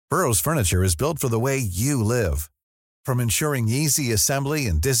Burrow's furniture is built for the way you live. From ensuring easy assembly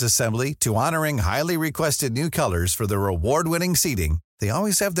and disassembly to honoring highly requested new colors for their award-winning seating, they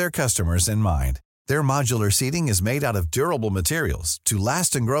always have their customers in mind. Their modular seating is made out of durable materials to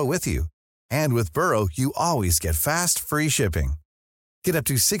last and grow with you. And with Burrow, you always get fast, free shipping. Get up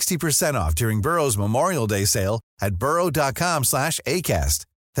to 60% off during Burrow's Memorial Day sale at burrow.com/ACAST.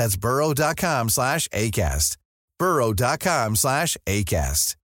 That's burrow.com/ACAST.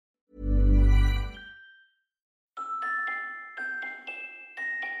 burrow.com/ACAST.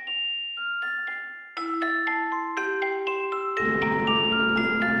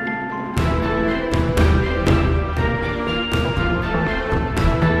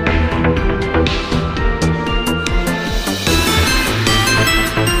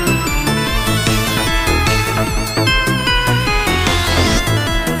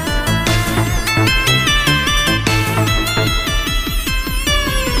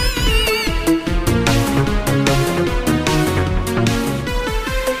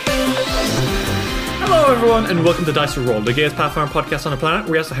 Everyone, and welcome to Dice Roll, the gayest Pathfinder podcast on the planet,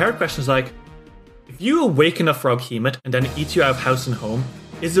 where we ask the hard questions like, if you awaken a froghemoth and then it eats you out of house and home,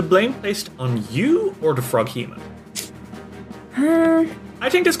 is the blame placed on you or the froghemoth? I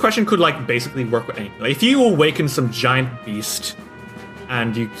think this question could basically work with anything. Like, if you awaken some giant beast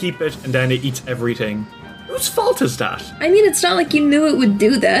and you keep it and then it eats everything, whose fault is that? I mean, it's not like you knew it would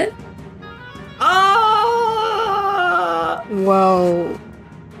do that. Whoa.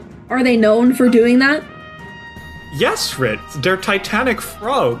 Are they known for doing that? Yes, Fritz. They're titanic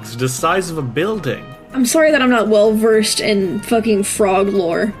frogs, the size of a building. I'm sorry that I'm not well versed in fucking frog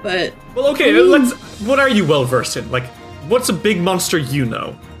lore, but... Well, okay, what are you well versed in? Like, what's a big monster you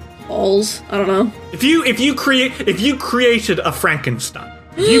know? Balls. I don't know. If you created a Frankenstein.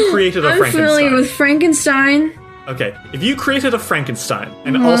 I'm familiar with Frankenstein. Okay, if you created a Frankenstein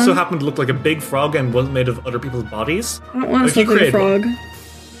and it also happened to look like a big frog and wasn't made of other people's bodies... I don't want to look like a frog.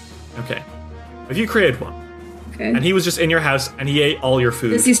 Okay. If you created one, okay, and he was just in your house and he ate all your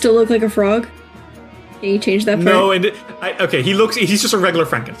food... Does he still look like a frog? Can you change that part? No, okay, he's just a regular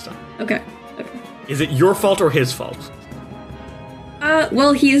Frankenstein. Okay. Is it your fault or his fault?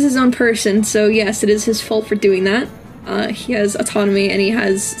 Well, he is his own person, so yes, it is his fault for doing that. He has autonomy and he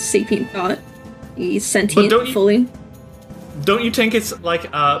has sapient thought. He's sentient fully. Don't you think it's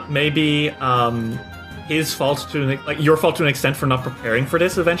maybe his fault your fault to an extent for not preparing for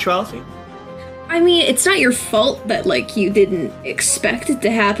this eventuality? I mean, it's not your fault that you didn't expect it to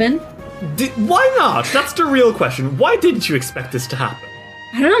happen. Why not? That's the real question. Why didn't you expect this to happen?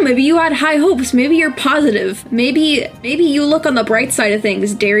 I don't know, maybe you had high hopes, maybe you're positive, maybe you look on the bright side of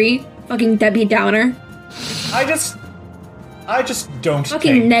things, Derry. Fucking Debbie Downer. I just don't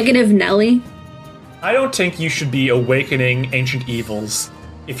fucking negative Nelly. I don't think you should be awakening ancient evils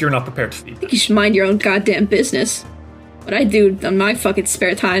if you're not prepared to feed them. I think you should mind your own goddamn business. What I do on my fucking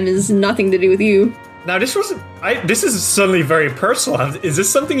spare time is nothing to do with you. Now, this is suddenly very personal. Is this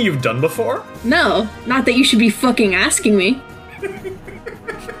something you've done before? No, not that you should be fucking asking me.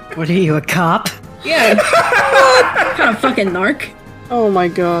 What are you, a cop? Yeah. What kind of fucking narc? Oh my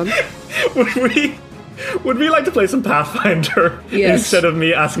god. Would we like to play some Pathfinder instead of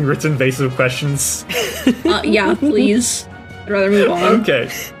me asking Ritz invasive questions? Yeah, please. I'd rather move on. Okay.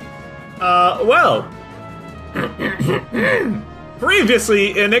 Well.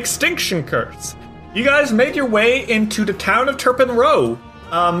 Previously in Extinction Curse, you guys made your way into the town of Turpin Row,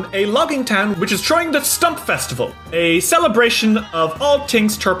 a logging town which is throwing the Stump Festival, a celebration of all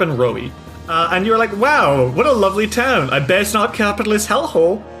things Turpin Rowy. And you're like, wow, what a lovely town. I bet it's not capitalist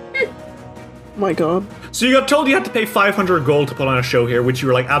hellhole. My god. So you got told you had to pay 500 gold to put on a show here, which you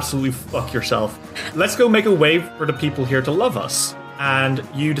were like, absolutely fuck yourself. Let's go make a way for the people here to love us. And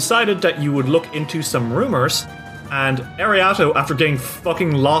you decided that you would look into some rumors, and Ariato, after getting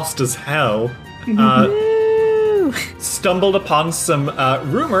fucking lost as hell, stumbled upon some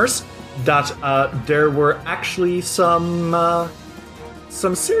rumors that there were actually some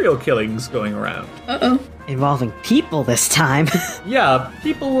serial killings going around. Uh-oh. Involving people this time. Yeah,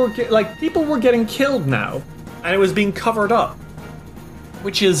 people were getting killed now, and it was being covered up,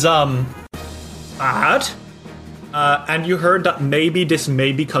 which is bad. And you heard that maybe this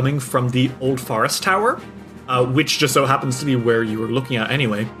may be coming from the Old Forest Tower, which just so happens to be where you were looking at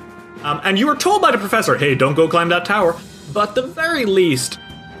anyway. And you were told by the professor, hey, don't go climb that tower. But at the very least,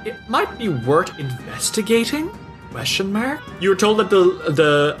 it might be worth investigating? Question mark? You were told that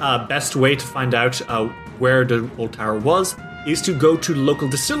the best way to find out where the old tower was is to go to the local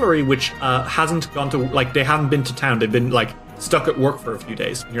distillery, which hasn't gone to, they haven't been to town. They've been, stuck at work for a few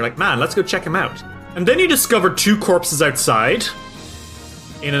days. And you're like, man, let's go check them out. And then you discover two corpses outside.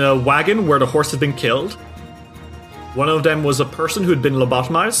 in a wagon where the horse had been killed. One of them was a person who had been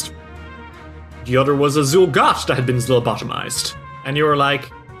lobotomized. The other was a Zul'Gat that had been lobotomized. And you were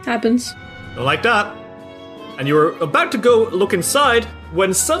like, Happens. don't like that. And you were about to go look inside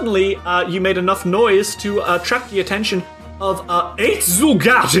when suddenly you made enough noise to attract the attention of 8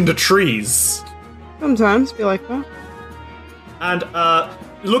 Zul'Gat in the trees. Sometimes be like that. And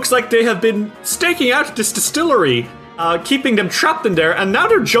it looks like they have been staking out this distillery, keeping them trapped in there, and now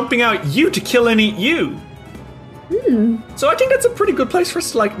they're jumping out you to kill and eat you. So I think that's a pretty good place for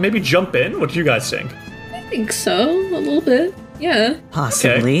us to, like, maybe jump in. What do you guys think? I think so. A little bit. Yeah.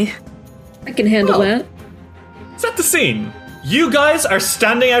 Possibly. I can handle that. Set the scene. You guys are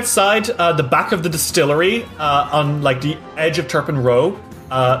standing outside the back of the distillery on, like, the edge of Turpin Row,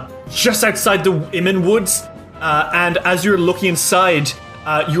 just outside the Imin Woods, and as you're looking inside,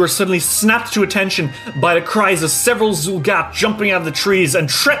 you are suddenly snapped to attention by the cries of several Zul'Gat jumping out of the trees and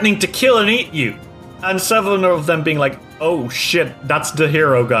threatening to kill and eat you. And several of them being like, oh shit, that's the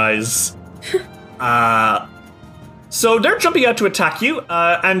hero, guys. So they're jumping out to attack you,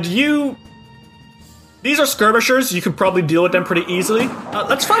 and you... These are skirmishers, you could probably deal with them pretty easily.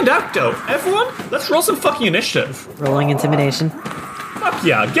 Let's find out, though. Everyone, let's roll some fucking initiative. Rolling intimidation. Fuck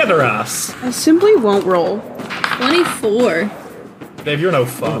yeah, get her ass. I simply won't roll. 24. Dave, you're no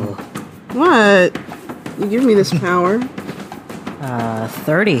fun. What? You give me this power.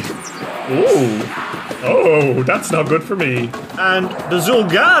 30. Ooh. Oh, that's not good for me. And the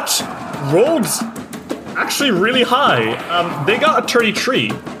Zul'Gat rolled actually really high. They got a 33.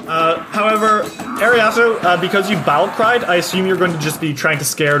 However, Ariato, because you battle cried, I assume you're going to just be trying to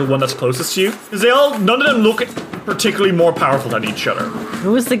scare the one that's closest to you. Because none of them look particularly more powerful than each other.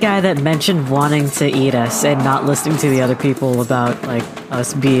 Who was the guy that mentioned wanting to eat us and not listening to the other people about, like,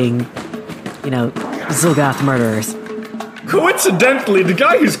 us being, Zul'Gath murderers? Coincidentally, the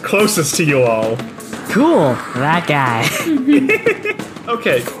guy who's closest to you all. Cool, that guy.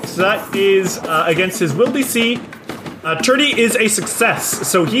 Okay, so that is against his will DC. 30 is a success,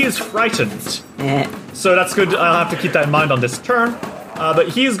 so he is frightened. So that's good. I'll have to keep that in mind on this turn. But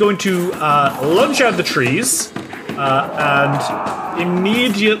he is going to lunge out of the trees, and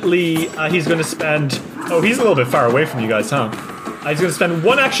immediately he's going to spend... Oh, he's a little bit far away from you guys, huh? He's going to spend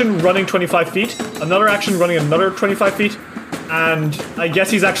one action running 25 feet, another action running another 25 feet, and I guess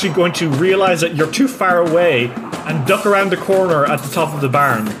he's actually going to realize that you're too far away and duck around the corner at the top of the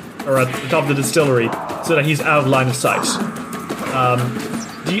barn, or at the top of the distillery, so that he's out of line of sight.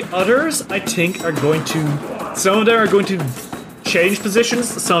 The others, I think, are going to... Some of them are going to change positions,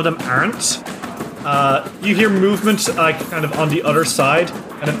 some of them aren't. You hear movement, like, kind of on the other side,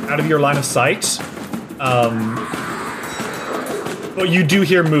 kind of out of your line of sight. But you do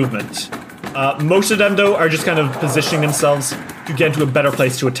hear movement. Most of them, though, are just kind of positioning themselves to get into a better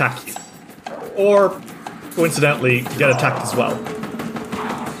place to attack you. Or, coincidentally, get attacked as well.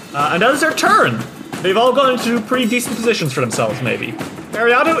 And that is their turn. They've all gone into pretty decent positions for themselves, maybe.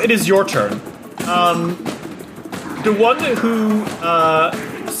 Ariato, it is your turn. The one who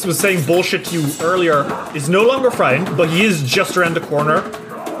was saying bullshit to you earlier is no longer frightened, but he is just around the corner.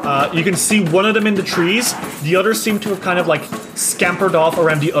 You can see one of them in the trees. The others seem to have kind of, like, scampered off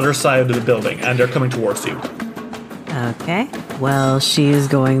around the other side of the building, and they're coming towards you. Okay. Well, she is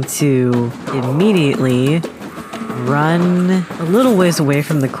going to immediately run a little ways away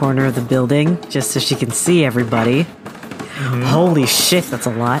from the corner of the building, just so she can see everybody. Holy shit, that's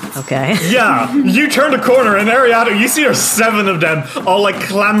a lot. Okay. Yeah, you turn the corner, and Ariato, you see there's 7 of them, all, like,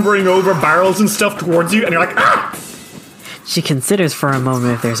 clambering over barrels and stuff towards you, and you're like, ah! She considers for a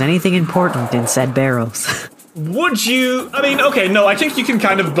moment if there's anything important in said barrels. Would you... I mean, okay, no, I think you can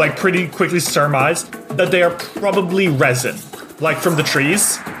kind of, like, pretty quickly surmise that they are probably resin. Like, from the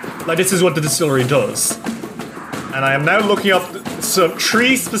trees. Like, this is what the distillery does. And I am now looking up some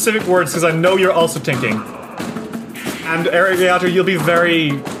tree-specific words, because I know you're also thinking. And, Ariato, you'll be very...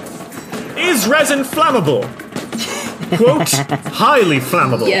 Is resin flammable? Quote, highly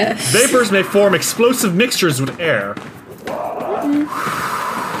flammable. Yes. Vapors may form explosive mixtures with air.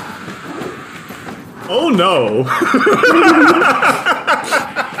 Oh no!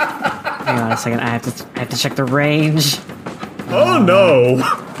 Hang on a second, I have to check the range. Oh no!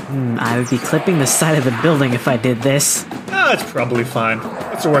 I would be clipping the side of the building if I did this. It's probably fine.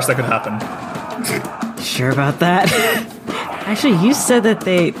 What's the worst that could happen? Sure about that? Actually, you said that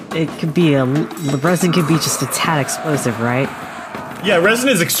the resin could be just a tad explosive, right? Yeah, resin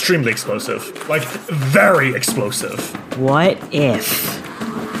is extremely explosive. Like, very explosive. What if?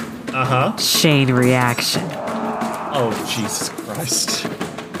 Chain reaction. Oh, Jesus Christ.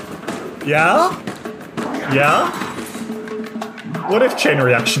 Yeah? Yeah? What if chain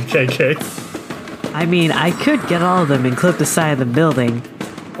reaction, KK? I mean, I could get all of them and clip the side of the building,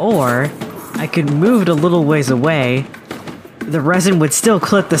 or I could move it a little ways away. The resin would still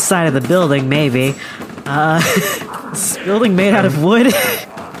clip the side of the building, maybe. This building made out of wood.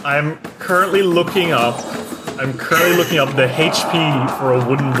 I'm currently looking up the HP for a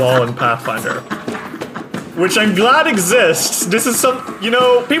wooden wall in Pathfinder. Which I'm glad exists. This is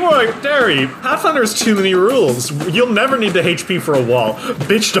people are like, Derry, Pathfinder has too many rules. You'll never need the HP for a wall.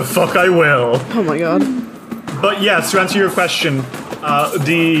 Bitch the fuck I will. Oh my god. But yes, to answer your question,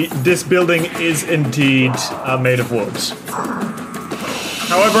 this building is indeed made of wood.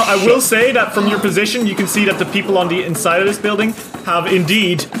 However, I will say that from your position, you can see that the people on the inside of this building have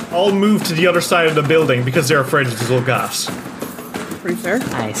indeed all moved to the other side of the building because they're afraid of the Zul'Gat. Pretty fair.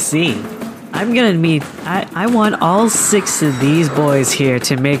 I see. I'm gonna need. I want all 6 of these boys here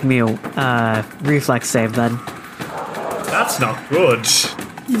to make me a reflex save then. That's not good.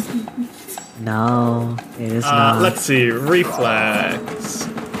 No, it is not. Let's see, reflex.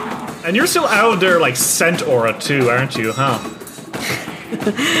 And you're still out there like scent aura too, aren't you, huh?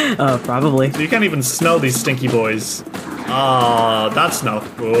 Probably. So you can't even smell these stinky boys. That's not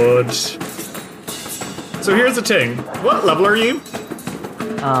good. So here's the thing. What level are you?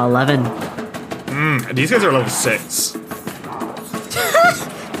 11. These guys are level 6.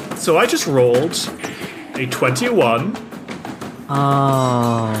 So I just rolled a 21.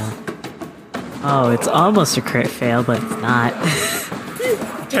 Oh, it's almost a crit fail, but it's not.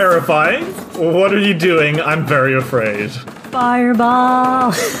 Terrifying. What are you doing? I'm very afraid.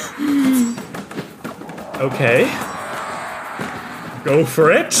 Fireball! Okay. Go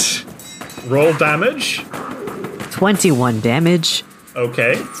for it. Roll damage. 21 damage.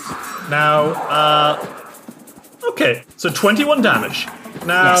 Okay. Now, okay. So 21 damage.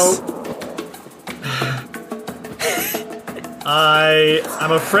 Now, Yes. I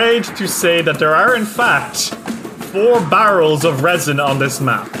am afraid to say that there are, in fact, 4 barrels of resin on this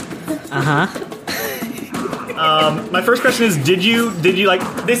map. My first question is, did you like,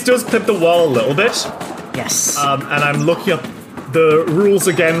 this does clip the wall a little bit. Yes. And I'm looking up the rules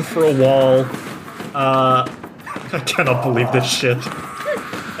again for a wall. I cannot believe this shit.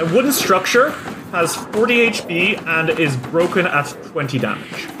 A wooden structure has 40 HP and is broken at 20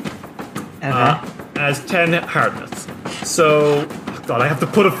 damage. Okay. Has 10 hardness. So, God, I have to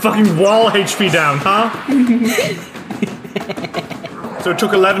put a fucking wall HP down, huh? So it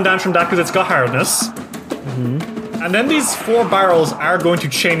took 11 damage from that because it's got hardness. And then these 4 barrels are going to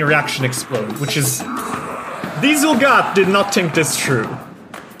chain reaction explode, which is... These Zul'Gat did not think this through.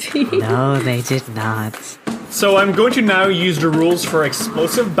 No, they did not. So I'm going to now use the rules for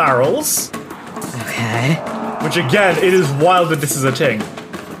explosive barrels, Okay. which again, it is wild that this is a thing.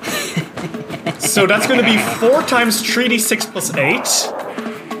 So that's going to be 4 times 3d6 plus 8.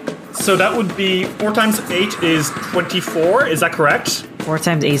 So that would be 4 times 8 is 24, is that correct? 4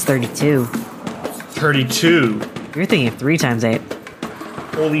 times 8 is 32. 32. You're thinking of 3 times 8.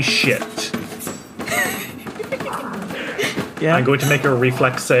 Holy shit. Yeah. I'm going to make a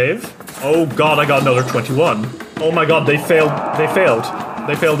reflex save. Oh god, I got another 21. Oh my god, they failed. They failed.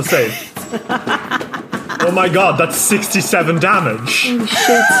 They failed to save. Oh my god, that's 67 damage. Holy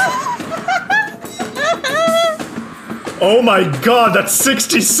shit. Oh my god, that's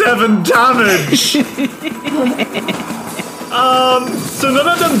 67 damage! So none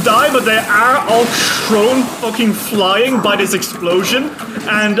of them die, but they are all thrown fucking flying by this explosion.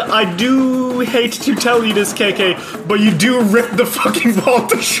 And I do hate to tell you this, KK, but you do rip the fucking wall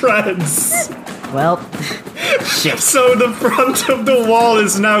to shreds. Well, shit. So the front of the wall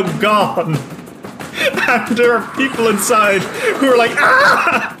is now gone. And there are people inside who are like,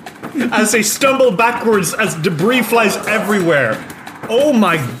 ah! As they stumble backwards as debris flies everywhere. Oh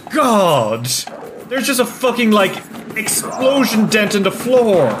my god! There's just a fucking, like, explosion dent in the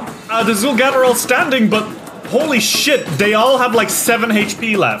floor. The Zul'Gat are all standing, but holy shit, they all have like 7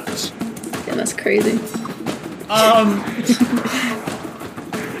 HP left. Yeah, that's crazy.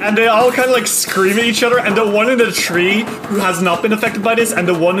 And they all kind of like scream at each other, and the one in the tree who has not been affected by this, and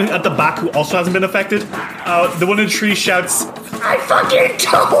the one at the back who also hasn't been affected, the one in the tree shouts, I fucking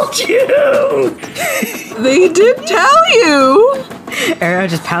told you! They did tell you! Arrow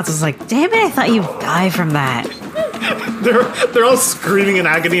just pounces like, damn it, I thought you'd die from that. They're all screaming in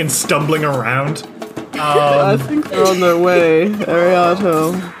agony and stumbling around. I think they're on their way,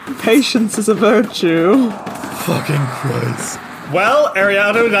 Ariato. Patience is a virtue. Fucking Christ. Well,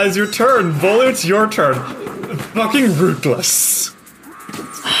 Ariato, that is your turn. Volu, it's your turn. Fucking ruthless.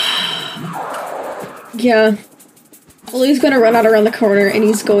 Yeah. Well, he's gonna run out around the corner and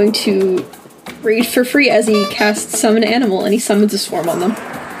he's going to Rage for free as he casts Summon Animal and he summons a swarm on them.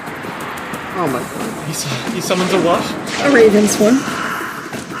 Oh my god. He summons a what? A raven swarm.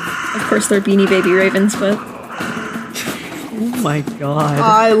 Of course, they're Beanie Baby ravens, but. Oh my god.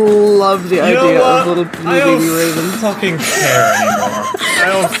 I love the You know idea what? of little I don't baby ravens. fucking care anymore. I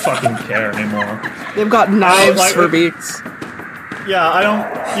don't fucking care anymore. They've got knives like for it. beaks. Yeah, I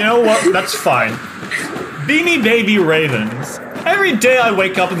don't. You know what? That's fine. Beanie Baby ravens. Every day I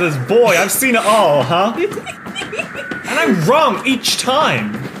wake up and this boy, I've seen it all, huh? And I'm wrong each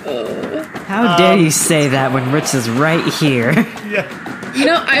time. How dare you say that when Rich is right here? Yeah. You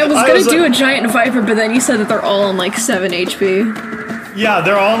know, I was gonna do a giant viper, but then you said that they're all on like 7 HP. Yeah,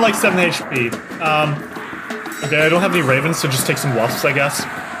 they're all on like 7 HP. Okay, I don't have any ravens, so just take some wasps, I guess.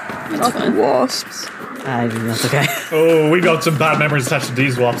 That's fine. Wasps. That's okay. Oh, we got some bad memories attached to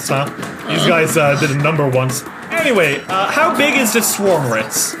these wasps, huh? These guys did a number once. Anyway, how big is this swarm,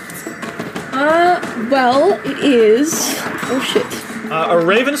 Ritz? Well, it is. Oh shit. A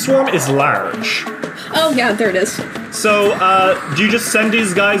raven swarm is large. Oh yeah, there it is. So, do you just send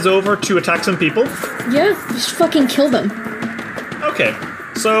these guys over to attack some people? Yeah, just fucking kill them. Okay.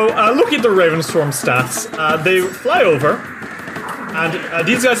 So, look at the raven swarm stats. They fly over, and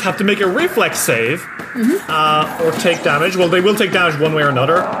these guys have to make a reflex save, or take damage. Well, they will take damage one way or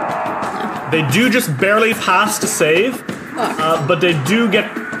another. They do just barely pass the save, but they do get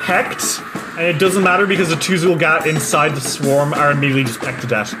pecked, and it doesn't matter because the Tuzulgat inside the swarm are immediately just pecked to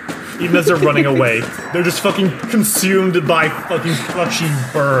death. Even as they're running away. They're just fucking consumed by fucking fleshy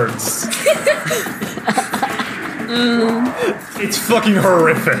birds. It's fucking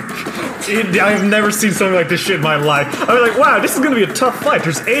horrific. I have never seen something like this shit in my life. I was like, wow, this is gonna be a tough fight.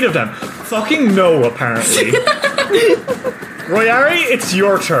 There's 8 of them. Fucking no, apparently. Royari, it's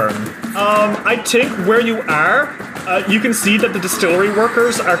your turn. I think where you are, you can see that the distillery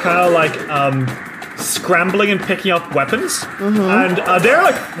workers are kind of like, scrambling and picking up weapons. And they're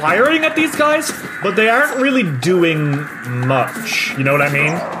like firing at these guys, but they aren't really doing much. You know what I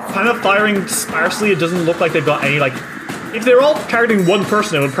mean? Kind of firing sparsely. It doesn't look like they've got any, like... If they're all targeting one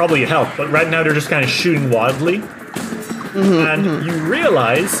person, it would probably help, but right now they're just kind of shooting wildly. And you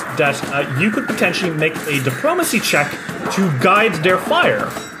realize that you could potentially make a diplomacy check to guide their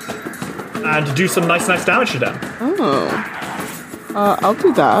fire and do some nice damage to them. Oh. I'll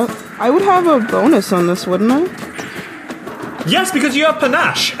do that. I would have a bonus on this, wouldn't I? Yes, because you have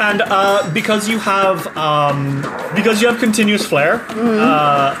panache, and because you have continuous flare.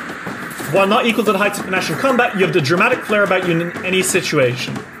 While not equal to the heights of panache in combat, you have the dramatic flare about you in any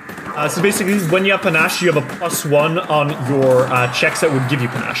situation. So basically, when you have panache, you have a +1 on your checks that would give you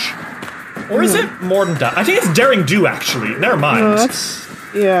panache. Or is it more than that? I think it's daring do actually. Never mind. No, that's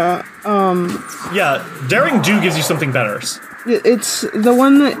Yeah, daring do gives you something better. It's the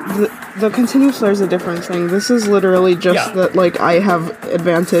one that the continuous flare is a different thing. This is literally just that like I have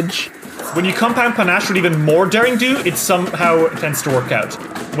advantage. When you compound panache with even more daring do, it somehow tends to work out.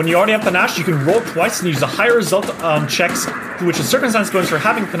 When you already have panache, you can roll twice and use a higher result on checks to which a circumstance bonus for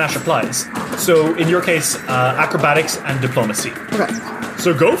having panache applies. So in your case, acrobatics and diplomacy. Okay.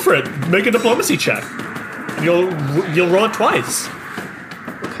 So go for it. Make a diplomacy check. And you'll roll it twice.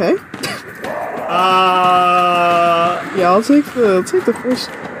 Okay. Yeah, I'll take the first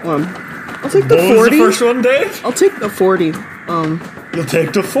one. I'll take the 40. What was the first one, Dave? I'll take the 40. You'll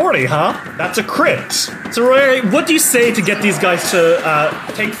take the 40, huh? That's a crit. So, Roy, what do you say to get these guys to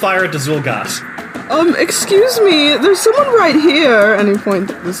take fire at the Zul'Gat? Excuse me, there's someone right here. And he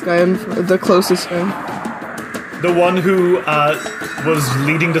points at this guy, the closest guy. The one who was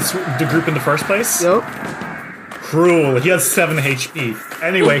leading the group in the first place? Yep. Cruel. He has 7 HP.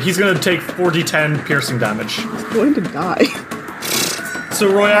 Anyway, he's going to take 4d10 piercing damage. He's going to die. So,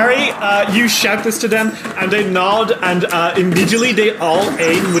 Royari, you shout this to them, and they nod, and immediately they all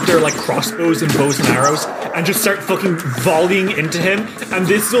aim with their, like, crossbows and bows and arrows, and just start fucking volleying into him, and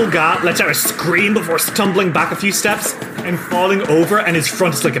this Zul'Gat lets out a scream before stumbling back a few steps, and falling over, and his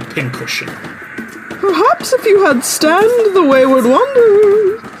front is like a pincushion. Perhaps if you had stand the wayward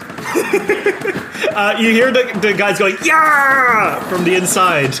wanderer. You hear the guys going, "Yeah!" from the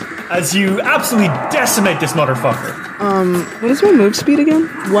inside, as you absolutely decimate this motherfucker. What is my move speed again?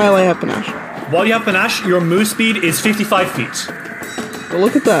 While I have panache. While you have panache, your move speed is 55 feet. Well,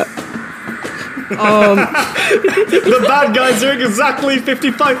 look at that. The bad guys are exactly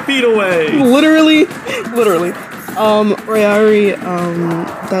 55 feet away. Literally. Royari,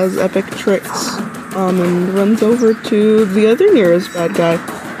 does epic tricks, and runs over to the other nearest bad guy,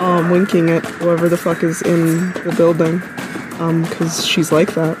 winking at whoever the fuck is in the building, cause she's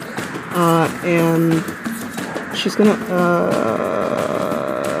like that, and she's gonna,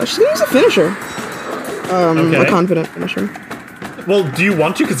 She's gonna use a finisher. Okay. A confident finisher. Well, do you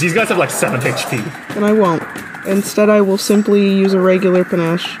want to? Because these guys have like 7 HP. And I won't. Instead, I will simply use a regular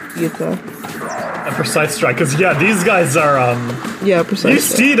panache attack. A precise strike. Because, yeah, these guys are, Yeah, precisely. You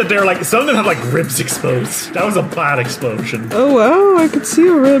see that they're like, some of them have like ribs exposed. That was a bad explosion. Oh wow, I could see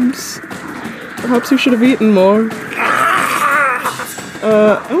your ribs. Perhaps you should have eaten more.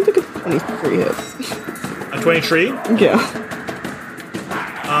 I don't think it's 23 hits. A 23? Yeah.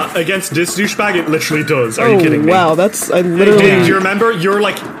 Against this douchebag, it literally does. Are you kidding me? Wow, that's I Hey, literally. Dave, do you remember?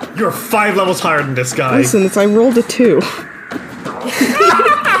 You're 5 levels higher than this guy. Listen, I rolled a 2.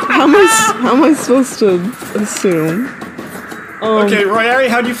 how am I supposed to assume? Okay, Royari,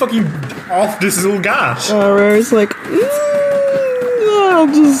 how do you fucking off this Zulgat? Rare's like,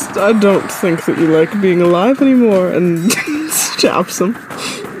 I don't think that you like being alive anymore, and stabs him.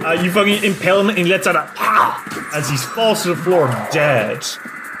 You fucking impale him and he lets out a pow as he falls to the floor dead.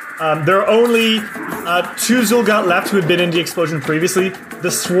 There are only 2 Zulgat left who had been in the explosion previously. The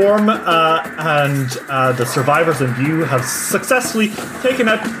Swarm and the survivors and you have successfully taken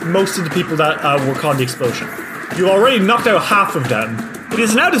out most of the people that were caught in the explosion. You already knocked out half of them. It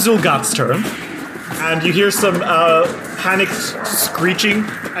is now the Zulgat's turn, and you hear some panicked screeching,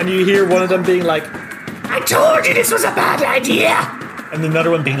 and you hear one of them being like, "I told you this was a bad idea!" And another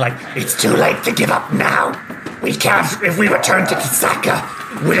one being like, "It's too late to give up now. We can't, if we return to Kisaka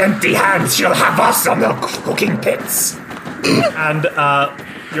with empty hands, she'll have us on the cooking pits." And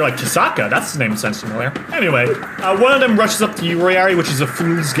you're like, Kisaka? That's the name sounds familiar. Anyway, one of them rushes up to you, Royari, which is a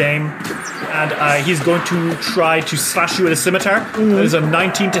fool's game. And he's going to try to slash you with a scimitar. That is a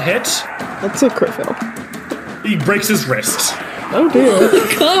 19 to hit. That's a crit fail. He breaks his wrist. Oh dear.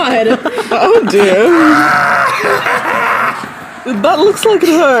 God! Oh dear. That looks like it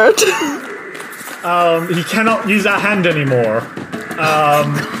hurt. He cannot use that hand anymore.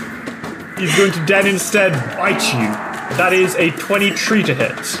 He's going to then instead bite you. That is a 23 to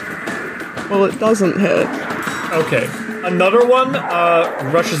hit. Well, it doesn't hit. Okay. Another one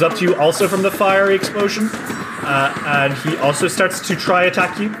rushes up to you also from the fiery explosion. And he also starts to try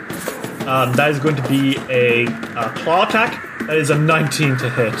attack you. That is going to be a claw attack. That is a 19 to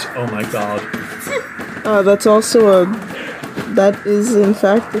hit. Oh my god. That's also that is in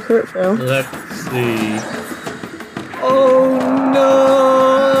fact a crit fail. Let's see. Oh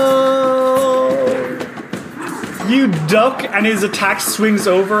no! You duck and his attack swings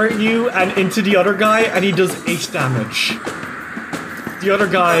over you and into the other guy and he does 8 damage. The other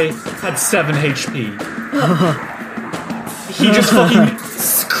guy had 7 HP. He just fucking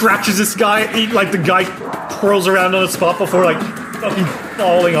scratches this guy. The guy twirls around on the spot before fucking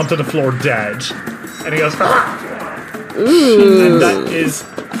falling onto the floor dead. And he goes, Ooh. and that is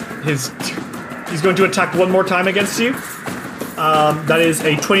his. He's going to attack one more time against you. That is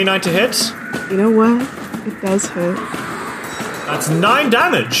a 29 to hit. You know what? It does hit. That's 9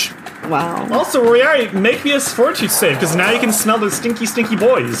 damage. Wow. Also, Royari, make me a fortitude save, because now you can smell the stinky, stinky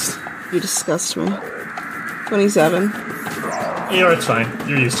boys. You disgust me. 27. It's fine.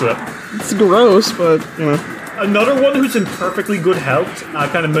 You're used to it. It's gross, but, you know. Another one who's in perfectly good health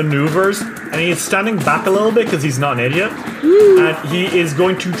kind of maneuvers, and he is standing back a little bit because he's not an idiot. And he is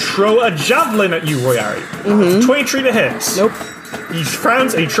going to throw a javelin at you, Royari. It's 23 to hit. Nope. He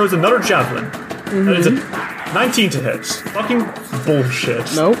frowns and he throws another javelin. That is a 19 to hit. Fucking bullshit.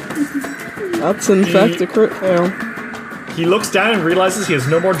 Nope. That's in fact a crit fail. He looks down and realizes he has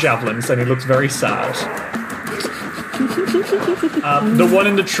no more javelins, and he looks very sad. The one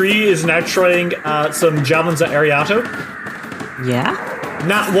in the tree is now throwing some javelins at Ariato. Yeah?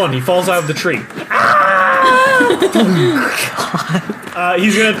 Nat 1, he falls out of the tree.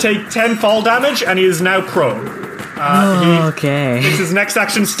 He's going to take 10 fall damage, and he is now prone. He Okay. takes his next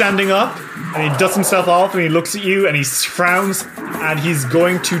action standing up, and he dusts himself off, and he looks at you, and he frowns, and he's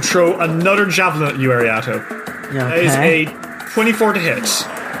going to throw another javelin at you, Ariato. That is Okay. a 24 to hit.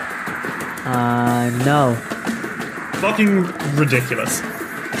 No. Fucking ridiculous.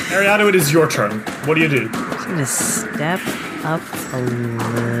 Ariato, it is your turn. What do you do? I'm gonna step up a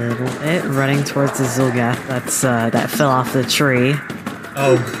little bit, running towards the Zulgath that fell off the tree.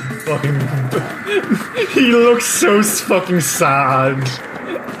 Oh, fucking... He looks so fucking sad.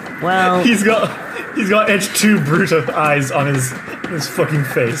 Well, He's got edge 2 Bruta eyes on his fucking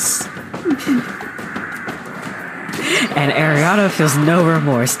face. and Ariado feels no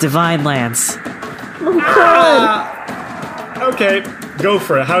remorse. Divine Lance. Okay, go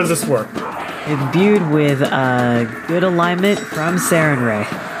for it. How does this work? Imbued with good alignment from Saren Ray.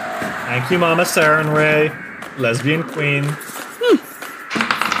 Thank you, Mama Saren Ray, lesbian queen.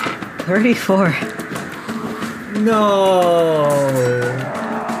 34. No.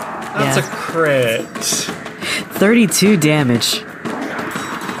 That's a crit. 32 damage.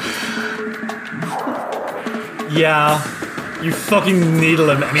 Yeah. You fucking needle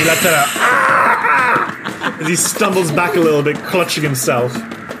him, and he lets out a as he stumbles back a little bit, clutching himself.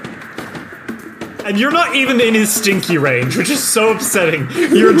 And you're not even in his stinky range, which is so upsetting.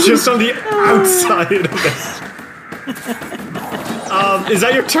 You're just on the outside of it. Is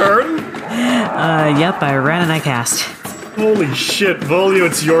that your turn? Yep, I ran and I cast. Holy shit, Volio,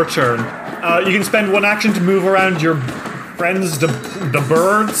 it's your turn. You can spend one action to move around your friends, the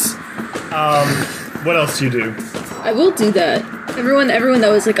birds. What else do you do? I will do that. Everyone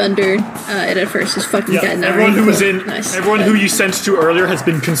that was like under it at first is fucking dead now. Everyone who was Nice. everyone who you sent to earlier has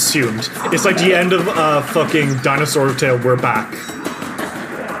been consumed. It's like the end of fucking Dinosaur Tale. We're back.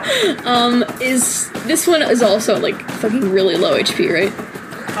 Is this one is also like fucking really low HP, right?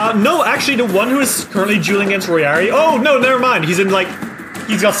 No, actually, the one who is currently dueling against Royari. Oh no, never mind. He's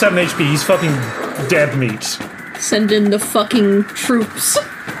got 7 HP. He's fucking dead meat. Send in the fucking troops.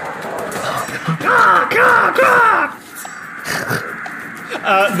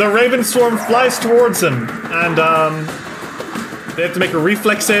 The Raven Swarm flies towards him, and they have to make a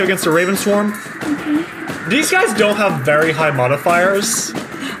reflex save against the Raven Swarm. Mm-hmm. These guys don't have very high modifiers.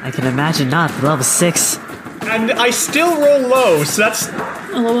 I can imagine not. Level 6. And I still roll low, so that's...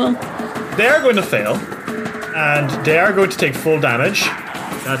 LOL. They are going to fail, and they are going to take full damage.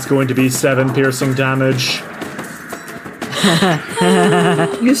 That's going to be 7 piercing damage.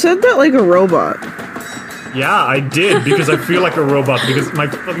 You said that like a robot. Yeah, I did, because I feel like a robot, because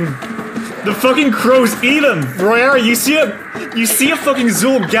the fucking crows eat him! Royari, you see a fucking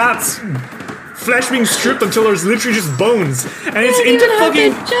Zul'Gat's flesh being stripped until there's literally just bones, and it's into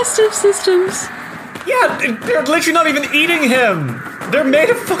fucking... digestive systems. Yeah, they're literally not even eating him! They're made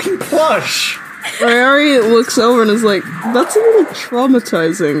of fucking plush! Royari looks over and is like, that's a little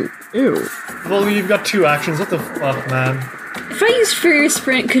traumatizing. Ew. Well, you've got 2 actions, what the fuck, man? If I used Furious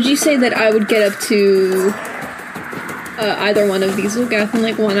Sprint, could you say that I would get up to either one of these Zul'Gath in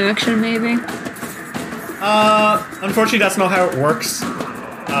like 1 action, maybe? Unfortunately, that's not how it works.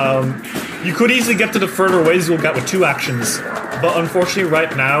 You could easily get to the further away Zul'Gath with 2 actions, but unfortunately,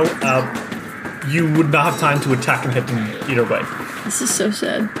 right now, you would not have time to attack and hit them either way. This is so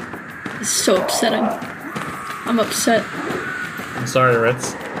sad. This is so upsetting. I'm upset. I'm sorry,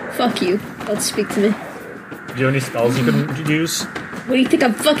 Ritz. Fuck you. Don't speak to me. Do you have any spells you can use? What do you think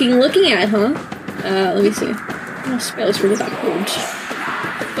I'm fucking looking at, huh? Let me see. No spells for this code.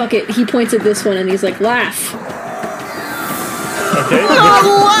 Fuck it. He points at this one and he's like, laugh. Okay.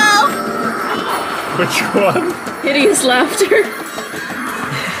 Which one? Hideous laughter.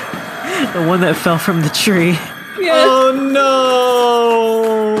 The one that fell from the tree. Yeah. Oh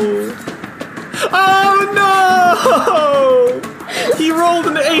no! Oh no! He rolled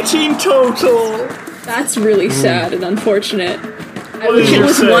an 18 total! That's really sad and unfortunate. I What wish did it you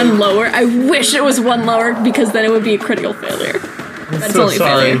was say? 1 lower. I wish it was 1 lower because then it would be a critical failure. That's so only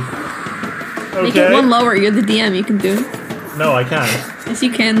sorry. failure. Make it 1 lower. You're the DM. You can do it. No, I can't. Yes,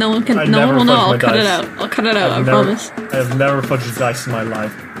 you can. No one can. I No never one will know. fudge my I'll cut it dice. out. I'll cut it out. I I've promise. I have never fudged dice in my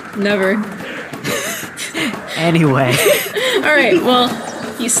life. Never. Anyway. All right. Well,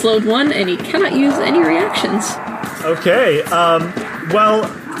 he slowed 1 and he cannot use any reactions. Okay, well,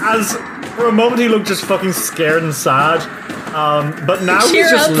 as for a moment he looked just fucking scared and sad, but now Cheer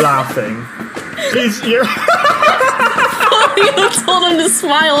he's just up. laughing. You're You told him to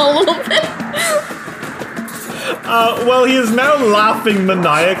smile a little bit. well, he is now laughing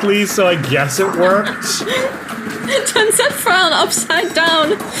maniacally, so I guess it worked. Turns that frown upside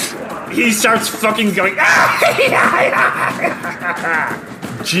down. He starts fucking going,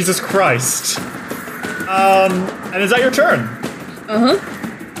 Jesus Christ. And is that your turn? Uh-huh.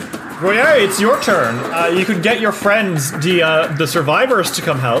 Royari, it's your turn. You could get your friends, the survivors, to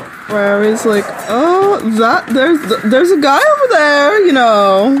come help. Royari's like, oh, there's a guy over there, you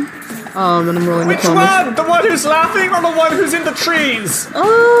know. And I'm rolling Which diplomacy. one? The one who's laughing or the one who's in the trees?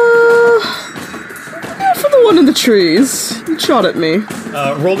 Yeah, for the one in the trees. He shot at me.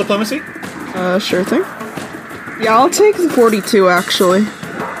 Roll diplomacy. Sure thing. Yeah, I'll take the 42, actually.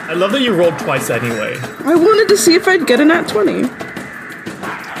 I love that you rolled twice anyway. I wanted to see if I'd get a nat 20.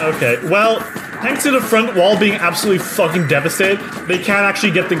 Okay, well, thanks to the front wall being absolutely fucking devastated, they can't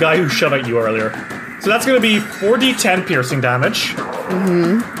actually get the guy who shot at you earlier. So that's gonna be 4d10 piercing damage.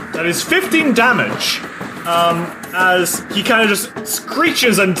 Mm-hmm. That is 15 damage. As he kind of just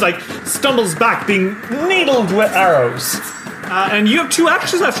screeches and, like, stumbles back, being needled with arrows. And you have 2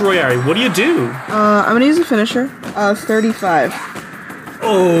 actions left, Royari. What do you do? I'm gonna use a finisher. 35.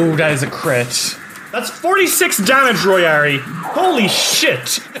 Oh, that is a crit. That's 46 damage, Royari. Holy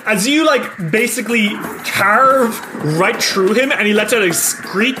shit. As you, like, basically carve right through him, and he lets out a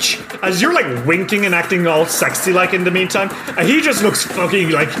screech, as you're, like, winking and acting all sexy-like in the meantime, and he just looks fucking,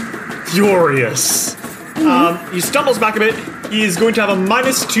 like, furious. He stumbles back a bit. He is going to have a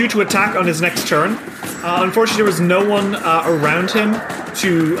 -2 to attack on his next turn. Unfortunately, there was no one around him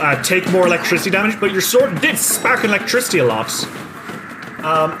to take more electricity damage, but your sword did spark electricity a lot.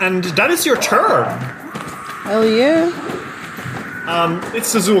 And that is your turn. Hell yeah.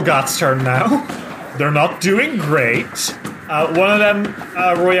 It's the Zul'Gat's turn now. They're not doing great. One of them,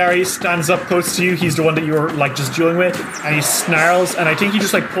 Royari, stands up close to you. He's the one that you were, like, just dealing with. And he snarls, and I think he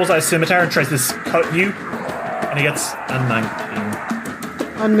just, like, pulls out a scimitar and tries to cut you. And he gets a 19.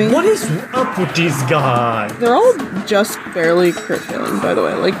 On me. What is up with these guys? They're all just barely crit failing, by the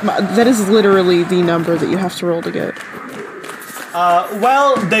way. Like, that is literally the number that you have to roll to get.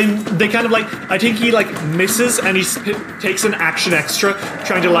 Well, they kind of, like, I think he, like, misses, and he takes an action extra,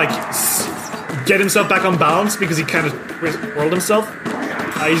 trying to, like, get himself back on balance because he kind of rolled himself.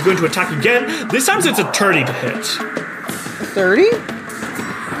 He's going to attack again. This time it's a 30 to hit. 30?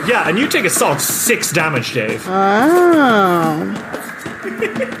 Yeah, and you take a solid 6 damage, Dave. Oh.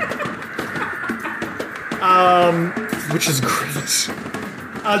 Which is great.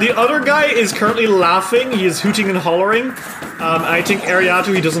 The other guy is currently laughing. He is hooting and hollering. I think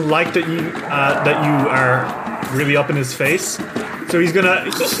Ariato, he doesn't like that you are really up in his face. So he's gonna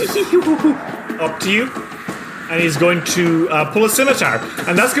up to you, and he's going to pull a scimitar,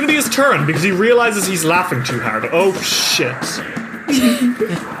 and that's gonna be his turn because he realizes he's laughing too hard. Oh shit!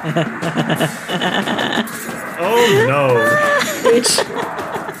 Oh no!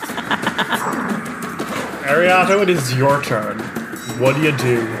 Ariato, it is your turn. What do you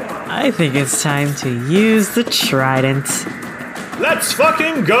do? I think it's time to use the trident. Let's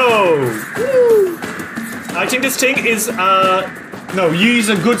fucking go! Woo. I think this thing is, no, you used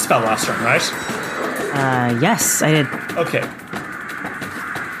a good spell last turn, right? Yes, I did. Okay.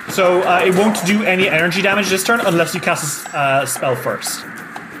 So, it won't do any energy damage this turn unless you cast a spell first.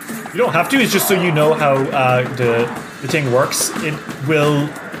 You don't have to, it's just so you know how, the thing works. It will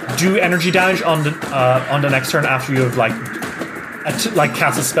do energy damage on the next turn after you have, like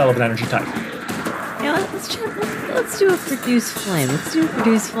cast a spell of an energy type. Yeah, let's do a produce flame. Let's do a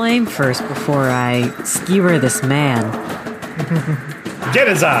produce flame first before I skewer this man. Get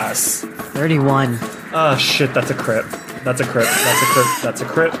his ass! 31. Oh shit, that's a crit. That's a crit. That's a crit. That's a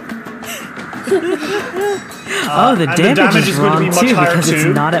crit. Oh, the and damage is going to wrong be much too higher because too. it's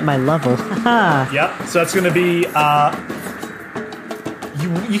not at my level. Haha. Yep, so that's going to be,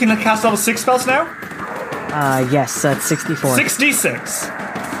 you can cast level 6 spells now? Yes, that's 64. 66.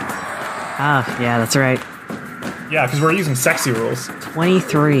 Ah, yeah, that's right. Yeah, because we're using sexy rules.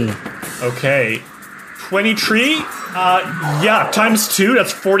 23. Okay. 23? Yeah, times 2,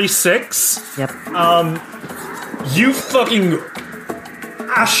 that's 46. Yep. You fucking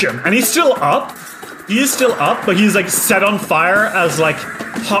ash him. And he's still up. He is still up, but he's, like, set on fire as, like,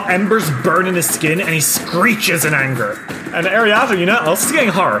 hot embers burn in his skin, and he screeches in anger. And Ariato, you know, else is getting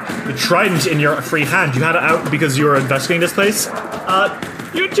hard. The trident in your free hand, you had it out because you were investigating this place. You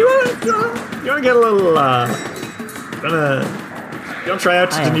want to get a little, you want to try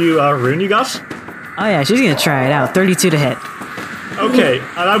out the new rune you got? Oh yeah, she's gonna try it out. 32 to hit. Okay,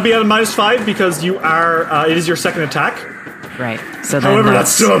 and I'll be at a -5 because you are, it is your second attack. Right. So then However,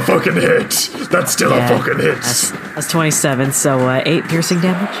 that's still a fucking hit. That's still a fucking hit. That's 27, so 8 piercing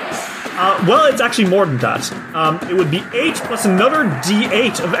damage? Well, it's actually more than that. It would be 8 plus another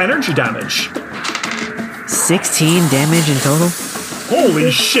D8 of energy damage. 16 damage in total?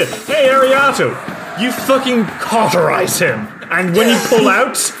 Holy shit. Hey, Ariato, you fucking cauterize him. And when you pull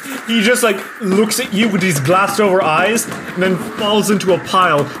out, he just, like, looks at you with these glassed over eyes and then falls into a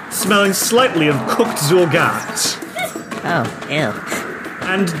pile, smelling slightly of cooked Zul'Gat. Oh, ew.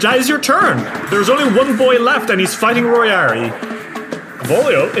 And that is your turn. There's only one boy left, and he's fighting Royari.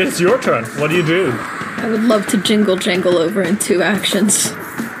 Volio, it's your turn. What do you do? I would love to jingle jangle over in 2 actions.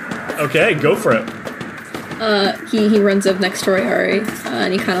 Okay, go for it. He runs up next to Royari,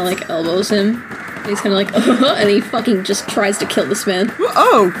 and he kind of, like, elbows him. He's kind of like, and he fucking just tries to kill this man.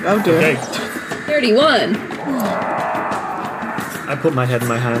 Oh dear. Okay. 31. I put my head in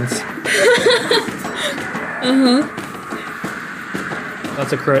my hands.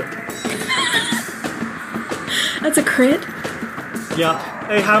 That's a crit. That's a crit? Yeah.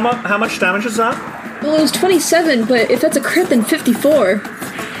 Hey, how much damage is that? Well, it was 27, but if that's a crit, then 54.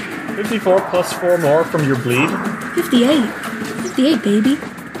 54 plus 4 more from your bleed. 58. 58, baby.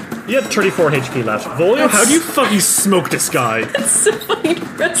 You have 34 HP left. Volio, how do you fucking smoke this guy? It's so fucking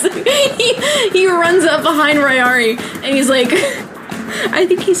depressing. He runs up behind Rayari and he's like, I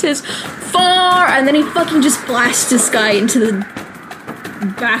think he says, far, and then he fucking just blasts this guy into the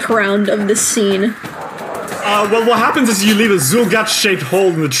background of the scene. Well, what happens is you leave a Zulgat-shaped hole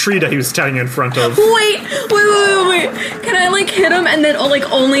in the tree that he was standing in front of. Wait. Can I, like, hit him and then,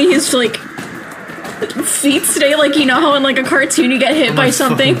 only his, like, feet stay, like, you know how in, like, a cartoon you get hit by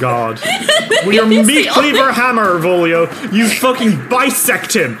something? Oh, God. With your meat cleaver hammer, Volio, you fucking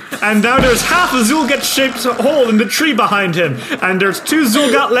bisect him. And now there's half a Zulgat-shaped hole in the tree behind him. And there's 2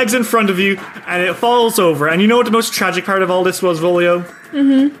 Zulgat legs in front of you, and it falls over. And you know what the most tragic part of all this was, Volio?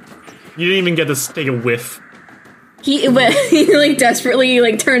 Mm-hmm. You didn't even get to take a whiff. He like desperately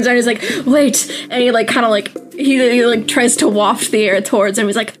like turns around and he's like, wait, and he like kind of like he like tries to waft the air towards him.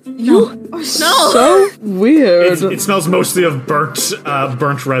 He's like, no. So weird. It smells mostly of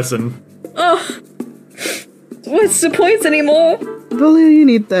burnt resin. Oh, what's the point anymore? Volio, you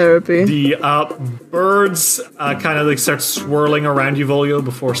need therapy. The birds kind of like start swirling around you, Volio,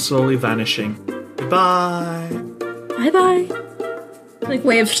 before slowly vanishing. Goodbye. Bye. Like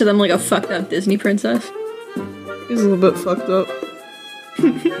waves to them like a fucked up Disney princess. He's a little bit fucked up.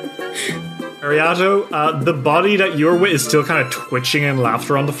 Ariato, the body that you're with is still kind of twitching in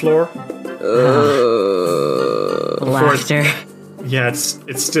laughter on the floor. Laughter. Yeah,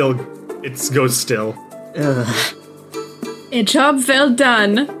 it goes still. Ugh. A job well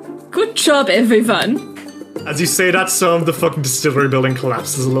done. Good job, everyone. As you say that, some of the fucking distillery building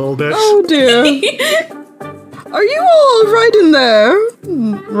collapses a little bit. Oh dear. Are you all right in there?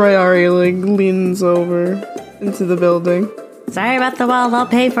 Rayari like leans over into the building. Sorry about the wall, I'll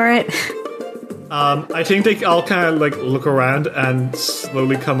pay for it. I think they all kind of like look around and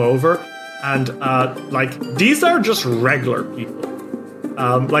slowly come over, and like these are just regular people.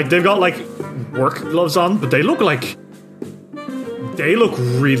 Like they've got like work gloves on, but they look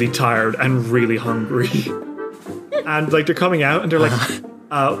really tired and really hungry. And like they're coming out and they're like,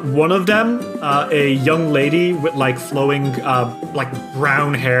 one of them, a young lady with like flowing like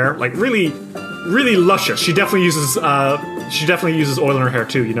brown hair, like really luscious. She definitely uses oil in her hair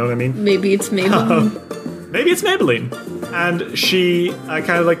too, you know what I mean? Maybe it's Maybelline. Maybe it's Maybelline. And she kind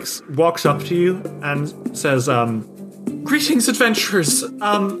of like walks up to you and says, greetings, adventurers.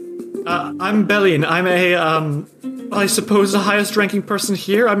 I'm Bellion. I'm I suppose the highest ranking person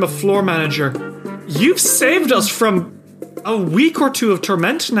here. I'm a floor manager. You've saved us from a week or two of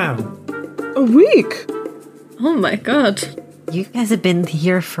torment now. A week? Oh my god. You guys have been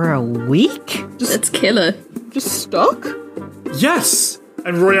here for a week? That's killer. Just stuck? Yes!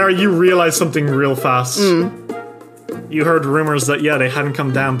 And Royar, you realized something real fast. You heard rumors that, yeah, they hadn't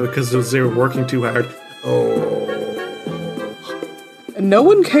come down because they were working too hard. Oh. And no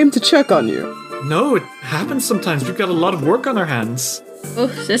one came to check on you? No, it happens sometimes. We've got a lot of work on our hands. Oh,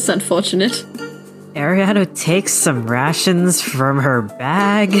 that's unfortunate. Ariado takes some rations from her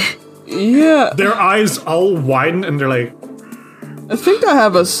bag. Yeah. Their eyes all widen and they're like, I think I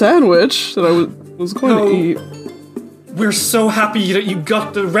have a sandwich that I was going to eat. We're so happy that you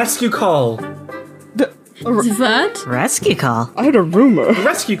got the rescue call. What? Rescue call? I had a rumor.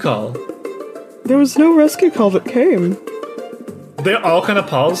 Rescue call. There was no rescue call that came. They all kind of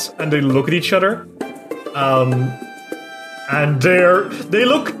pause and they look at each other. And they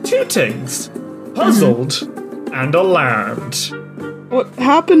look two things. Puzzled and alarmed. What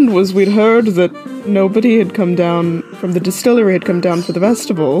happened was we'd heard that nobody had come down from the distillery had come down for the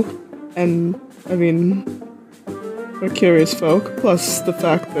festival. And, I mean, we're curious folk. Plus the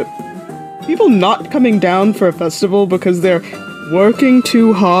fact that people not coming down for a festival because they're working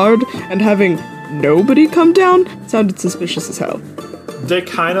too hard and having nobody come down sounded suspicious as hell. They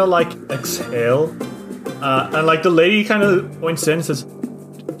kind of like exhale, and like the lady kind of points in and says,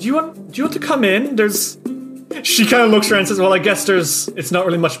 "Do you want to come in?" She kind of looks around and says, "Well, I guess it's not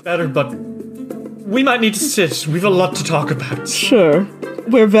really much better, but we might need to sit. We've a lot to talk about." Sure.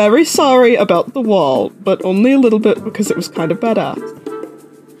 We're very sorry about the wall, but only a little bit because it was kind of badass.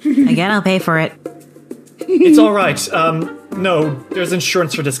 Again, I'll pay for it. It's all right. No, there's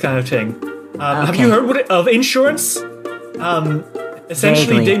insurance for this kind of thing. Have you heard of insurance?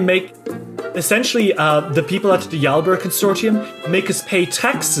 Essentially, Vaguely. the people at the Yalbur Consortium make us pay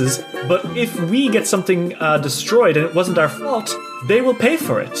taxes, but if we get something destroyed and it wasn't our fault, they will pay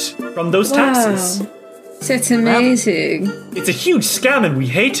for it from those taxes. That's amazing. It's a huge scam and we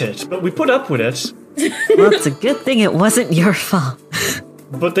hate it, but we put up with it. Well, it's a good thing it wasn't your fault.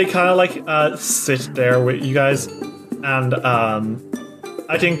 But they kind of like sit there with you guys, and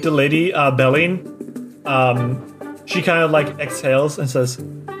I think the lady Belline, she kind of like exhales and says,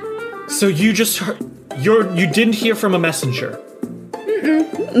 So you just heard, you didn't hear from a messenger?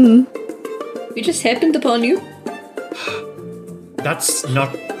 We just happened upon you. That's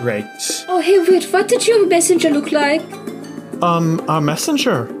not great. Oh, hey, wait, what did your messenger look like? A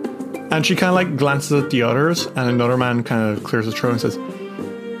messenger. And she kind of like glances at the others, and another man kind of clears his throat and says,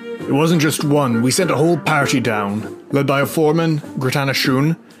 "It wasn't just one. We sent a whole party down, led by a foreman, Gritana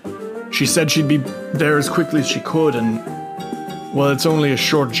Shun. She said she'd be there as quickly as she could, and well, it's only a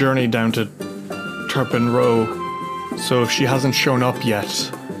short journey down to Turpin Row, so if she hasn't shown up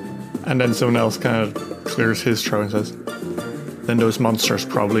yet." And then someone else kind of clears his throat and says, "Then those monsters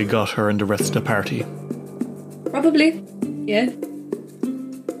probably got her and the rest of the party." Probably. Yeah.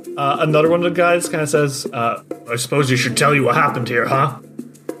 Another one of the guys kind of says, "I suppose you should tell you what happened here, huh?"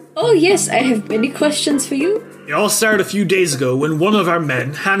 Oh, yes, I have many questions for you. It all started a few days ago when one of our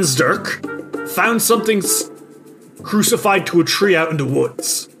men, Hans Dirk, found something crucified to a tree out in the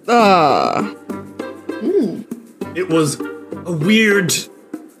woods. It was a weird...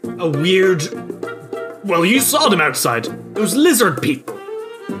 Well, you saw them outside. Those lizard people.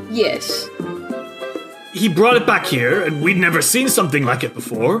 Yes. He brought it back here, and we'd never seen something like it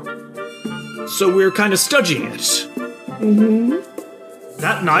before. So we were kind of studying it.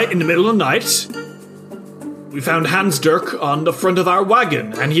 That night, in the middle of the night, we found Hans Dirk on the front of our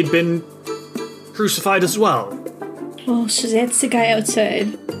wagon, and he'd been crucified as well. Oh, so that's the guy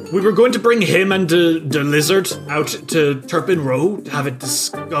outside. We were going to bring him and the lizard out to Turpin Row to have it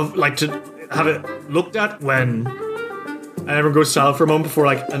to have it looked at when... And everyone goes silent for a moment before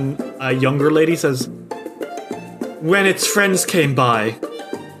a younger lady says, "When its friends came by."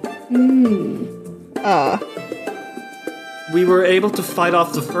 We were able to fight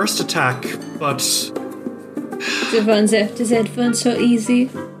off the first attack, but... The ones after that weren't so easy.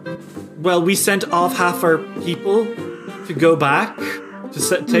 Well, we sent off half our people to go back to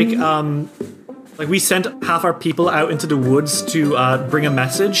take we sent half our people out into the woods to bring a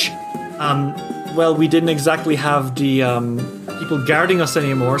message. Well, we didn't exactly have the people guarding us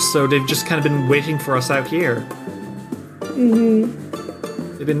anymore, so they've just kind of been waiting for us out here.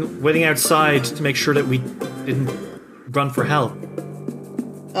 They've been waiting outside to make sure that we didn't run for help.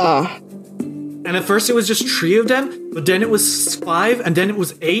 And at first it was just 3 of them, but then it was 5, and then it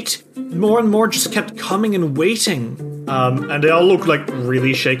was 8. More and more just kept coming and waiting. And they all looked like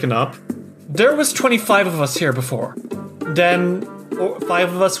really shaken up. There was 25 of us here before. Then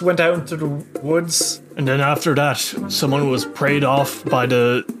 5 of us went out into the woods. And then after that, someone was prayed off by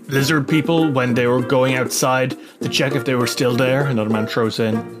the lizard people when they were going outside to check if they were still there. Another man throws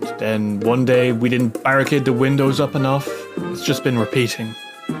in. Then one day we didn't barricade the windows up enough. It's just been repeating.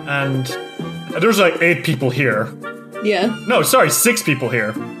 And there's 8 people here. Yeah. No, sorry, 6 people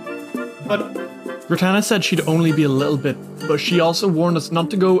here. But Gritana said she'd only be a little bit, but she also warned us not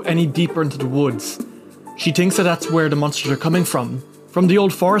to go any deeper into the woods. She thinks that's where the monsters are coming from the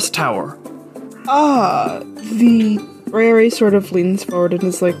old forest tower. The Rary sort of leans forward and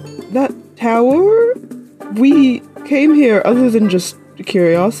is like, "That tower? We came here other than just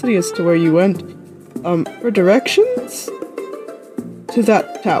curiosity as to where you went, for directions to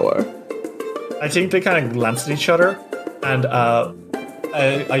that tower." I think they kind of glance at each other, and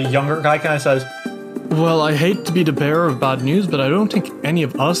a younger guy kind of says, "Well, I hate to be the bearer of bad news, but I don't think any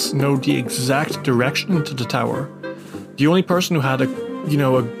of us know the exact direction to the tower. The only person who had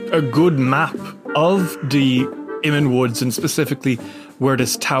a good map of the Iman Woods, and specifically where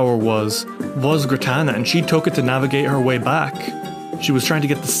this tower was Gritana, and she took it to navigate her way back. She was trying to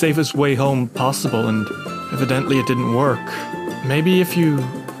get the safest way home possible, and evidently it didn't work. Maybe if you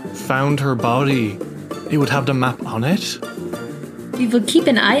found her body, it would have the map on it?" We will keep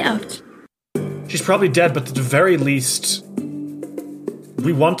an eye out. She's probably dead, but at the very least,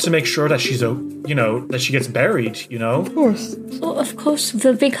 we want to make sure that she's, that she gets buried, Of course. Oh, of course,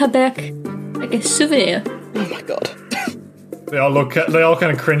 we'll bring her back like a souvenir. Oh my god. They all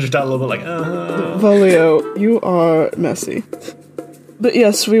kind of cringed out a little bit Valio, you are messy. But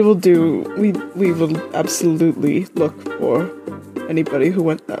yes, we will absolutely look for anybody who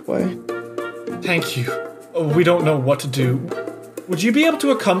went that way. Thank you. Oh, we don't know what to do. Would you be able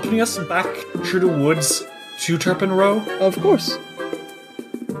to accompany us back through the woods to Turpin Row? Of course.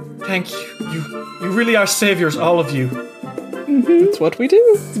 Thank you. You really are saviors, all of you. It's what we do.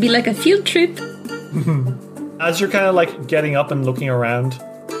 It'll be like a field trip. As you're kind of getting up and looking around,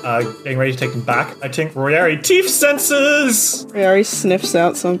 getting ready to take them back, I think Royari teeth senses! Royari sniffs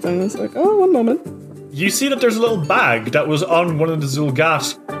out something. It's like, oh, one moment. You see that there's a little bag that was on one of the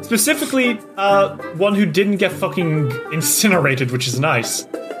Zulgat. Specifically, one who didn't get fucking incinerated, which is nice.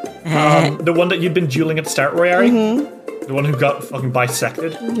 The one that you'd been dueling at the start, Royari. The one who got fucking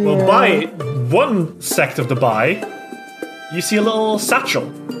bisected. Well, by one sect of the bi, you see a little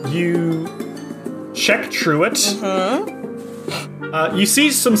satchel. You check through it. You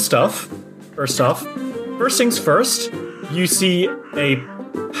see some stuff. First things first, you see a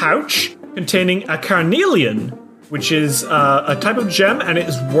pouch containing a carnelian, which is a type of gem, and it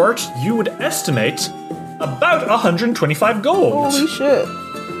is worth, you would estimate, about 125 gold. Holy shit.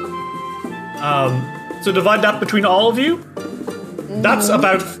 So divide that between all of you. That's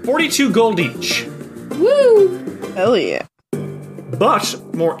about 42 gold each. Woo! Hell yeah. But,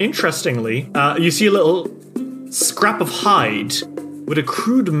 more interestingly, you see a little scrap of hide with a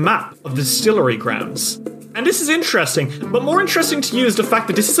crude map of the distillery grounds. And this is interesting, but more interesting to you is the fact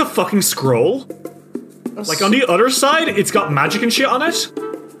that this is a fucking scroll. Like, on the other side, it's got magic and shit on it.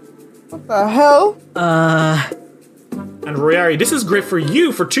 What the hell? And Royari, this is great for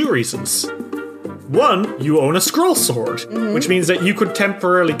you for two reasons. One, you own a scroll sword, which means that you could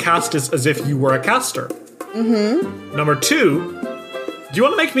temporarily cast this as if you were a caster. Number two, do you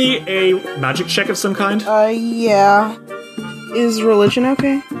want to make me a magic check of some kind? Yeah. Is religion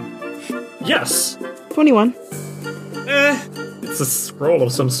okay? Yes. 21. It's a scroll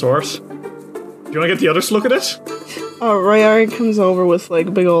of some sort. Do you want to get the others to look at it? Royari comes over with,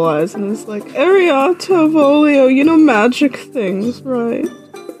 like, big ol' eyes and is like, Ariata, Volio, you know magic things, right?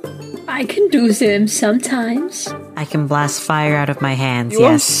 I can do them sometimes. I can blast fire out of my hands, You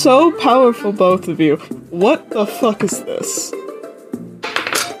are yes. so powerful, both of you. What the fuck is this?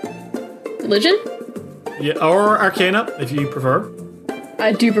 Religion? Yeah, or Arcana, if you prefer.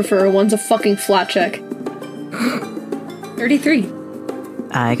 I do prefer one's a fucking flat check. 33.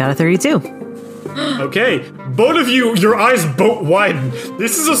 I got a 32. Okay, both of you, your eyes both widen.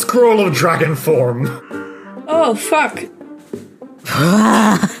 This is a scroll of dragon form. Oh, fuck.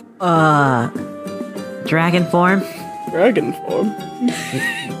 Dragon form? Dragon form.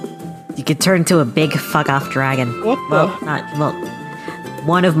 You could turn into a big fuck-off dragon. What Well, the? not, well,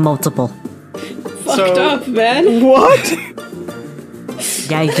 one of multiple. Fucked up, man. What?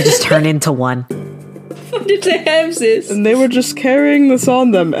 Yeah, you could just turn into one. What did they have this? And they were just carrying this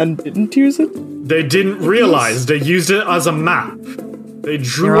on them and didn't use it? They didn't realize they used it as a map. They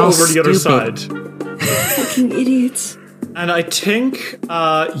drew You're all over the other stupid. side. Fucking idiots. And I think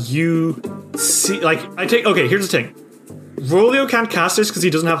you see, okay, here's the thing. Rolio can't cast this because he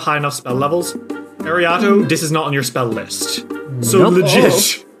doesn't have high enough spell levels. Ariato, this is not on your spell list. So Nope.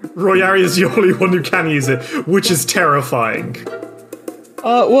 legit, Royari is the only one who can use it, which is terrifying.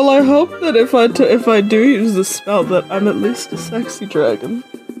 Well, I hope that if I do use the spell, that I'm at least a sexy dragon.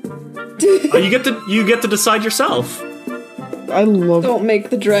 You get to decide yourself. I love. Don't make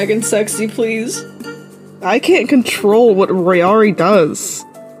the dragon sexy, please. I can't control what Royari does.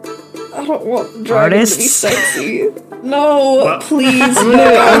 I don't want the dragon to be Artists? sexy. No, please.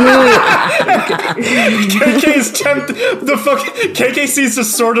 KK's tempted. KK sees the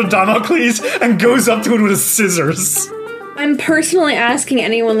sword of Damocles and goes up to it with his scissors. I'm personally asking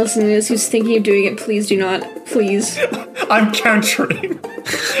anyone listening to this who's thinking of doing it, please do not. Please. I'm countering.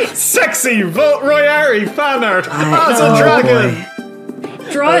 Sexy, vote Royari, fan art. As oh, a dragon.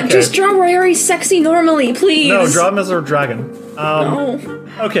 Just draw Royari sexy normally, please. No, draw him as a dragon. No.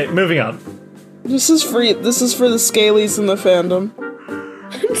 Okay, moving on. This is free. This is for the scalies in the fandom.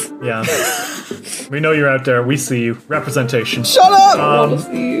 Yeah. We know you're out there. We see you. Representation. Shut up! I want to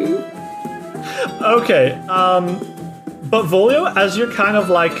see you. Okay, but Volio, as you're kind of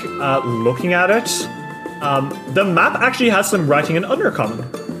like looking at it, the map actually has some writing in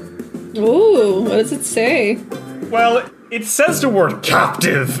Undercommon. Ooh, what does it say? Well, it says the word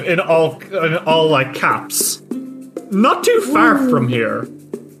captive in all like caps. Not too far from here.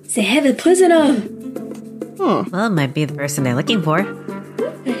 They have a prisoner. Well, it might be the person they're looking for.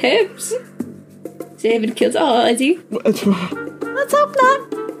 Perhaps. They haven't killed Ozzy. Let's hope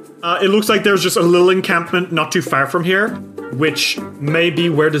not. It looks like there's just a little encampment not too far from here, which may be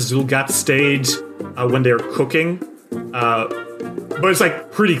where the Zulgat stayed when they were cooking. But it's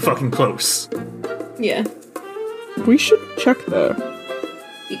like pretty fucking close. Yeah. We should check there.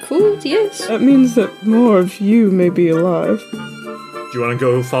 Be cool, yes. That means that more of you may be alive. Do you want to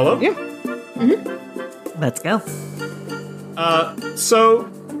go follow? Yeah. Let's go. So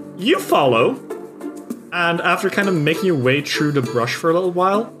you follow, and after kind of making your way through the brush for a little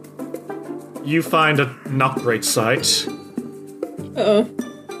while, you find a not great sight. Uh-oh.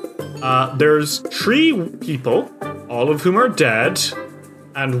 There's 3 people, all of whom are dead,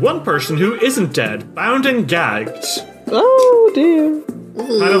 and one person who isn't dead, bound and gagged. Oh dear.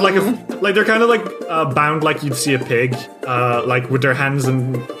 Kind of like they're kind of like bound like you'd see a pig, like with their hands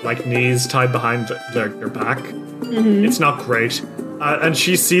and like knees tied behind their back. It's not great. And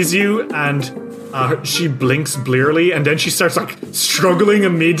she sees you, and she blinks blearily, and then she starts, like, struggling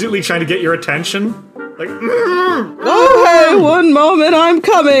immediately, trying to get your attention. Like, Oh, hey, one moment, I'm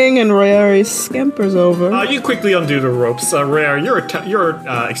coming! And Rayari scampers over. you quickly undo the ropes. Rare, you're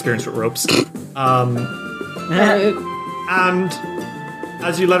experienced with ropes. And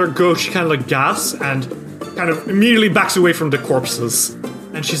as you let her go, she kind of like gasps and kind of immediately backs away from the corpses.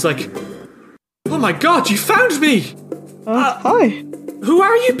 And she's like, "Oh my god, you found me! Hi. Who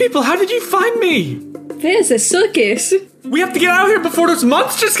are you people? How did you find me? There's a circus. We have to get out of here before those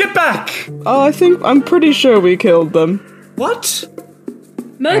monsters get back!" Oh, I'm pretty sure we killed them. What?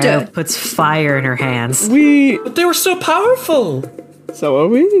 Murder. Arrow puts fire in her hands. But they were so powerful! So are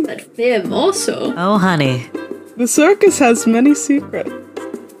we. But them also. Oh, honey. The circus has many secrets.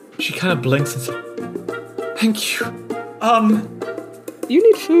 She kind of blinks and says, "Thank you. You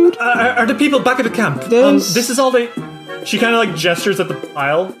need food? Are the people back at the camp? This is all they..." She kind of like gestures at the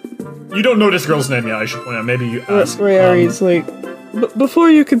pile. You don't know this girl's name yet, I should point out. Maybe you ask. Rayari's like, before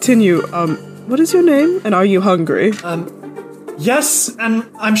you continue, what is your name? And are you hungry? Yes, and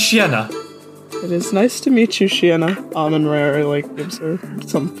I'm Shienna. It is nice to meet you, Shienna. And Rayari, like, gives her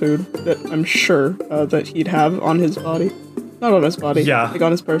some food that I'm sure that he'd have on his body. Not on his body. Yeah. Like,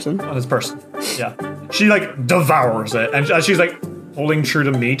 on his person. On his person. Yeah. She like devours it, and as she's like pulling through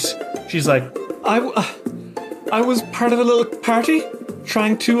the meat, she's like, I was part of a little party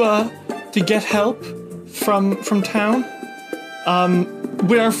trying to get help from town.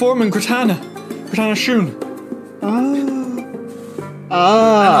 With our foreman Gratana Shun.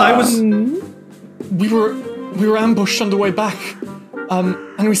 And we were ambushed on the way back.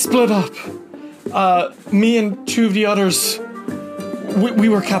 And we split up. Me and two of the others, we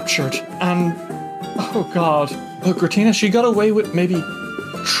were captured, and oh god. But Gratina, she got away with maybe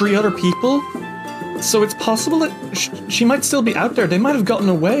 3 other people, so it's possible that she might still be out there. They might have gotten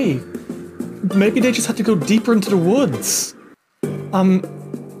away. Maybe they just had to go deeper into the woods.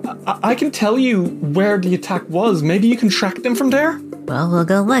 I can tell you where the attack was. Maybe you can track them from there? Well, we'll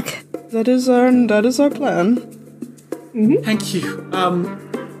go look. That is our plan. Thank you.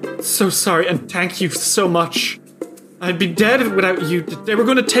 So sorry, and thank you so much. I'd be dead without you. They were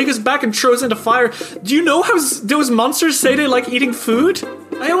going to take us back and throw us into fire. Do you know how those monsters say they like eating food?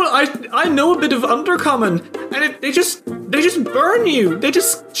 I know a bit of Undercommon, and they just burn you. They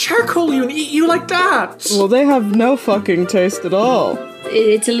just charcoal you and eat you like that. Well, they have no fucking taste at all.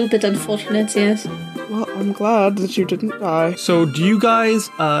 It's a little bit unfortunate, yes. Well, I'm glad that you didn't die. So do you guys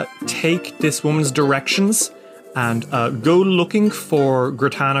take this woman's directions and go looking for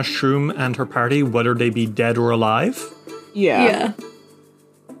Gratana Shroom and her party, whether they be dead or alive? Yeah.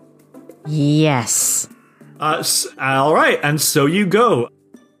 Yes. All right, and so you go.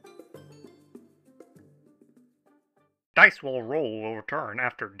 Dice will roll will return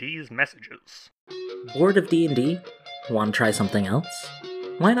after these messages. Bored of D&D? Want to try something else?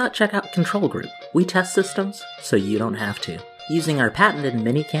 Why not check out Control Group? We test systems so you don't have to. Using our patented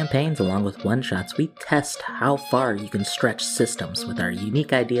mini campaigns along with one-shots, we test how far you can stretch systems with our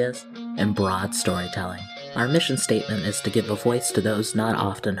unique ideas and broad storytelling. Our mission statement is to give a voice to those not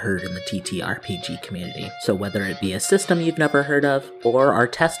often heard in the TTRPG community. So whether it be a system you've never heard of, or our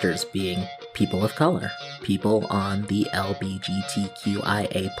testers being people of color, people on the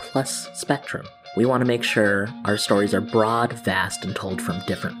LGBTQIA+ spectrum, we want to make sure our stories are broad, vast, and told from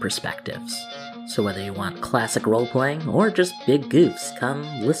different perspectives. So whether you want classic role-playing or just big goofs,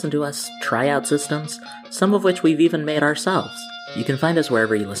 come listen to us try out systems, some of which we've even made ourselves. You can find us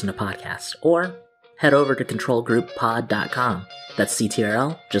wherever you listen to podcasts, or head over to controlgrouppod.com. That's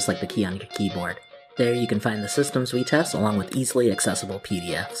CTRL, just like the key on your keyboard. There you can find the systems we test along with easily accessible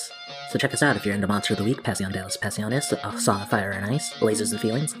PDFs. So check us out if you're into Monster of the Week, Passion de los Pasiones, A Song of Fire and Ice, Lasers and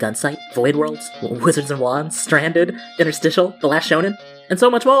Feelings, Gunsight, Void Worlds, Wizards and Wands, Stranded, Interstitial, The Last Shonen, and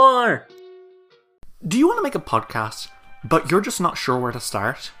so much more! Do you want to make a podcast, but you're just not sure where to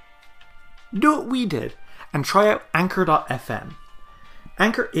start? Do what we did and try out Anchor.fm.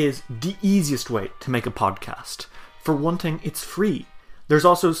 Anchor is the easiest way to make a podcast. For one thing, it's free. There's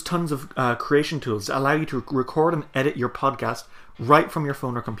also tons of creation tools that allow you to record and edit your podcast right from your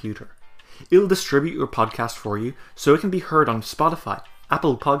phone or computer. It'll distribute your podcast for you so it can be heard on Spotify,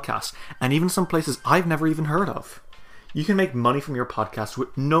 Apple Podcasts, and even some places I've never even heard of. You can make money from your podcast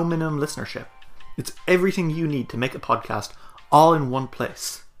with no minimum listenership. It's everything you need to make a podcast all in one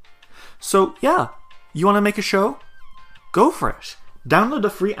place. So yeah, you want to make a show? Go for it. Download the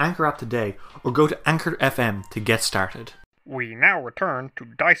free Anchor app today or go to Anchor FM to get started. We now return to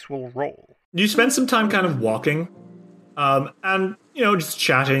Dice Will Roll. You spend some time kind of walking, and just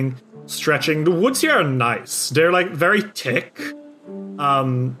chatting, stretching. The woods here are nice. They're like very thick.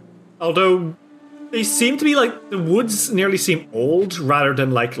 Although they seem to be like, the woods nearly seem old rather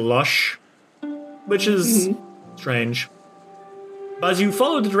than like lush, which is strange. But as you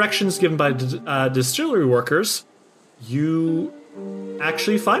follow the directions given by the distillery workers, you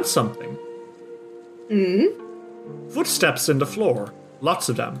actually find something. Footsteps in the floor. Lots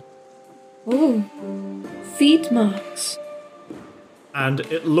of them. Oh, feet marks. And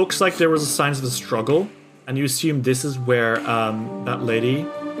it looks like there was signs of a struggle, and you assume this is where that lady,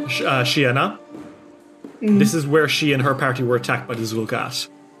 Shienna, this is where she and her party were attacked by the Zul'Gat.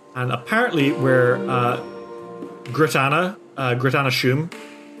 And apparently where Gritana Shum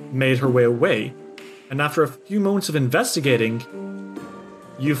made her way away. And after a few moments of investigating,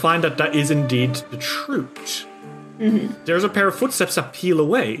 you find that that is indeed the truth. There's a pair of footsteps that peel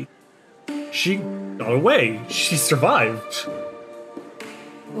away. She got away. She survived.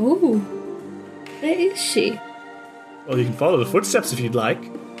 Oh, where is she? Well, you can follow the footsteps if you'd like.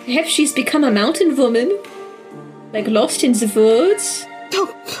 Perhaps she's become a mountain woman? Like lost in the woods?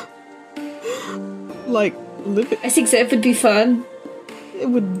 Like, live it. I think that would be fun. It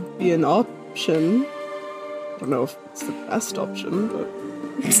would be an option. I don't know if it's the best option, but...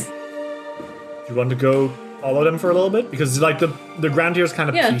 Do you want to go follow them for a little bit? Because like the ground here is kind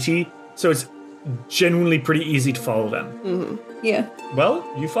of peaty, so it's genuinely pretty easy to follow them. Yeah. Well,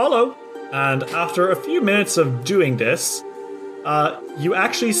 you follow, and after a few minutes of doing this, you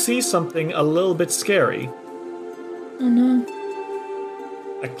actually see something a little bit scary. Oh no.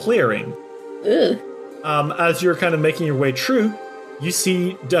 A clearing. Ugh. As you're kind of making your way through, you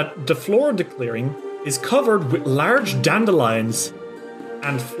see that the floor of the clearing is covered with large dandelions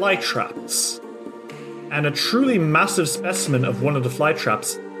and fly traps. And a truly massive specimen of one of the fly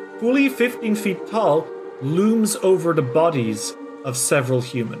traps, fully 15 feet tall, looms over the bodies of several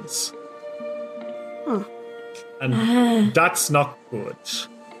humans. And that's not good.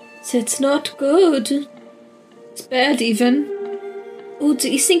 That's not good. It's bad even. Oh, do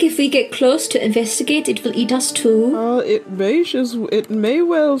you think if we get close to investigate, it will eat us too? It may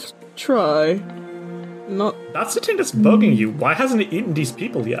well try. Not... That's the thing that's bugging you. Why hasn't it eaten these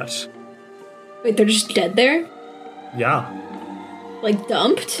people yet? Wait, they're just dead there? Yeah. Like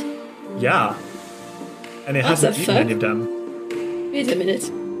dumped? Yeah. And it What hasn't the eaten fuck? any of them. Wait a minute.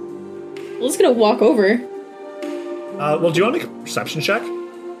 I'm just gonna walk over. Well, do you want to make a perception check?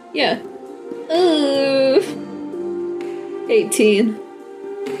 Yeah. 18.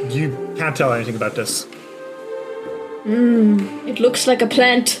 You can't tell anything about this. It looks like a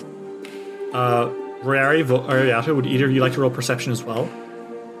plant. Royari, Ariata, would either of you like to roll perception as well?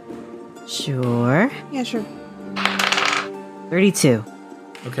 Sure. Yeah, sure. 32.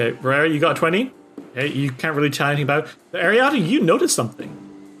 Okay, Royari, you got 20? Okay, you can't really tell anything about it. But Ariata, you noticed something.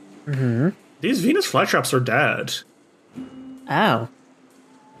 These Venus flytraps are dead. Oh.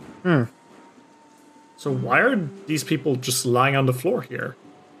 So why are these people just lying on the floor here?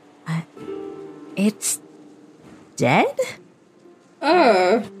 It's dead?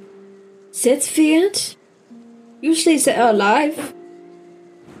 Oh. That's weird. Usually they're alive.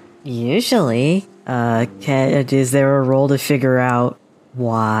 Usually. Is there a roll to figure out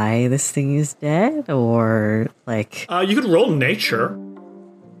why this thing is dead? Or, like... You could roll nature.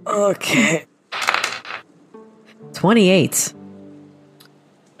 Okay. 28.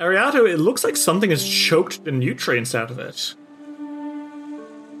 Ariato, it looks like something has choked the nutrients out of it.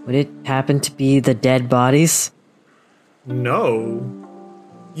 Would it happen to be the dead bodies? No.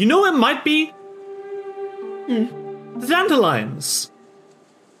 You know what it might be? The dandelions.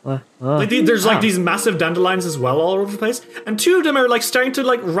 What? Like there's like these massive dandelions as well all over the place, and two of them are like starting to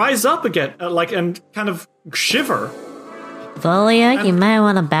like rise up again, and kind of shiver. Volia, you might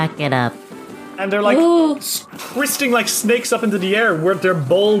want to back it up. And they're like twisting like snakes up into the air, with their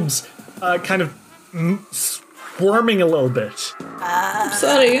bulbs kind of squirming a little bit. I'm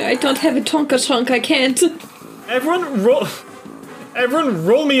sorry, I don't have a tonka. I can't. Everyone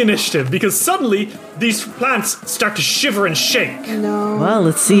roll me initiative, because suddenly these plants start to shiver and shake. No. Well,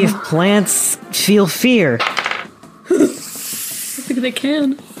 let's see if plants feel fear. I think they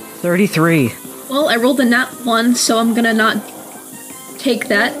can. 33. Well, I rolled a nat 1, so I'm gonna not take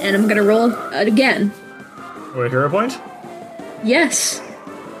that, and I'm gonna roll it again. Wait, hero point? Yes.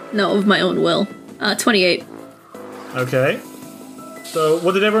 No, of my own will. 28. Okay. So,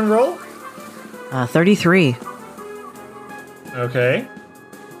 what did everyone roll? 33. Okay.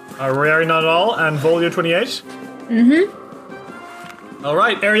 Royari not at all, and Volio 28?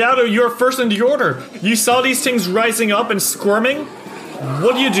 Alright, Ariado, you're first in the order. You saw these things rising up and squirming.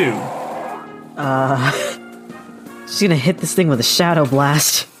 What do you do? She's gonna hit this thing with a Shadow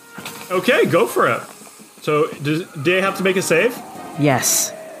Blast. Okay, go for it. So, do they have to make a save?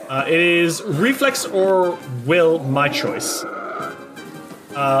 Yes. It is reflex or will, my choice.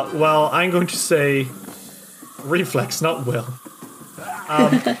 Well, I'm going to say reflex, not will.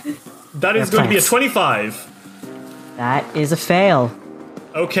 That is going to be a 25. That is a fail.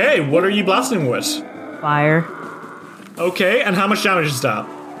 Okay, what are you blasting with? Fire. Okay, and how much damage is that?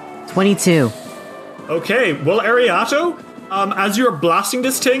 22. Okay, well, Ariato, as you're blasting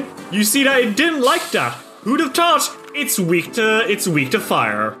this thing, you see that it didn't like that. Who'd have thought? It's weak to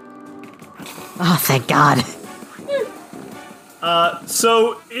fire. Oh, thank God.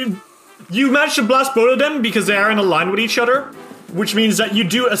 You managed to blast both of them because they are in a line with each other, which means that you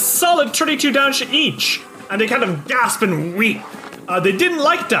do a solid 32 damage to each, and they kind of gasp and weep. They didn't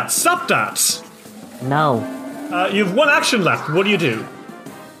like that. Stop that. No. You have one action left. What do you do?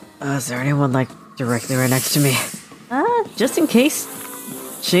 Is there anyone, like, directly right next to me? Just in case.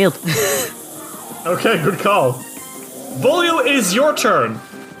 Shield. Okay, good call. Volio, it is your turn.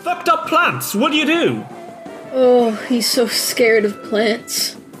 Fucked up plants. What do you do? Oh, he's so scared of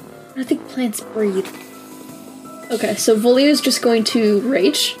plants. I think plants breed. Okay, so Volio's just going to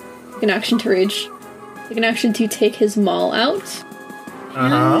rage. Take an action to rage. Take an action to take his maul out.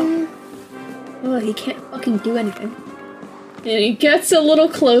 Oh, he can't fucking do anything. And he gets a little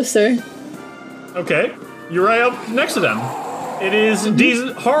closer. Okay, you're right up next to them. It is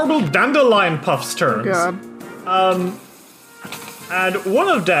these horrible dandelion puffs' turns. God. And one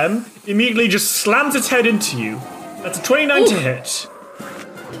of them immediately just slams its head into you. That's a 29 to hit.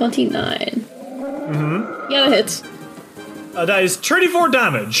 29. Yeah, that hits. That is 34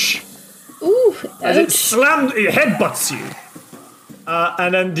 damage. Ooh, As it ouch. it headbutts you.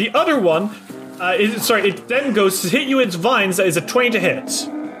 And then the other one, it then goes to hit you with its vines. That is a 20 to hit.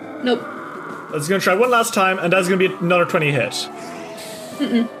 Nope. That's going to try one last time, and that's going to be another 20 hit.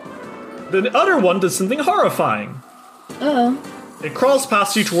 The other one does something horrifying. Uh-oh. It crawls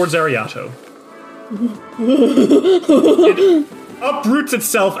past you towards Ariato. It uproots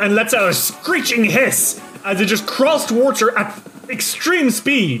itself and lets out a screeching hiss as it just crawls towards her at extreme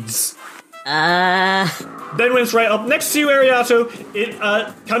speeds. Then when it's right up next to you, Ariato, it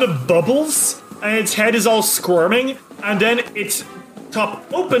kind of bubbles, and its head is all squirming, and then its top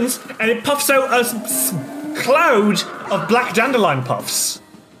opens, and it puffs out a cloud of black dandelion puffs.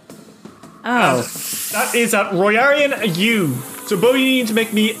 Oh. That is at Royarian, you. So, Bo, you need to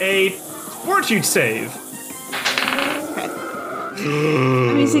make me a fortitude save.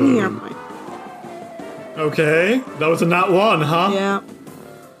 I'm using hero point. Okay, that was a nat 1, huh? Yeah.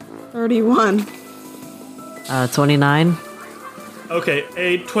 31. 29. Okay,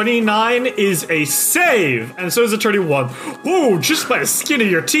 a 29 is a save, and so is a 31. Whoa, just by the skin of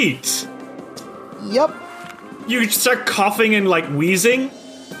your teeth. Yep. You start coughing and, like, wheezing,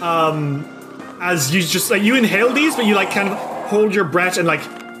 as you just, like, you inhale these, but you, like, kind of hold your breath and, like,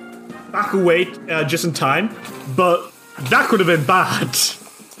 back away just in time. But that could have been bad.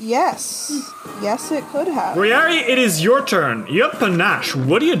 Yes. Yes, it could have. Royari, it is your turn. You have panache.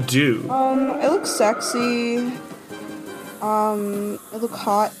 What do you do? It looks sexy. It looks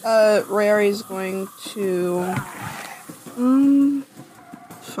hot. Royari's going to...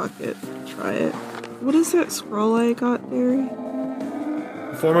 fuck it. Try it. What is that scroll I got, Barry?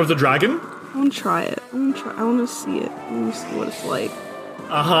 Form of the dragon? I want to try it. I want to see it. I want to see what it's like.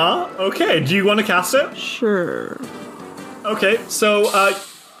 Uh-huh. Okay, do you want to cast it? Sure. Okay, so,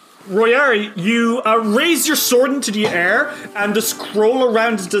 Royari, you raise your sword into the air, and the scroll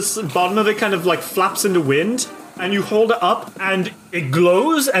around the bottom of it kind of, like, flaps in the wind, and you hold it up, and it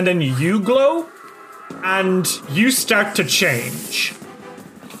glows, and then you glow, and you start to change.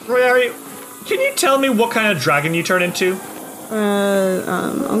 Royari, can you tell me what kind of dragon you turn into?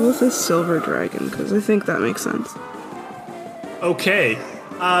 I'll go with this silver dragon, because I think that makes sense. Okay.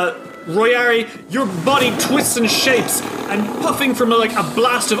 Royari, your body twists and shapes, and puffing from like a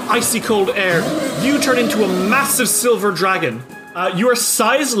blast of icy cold air, you turn into a massive silver dragon. You are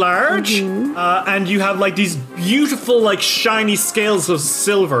size large, and you have like these beautiful, like shiny scales of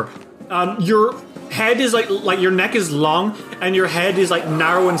silver. Your head is like your neck is long, and your head is like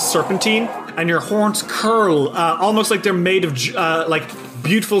narrow and serpentine, and your horns curl, almost like they're made of like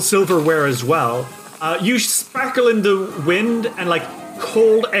beautiful silverware as well. You sparkle in the wind, and like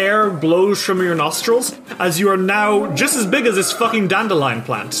cold air blows from your nostrils as you are now just as big as this fucking dandelion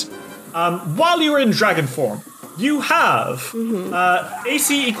plant. While you are in dragon form, you have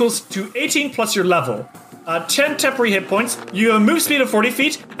AC equals to 18 plus your level, 10 temporary hit points, you have a move speed of 40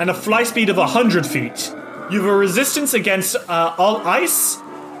 feet, and a fly speed of 100 feet. You have a resistance against all ice,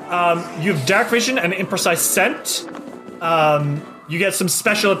 you have dark vision and imprecise scent, you get some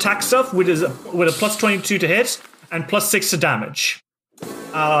special attack stuff with a plus 22 to hit and plus 6 to damage.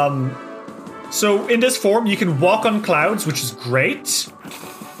 So in this form, you can walk on clouds, which is great.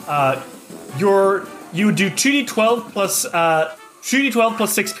 You do 2d12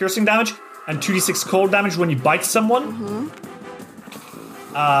 plus 6 piercing damage and 2d6 cold damage when you bite someone.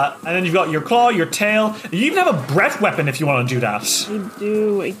 And then you've got your claw, your tail. You even have a breath weapon if you want to do that.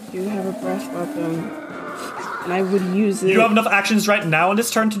 I do have a breath weapon. And I would use it. You don't have enough actions right now in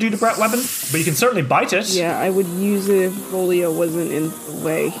this turn to do the breath weapon, but you can certainly bite it. Yeah, I would use it if Volio wasn't in the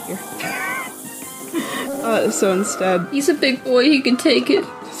way here. So instead... He's a big boy, he can take it.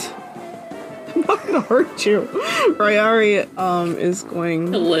 I'm not gonna hurt you. Rayari is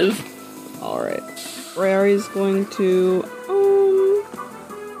going... To live. Alright. Rayari is going to...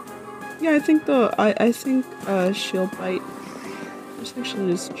 Yeah, I think shield bite. It's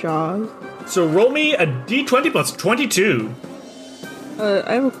actually just jaws. So roll me a d20 plus 22.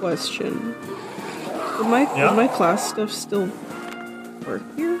 I have a question. Would my class stuff still work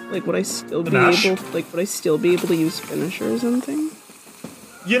here? Like, would I still be able to use finishers and things?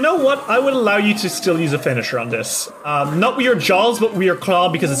 You know what? I would allow you to still use a finisher on this. Not with your jaws, but with your claw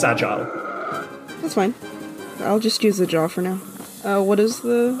because it's agile. That's fine. I'll just use the jaw for now. What is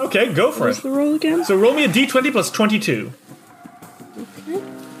the... Okay, go for it. What is the roll again? So roll me a d20 plus 22. Okay.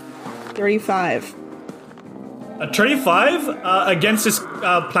 35. A 35 against this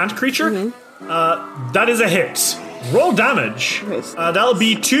plant creature? That is a hit. Roll damage. Okay, so that'll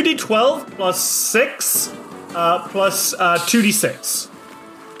be 2d12 plus 6 plus 2d6.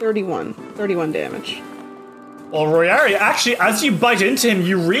 31 damage. Well, Royari, actually, as you bite into him,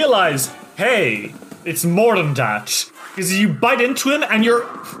 you realize, hey, it's more than that. Because you bite into him and your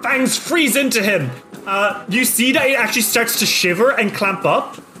fangs freeze into him. You see that it actually starts to shiver and clamp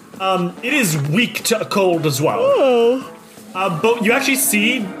up. It is weak to cold as well. Oh. But you actually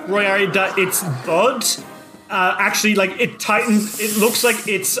see, Royari, that its bud actually, like, it tightens. It looks like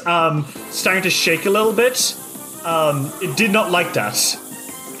it's starting to shake a little bit. It did not like that.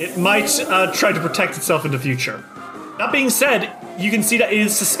 It might try to protect itself in the future. That being said, you can see that it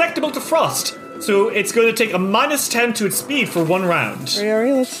is susceptible to frost. So it's going to take a -10 to its speed for 1 round.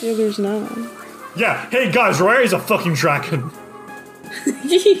 Royari, let's see if there's none. Yeah, hey guys, Royari's a fucking dragon.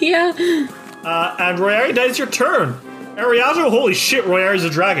 Yeah. And Royari, that is your turn. Ariato, holy shit, Royari's a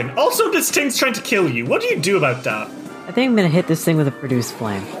dragon. Also, this thing's trying to kill you. What do you do about that? I think I'm gonna hit this thing with a produce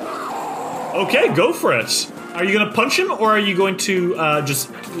flame. Okay, go for it. Are you going to punch him, or are you going to just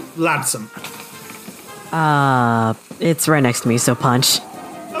lance him? It's right next to me, so punch.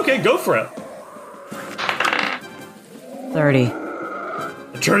 Okay, go for it. 30.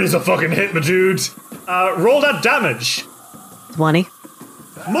 The turn is a fucking hit, my dude. Roll that damage. 20.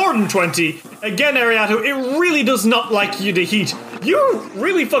 More than 20. Again, Ariato, it really does not like you to heat. You're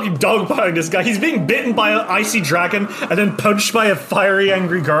really fucking dogpiling this guy. He's being bitten by an icy dragon and then punched by a fiery,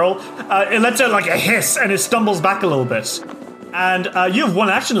 angry girl. It lets out like a hiss and it stumbles back a little bit. And you have 1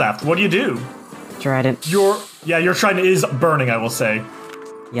 action left. What do you do? Trident. Your trident is burning, I will say.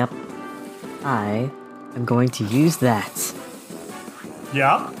 Yep. I am going to use that.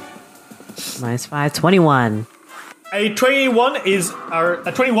 Yeah? -5, 21. A 21 is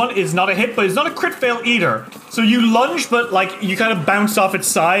not a hit, but it's not a crit fail either. So you lunge, but like you kind of bounce off its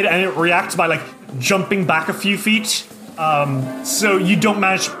side, and it reacts by like jumping back a few feet. So you don't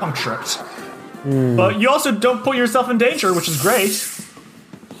manage to puncture it. But you also don't put yourself in danger, which is great.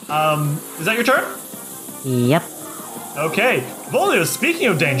 Is that your turn? Yep. Okay, Volio, speaking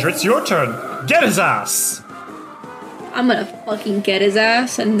of danger, it's your turn. Get his ass. I'm gonna fucking get his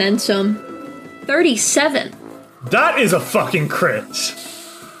ass and then some. 37. That is a fucking crit.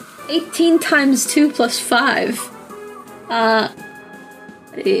 18 times 2 plus 5.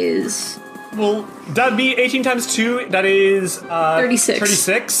 Is... Well, that'd be 18 times 2, that is... 36.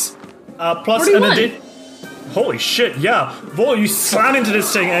 36. Plus 41. an Holy shit, yeah. Vol, you slam into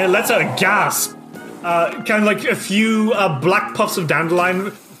this thing and it lets out a gasp. Kind of like a few black puffs of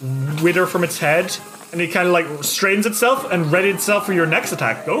dandelion wither from its head. And it kind of like straightens itself and readies itself for your next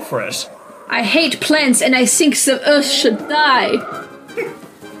attack. Go for it. I hate plants and I think some earth should die.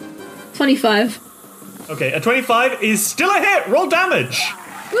 25. Okay, a 25 is still a hit. Roll damage.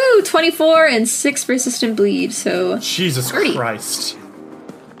 Woo, 24 and 6 persistent bleed, so... Jesus 30. Christ.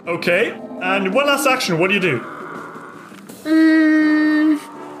 Okay, and one last action. What do you do?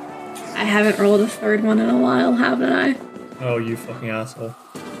 I haven't rolled a third one in a while, haven't I? Oh, you fucking asshole.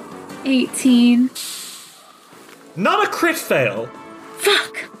 18. Not a crit fail.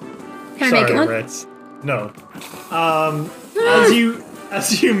 Fuck! Can I Sorry, make it one? Ritz. No.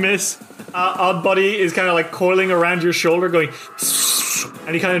 As you miss, Oddbody is kind of like coiling around your shoulder, going,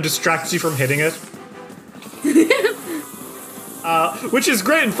 and he kind of distracts you from hitting it. Which is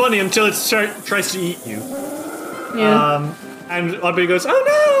great and funny until it tries to eat you. Yeah. And Oddbody goes, oh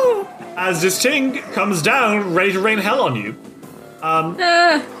no! As this thing comes down, ready to rain hell on you.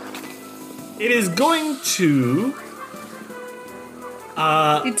 It is going to...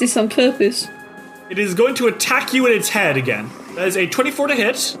 Did this on purpose. It is going to attack you in its head again. That is a 24 to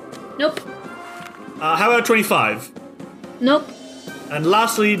hit. Nope. How about 25? Nope. And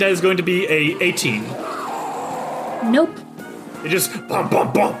lastly, that is going to be a 18. Nope. It just bump,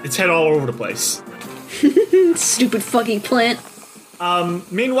 bump, bump. Its head all over the place. Stupid fucking plant.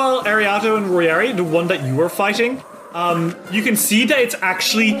 Meanwhile, Ariato and Royari, the one that you were fighting, you can see that it's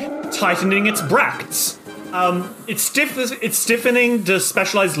actually tightening its bracts. It's stiffening the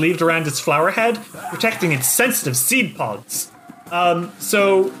specialized leaves around its flower head, protecting its sensitive seed pods.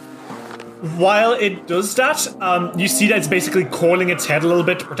 So while it does that, you see that it's basically coiling its head a little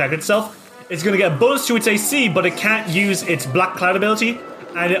bit to protect itself. It's going to get a bonus to its AC, but it can't use its Black Cloud ability,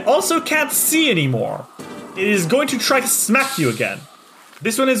 and it also can't see anymore. It is going to try to smack you again.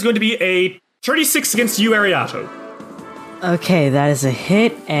 This one is going to be a 36 against you, Ariato. Okay, that is a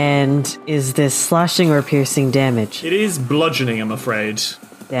hit, and is this slashing or piercing damage? It is bludgeoning, I'm afraid.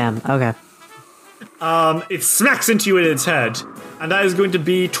 Damn, okay. It smacks into you in its head, and that is going to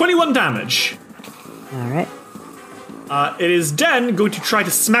be 21 damage. Alright. It is then going to try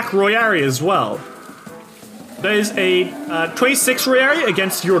to smack Royari as well. That is a 26 Royari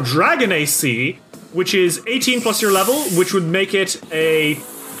against your Dragon AC, which is 18 plus your level, which would make it a...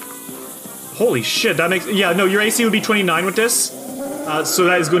 Holy shit, that makes... Yeah, no, your AC would be 29 with this. So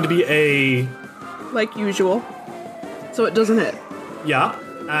that is going to be a... Like usual. So it doesn't hit. Yeah.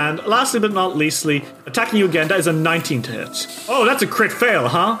 And lastly but not leastly, attacking you again, that is a 19 to hit. Oh, that's a crit fail,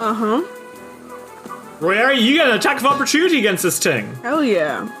 huh? Uh-huh. Royari, you get an attack of opportunity against this thing. Hell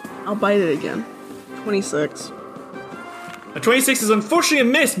yeah. I'll bite it again. 26. A 26 is unfortunately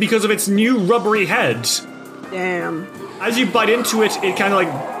a miss because of its new rubbery head. Damn. As you bite into it, it kind of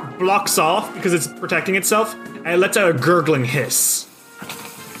like blocks off because it's protecting itself, and it lets out a gurgling hiss.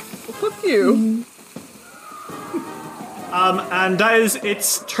 Well, fuck you. And that is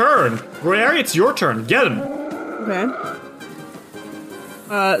its turn. Royari, it's your turn. Get him. Okay.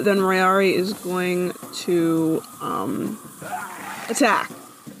 Then Royari is going to, attack.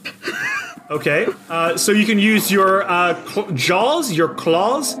 Okay, so you can use your jaws, your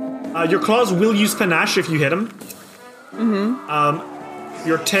claws. Your claws will use panache if you hit him.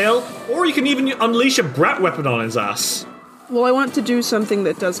 Your tail, or you can even unleash a brat weapon on his ass. Well, I want to do something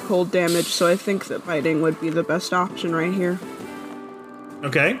that does cold damage, so I think that biting would be the best option right here.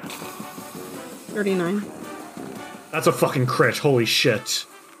 Okay. 39. That's a fucking crit, holy shit.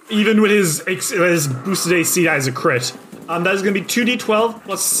 Even with his boosted AC, that is a crit. That is going to be 2d12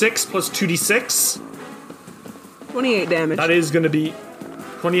 plus 6 plus 2d6. 28 damage. That is going to be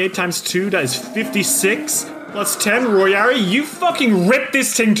 28 times 2, that is 56. Plus 10, Royari, you fucking rip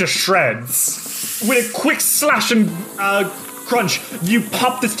this thing to shreds. With a quick slash and crunch, you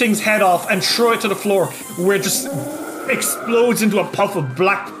pop this thing's head off and throw it to the floor, where it just explodes into a puff of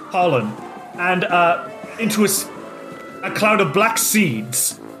black pollen and into a cloud of black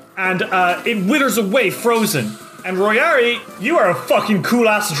seeds. And it withers away, frozen. And Royari, you are a fucking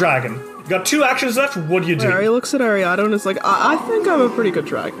cool-ass dragon. You got 2 actions left, what do you do? Royari looks at Ariato and is like, I think I'm a pretty good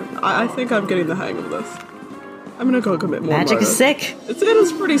dragon. I think I'm getting the hang of this. I'm gonna go commit more Magic murder. is sick. It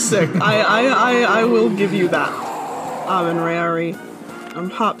is pretty sick. I will give you that. And Royari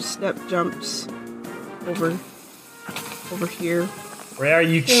hop, step, jumps over here. Royari,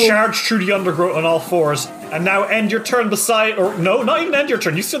 you charge through the undergrowth on all fours, and now end your turn beside, or no, not even end your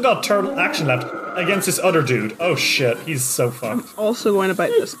turn, you still got turn action left against this other dude. Oh shit, he's so fucked. Also going to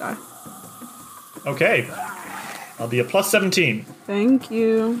bite this guy. Okay. I'll be a plus 17. Thank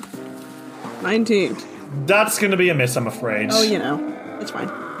you. 19. That's gonna be a miss, I'm afraid. Oh, you know. It's fine.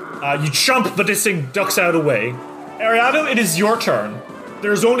 You jump, but this thing ducks out of the way. Ariato, it is your turn.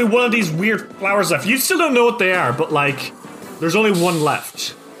 There's only one of these weird flowers left. You still don't know what they are, but like, there's only one left.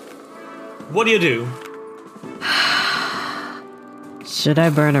 What do you do? Should I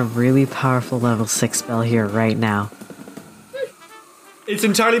burn a really powerful level 6 spell here right now? It's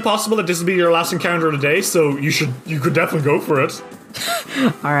entirely possible that this will be your last encounter of the day, so you could definitely go for it.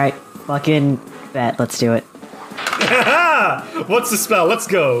 Alright, fucking bet, let's do it. What's the spell? Let's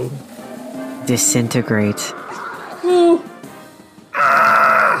go. Disintegrate. You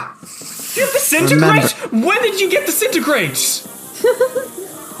have disintegrate? When did you get disintegrate?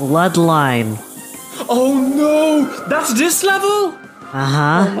 Bloodline. Oh no! That's this level?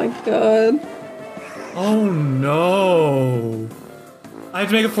 Oh my god. Oh no. I have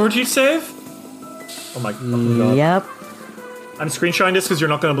to make a fortitude save? Oh my fucking god. Yep. I'm screenshotting this because you're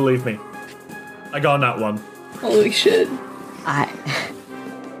not going to believe me. I got on that one. Holy shit.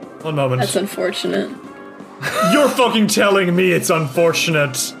 One moment. That's unfortunate. You're fucking telling me it's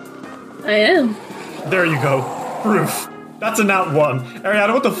unfortunate. I am. There you go. Proof. That's a nat 1.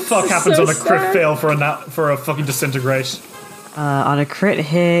 Ariana, what the fuck happens so on a crit sad. fail for a fucking disintegrate? On a crit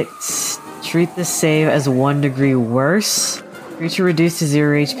hit, treat the save as 1 degree worse. Creature reduced to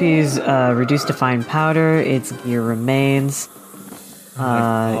 0 HP is reduced to fine powder. Its gear remains.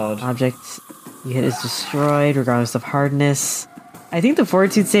 God. Object you hit is destroyed regardless of hardness. I think the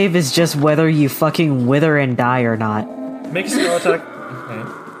fortitude save is just whether you fucking wither and die or not. Make a spell attack.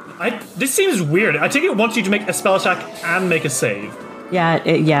 Okay. This seems weird. I think it wants you to make a spell attack and make a save. Yeah,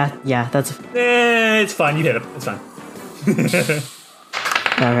 yeah, that's... It's fine. You hit it. It's fine.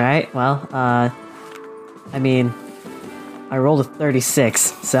 Alright, well, I mean, I rolled a 36,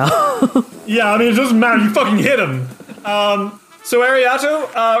 so... Yeah, I mean, it doesn't matter. You fucking hit him. So Ariato,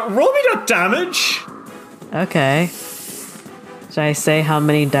 roll me that damage. Okay. Should I say how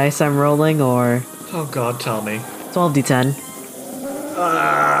many dice I'm rolling, or... Oh god, tell me. 12d10.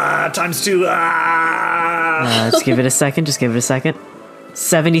 Times 2. Just give it a second,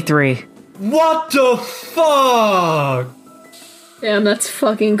 73. What the fuck? Damn, that's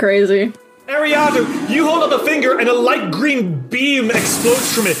fucking crazy. Ariato, you hold up a finger and a light green beam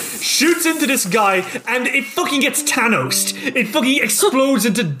explodes from it, shoots into this guy, and it fucking gets Thanos'd. It fucking explodes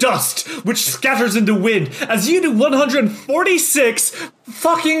into dust, which scatters in the wind, as you do 146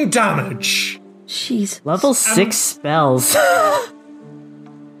 fucking damage. Jeez. Level 6 spells.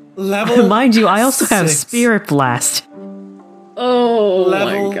 Level Mind you, I also have 6. Spirit Blast. Oh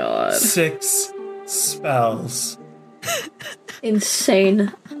Level my god. 6 spells.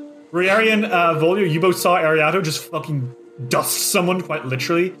 Insane. Riari and Volio, you both saw Ariato just fucking dust someone, quite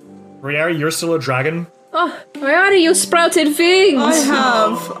literally. Riari, you're still a dragon. Oh, why are you sprouted things? I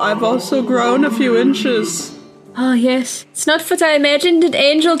have. I've also grown a few inches. Oh yes. It's not what I imagined an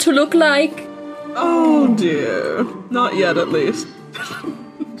angel to look like. Oh dear. Not yet, at least.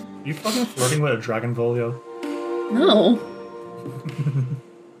 You fucking flirting with a dragon, Volio? No.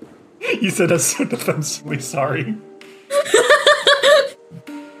 You said that so defensively, sorry.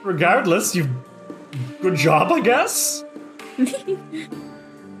 Regardless, good job, I guess.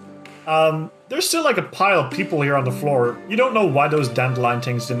 There's still like a pile of people here on the floor. You don't know why those dandelion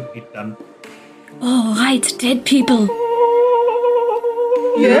things didn't eat them. Oh right, dead people.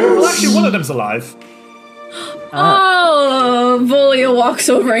 Well, actually, one of them's alive. Oh, Volia walks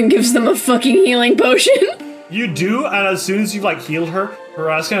over and gives them a fucking healing potion. You do, and as soon as you've like healed her,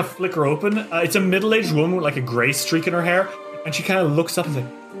 her eyes kind of flicker open. It's a middle-aged woman with like a grey streak in her hair, and she kind of looks up and is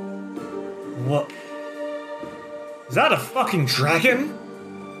like, "What? Is that a fucking dragon?"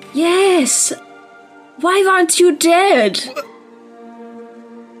 Yes. Why aren't you dead?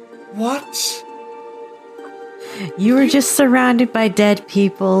 What? You were just surrounded by dead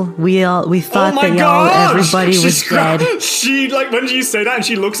people. We thought that everybody was dead. She, like, when you say that and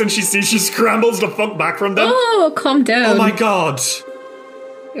she looks and she sees, she scrambles the fuck back from them. Oh, calm down. Oh my god.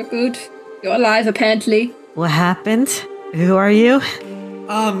 You're good. You're alive, apparently. What happened? Who are you?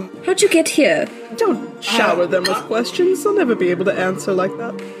 How'd you get here? Don't shower them with questions. They'll never be able to answer like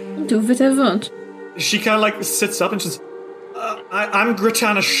that. I'll do what I want. She kind of like sits up and says, I'm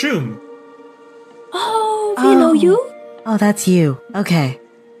Gritana Shum. Oh, we know you? Oh, that's you. Okay.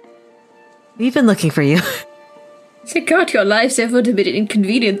 We've been looking for you. Thank God your lives have would have been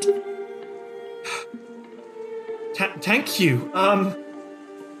inconvenient. Thank you.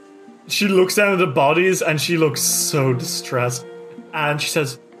 She looks down at the bodies and she looks so distressed. And she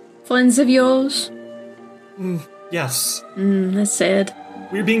says, Friends of yours? yes. That's sad.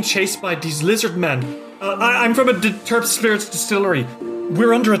 We're being chased by these lizard men. I'm from a Terp Spirits distillery.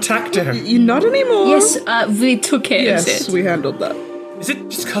 We're under attack there. Not anymore. Yes, we took care of Yes, it. we handled that. Is it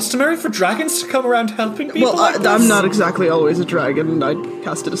just customary for dragons to come around helping people? Well, like this? I'm not exactly always a dragon. I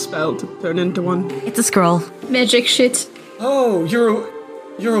casted a spell to turn into one. It's a scroll. Magic shit. Oh,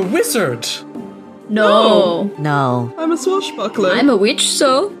 you're a wizard. No. No. I'm a swashbuckler. I'm a witch,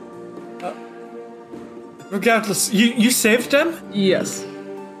 so? Regardless, you saved them? Yes.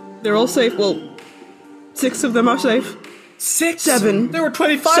 They're all safe. Well, 6 of them are safe. 6? 7. There were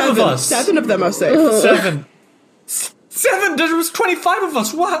 25 7. of us. 7 of them are safe. 7. 7? There was 25 of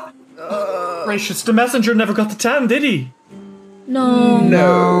us. What? Gracious, the messenger never got the tan, did he?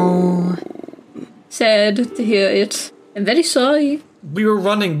 No. Sad to hear it. I'm very sorry. We were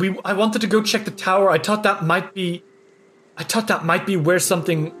running. I wanted to go check the tower. I thought that might be I thought that might be where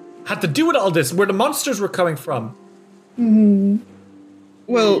something had to do with all this, where the monsters were coming from.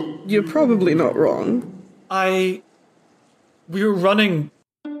 Well, you're probably not wrong. We were running.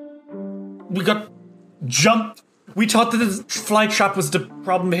 We got jumped. We thought that the fly trap was the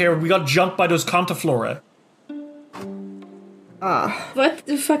problem here. We got jumped by those Contaflora. What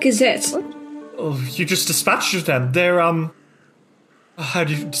the fuck is it? Oh, you just dispatched them. They're, how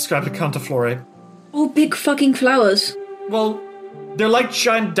do you describe the Contaflora? Oh, big fucking flowers. Well, they're like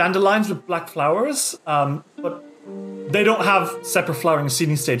giant dandelions with black flowers, but they don't have separate flowering and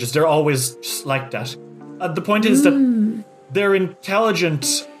seeding stages. They're always just like that. The point is that they're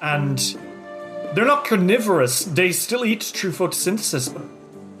intelligent and they're not carnivorous. They still eat through photosynthesis, but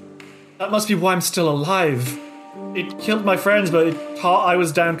that must be why I'm still alive. It killed my friends, but it thought I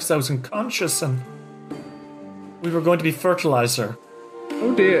was down because I was unconscious and we were going to be fertilizer.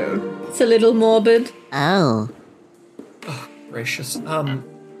 Oh dear. It's a little morbid. Oh. Gracious.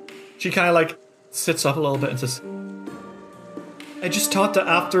 She kind of like sits up a little bit and says, I just thought that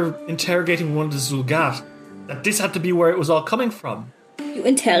after interrogating one of the Zulgat, that this had to be where it was all coming from. You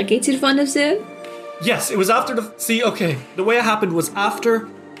interrogated one of them? Yes, it was after the way it happened was after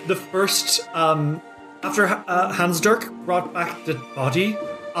the first, after Hansdirk brought back the body,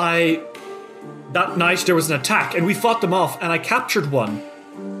 that night there was an attack, and we fought them off, and I captured one.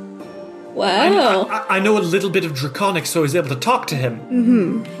 Wow. I know a little bit of Draconic, so I was able to talk to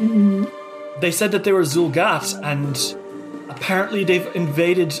him. They said that they were Zulgat, and apparently they've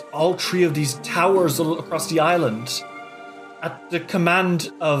invaded all 3 of these towers across the island at the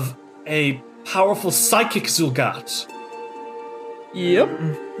command of a powerful psychic Zulgat. Yep.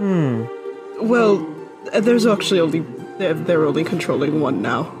 Well, there's actually they're only controlling one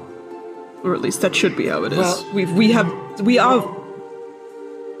now, or at least that should be how it is. Well, we are.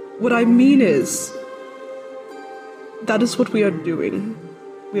 What I mean is, that is what we are doing.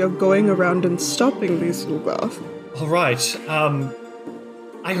 We are going around and stopping these Zulgath. All right.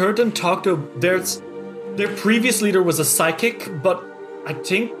 I heard them talk to their previous leader was a psychic, but I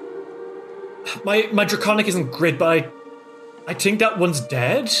think my Draconic isn't great, but I think that one's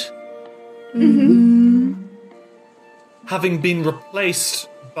dead. Having been replaced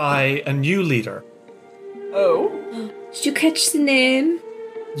by a new leader. Oh. Did you catch the name?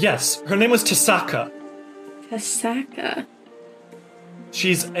 Yes, her name was Tasaka. Tasaka.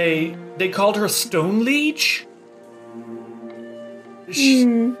 They called her a Stone Liege.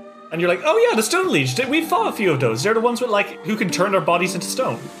 And you're like, oh yeah, the Stone Liege. We fought a few of those. They're the ones with who can turn their bodies into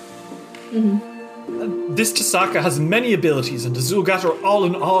stone. This Tasaka has many abilities, and the Zulgat are all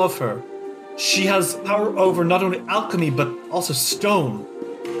in awe of her. She has power over not only alchemy, but also stone.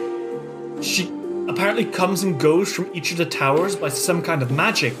 She apparently comes and goes from each of the towers by some kind of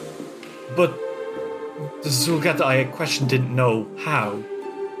magic, but the Zulgat that I questioned didn't know how.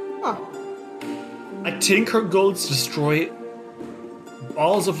 I think her goal is to destroy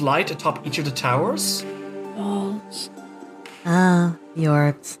balls of light atop each of the towers. Balls. The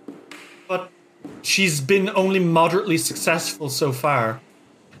orbs. But she's been only moderately successful so far.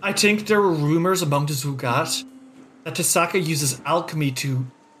 I think there were rumors among the Zulgat that Tasaka uses alchemy to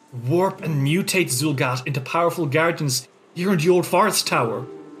warp and mutate Zulgat into powerful guardians here in the Old Forest Tower.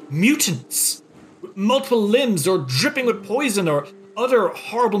 Mutants! With multiple limbs or dripping with poison or other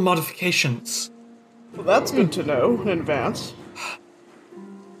horrible modifications. Well, that's good to know in advance.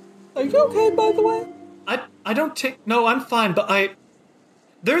 Are you okay, by the way? I don't think... No, I'm fine, but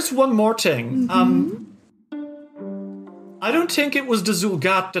there's one more thing. I don't think it was the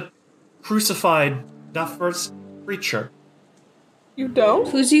Zulgat that crucified that first creature. You don't?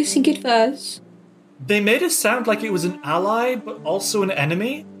 Who do you think it was? They made it sound like it was an ally, but also an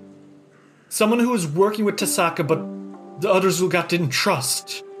enemy. Someone who was working with Tasaka, but the other Zulgat didn't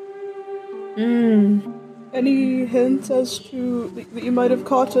trust. Any hints as to that you might have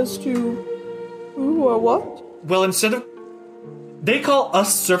caught as to who or what? Well, instead of... They call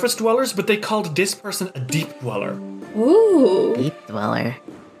us surface dwellers, but they called this person a deep dweller. Ooh. Deep dweller.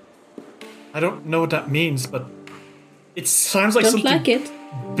 I don't know what that means, but it sounds like Don't something like it.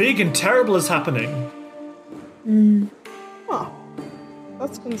 big and terrible is happening. Huh.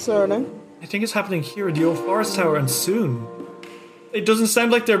 That's concerning. I think it's happening here in the Old Forest Tower, and soon. It doesn't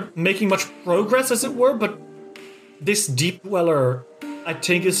sound like they're making much progress, as it were, but this deep dweller, I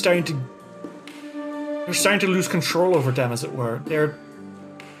think, is starting to... They're starting to lose control over them, as it were.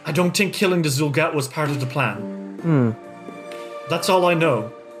 I don't think killing the Zulgat was part of the plan. That's all I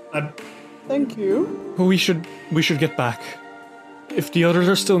know. Thank you. We should get back. If the others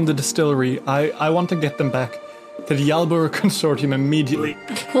are still in the distillery, I want to get them back to the Yalbur Consortium immediately.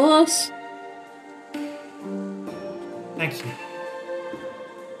 Of course. Thank you.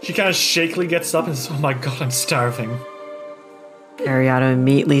 She kind of shakily gets up and says, oh my god, I'm starving. Ariana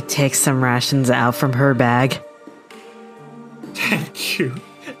immediately takes some rations out from her bag. Thank you.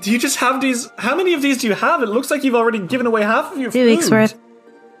 Do you just have these? How many of these do you have? It looks like you've already given away half of your 2 weeks food. worth.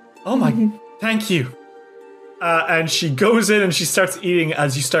 Oh my, thank you. And she goes in and she starts eating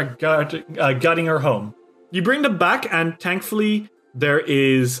as you start guiding her home. You bring them back, and thankfully there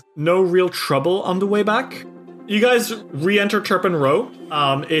is no real trouble on the way back. You guys re-enter Turpin Row.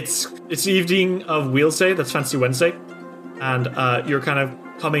 It's the evening of Wheels Day, that's Fancy Wednesday. And you're kind of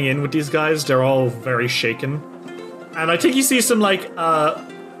coming in with these guys. They're all very shaken. And I think you see some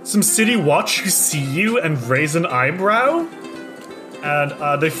City Watch who see you and raise an eyebrow.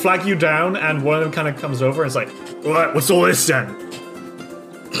 And they flag you down, and one of them kind of comes over and is like, "What? What's all this then?"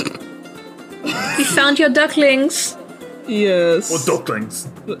 We found your ducklings. Yes. What ducklings?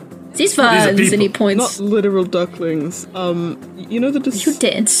 These ones, and he Not points. literal ducklings. You know You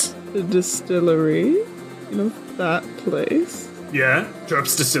dance. the distillery? You know that place? Yeah,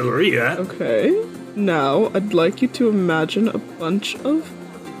 Terp's Distillery, yeah. Okay. Now, I'd like you to imagine a bunch of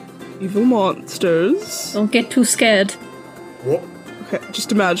evil monsters. Don't get too scared. What? Okay,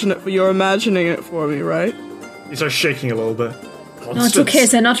 just imagine it, but you're imagining it for me, right? He starts shaking a little bit. No, it's okay,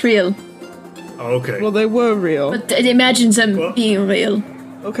 they're not real. Oh, okay. Well, they were real. But imagine them being real.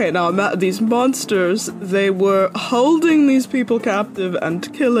 Okay, now these monsters, they were holding these people captive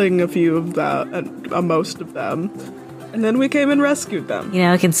and killing a few of them, and most of them. And then we came and rescued them. You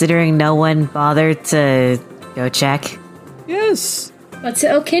know, considering no one bothered to go check. Yes. But it's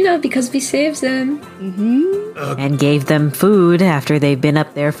okay now because we saved them. And gave them food after they've been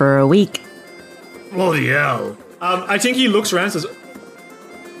up there for a week. Bloody hell. I think he looks around and says,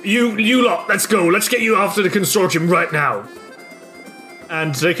 You lot, let's go. Let's get you off to the consortium right now.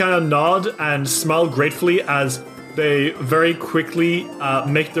 And they kind of nod and smile gratefully as they very quickly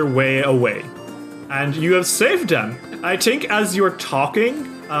make their way away. And you have saved them. I think as you're talking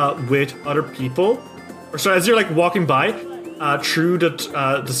with other people, or sorry, as you're like walking by through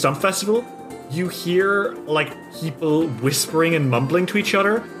the Stump Festival, you hear like people whispering and mumbling to each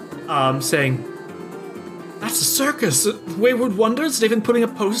other, saying, "That's a circus. Wayward Wonders, they've been putting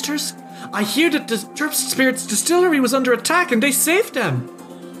up posters. I hear that the Terp Spirits Distillery was under attack and they saved them.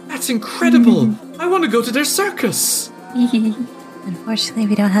 That's incredible. I want to go to their circus." Unfortunately,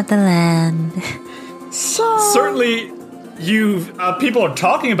 we don't have the land. Certainly, people are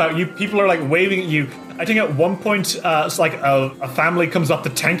talking about you. People are like waving at you. I think at one point, it's like a family comes up to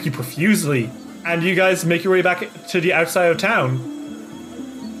thank you profusely, and you guys make your way back to the outside of town,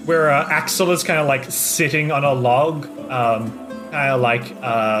 where Axel is kind of like sitting on a log, kind of like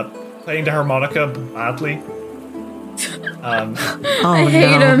playing the harmonica badly. I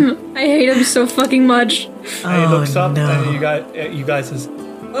hate him. I hate him so fucking much. And he looks up, and you guys says,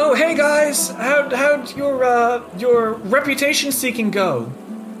 "Oh, hey guys, how'd your reputation seeking go?"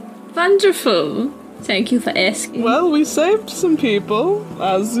 Wonderful. Thank you for asking. Well, we saved some people,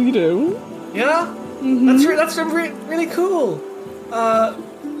 as we do. Yeah, that's really cool.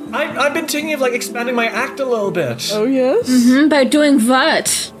 I've been thinking of like expanding my act a little bit. Oh yes. By doing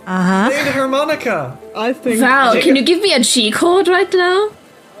what? Playing the harmonica. I think. Val, can you give me a G code right now?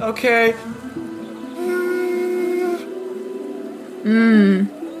 Okay.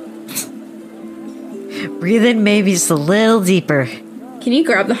 Breathe in maybe just a little deeper. Can you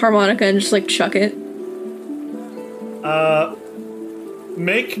grab the harmonica and just like chuck it?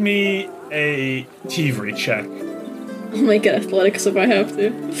 Make me a thievery check. I'll make it athletics if I have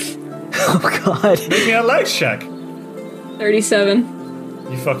to. Oh god. Make me a legs check. 37.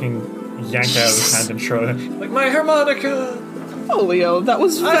 You fucking yank out of his hand and throw it. Like, my harmonica! Oh, Leo, that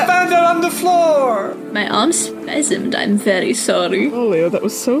was. I found it on the floor! My arm spasmed. I'm very sorry. Oh, Leo, that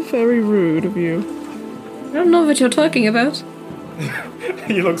was so very rude of you. I don't know what you're talking about.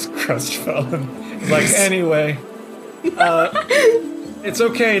 He looks crestfallen. He's like, anyway. It's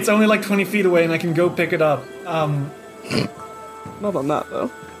okay, it's only like 20 feet away and I can go pick it up. Not on that, though.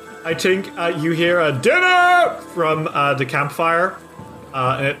 I think you hear a dinner from the campfire.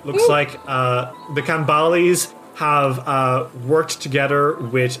 And it looks like the Cambalis have worked together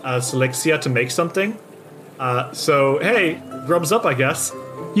with Selexia to make something. So, hey, grubs up, I guess.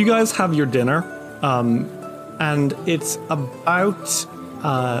 You guys have your dinner, and it's about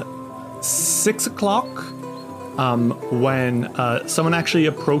 6 o'clock when someone actually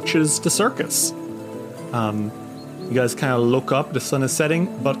approaches the circus. You guys kind of look up, the sun is setting,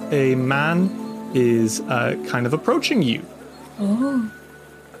 but a man is kind of approaching you. Oh.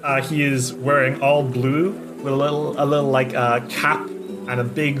 He is wearing all blue with a little like cap and a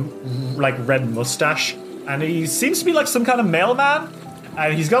big like red mustache. and he seems to be like some kind of mailman,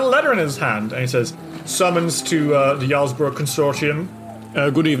 and he's got a letter in his hand, and he says, "Summons to the Jarlsberg Consortium."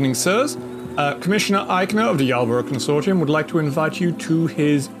 Good evening, sirs. Commissioner Eichner of the Jarlsberg Consortium would like to invite you to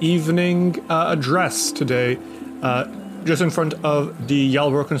his evening address today, just in front of the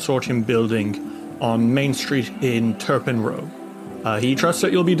Jarlsberg Consortium building on Main Street in Turpin Row. He trusts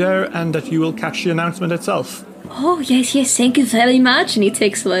that you'll be there and that you will catch the announcement itself. Oh, yes, thank you very much. And he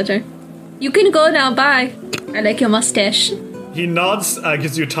takes the letter. You can go now, bye. I like your mustache. He nods,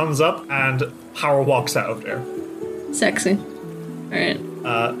 gives you a thumbs up, and power walks out of there. Sexy. Alright.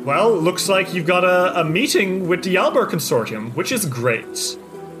 Well, looks like you've got a meeting with the Jarlsberg Consortium, which is great.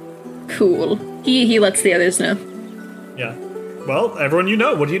 Cool. He lets the others know. Yeah. Well, everyone you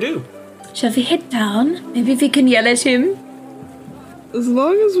know, what do you do? Shall we head down? Maybe we can yell at him? As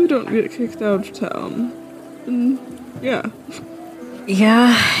long as we don't get kicked out of town, then yeah.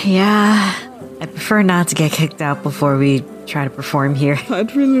 Yeah. I prefer not to get kicked out before we try to perform here.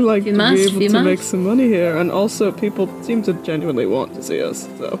 I'd really like to be able to make some money here, and also people seem to genuinely want to see us,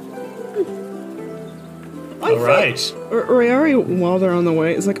 so. Alright. Rayari, while they're on the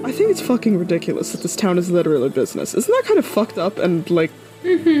way, is like, I think it's fucking ridiculous that this town is literally business. Isn't that kind of fucked up and, like...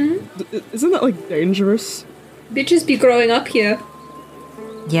 Isn't that, like, dangerous? Bitches be growing up here.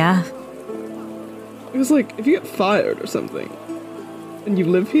 Yeah. It was like, if you get fired or something, and you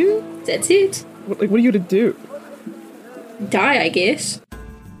live here? That's it. What are you gonna do? Die, I guess.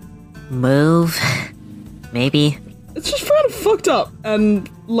 Move. Maybe. It's just kind of fucked up, and,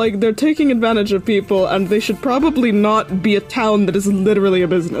 like, they're taking advantage of people, and they should probably not be a town that is literally a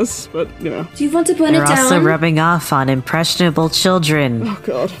business, but, you know. Do you want to burn it down? They're also rubbing off on impressionable children. Oh,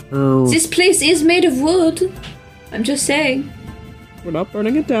 God. Ooh. This place is made of wood. I'm just saying. We're not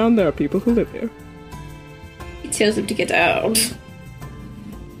burning it down, there are people who live here. He tells them to get out.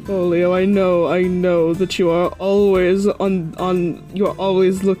 Oh, Leo, I know that you are always you're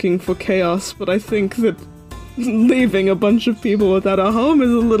always looking for chaos, but I think that leaving a bunch of people without a home is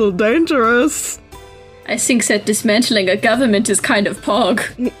a little dangerous. I think that dismantling a government is kind of pog.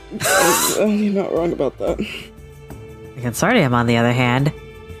 You're not wrong about that. The consortium, on the other hand,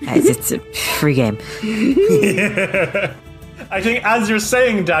 it's a free game. I think as you're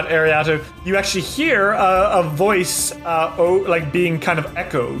saying that, Ariato, you actually hear a voice like being kind of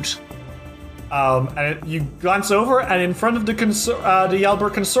echoed. And you glance over, and in front of the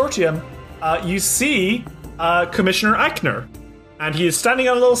Jarlsberg Consortium, you see Commissioner Eichner. And he is standing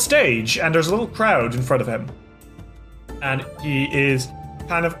on a little stage, and there's a little crowd in front of him. And he is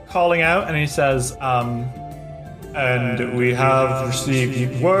kind of calling out, and he says, and we have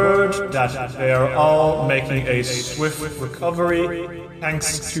received word that they are all making a swift recovery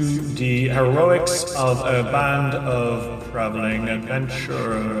thanks to the heroics of a band of traveling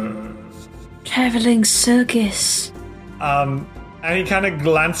adventurers. Traveling circus. And he kind of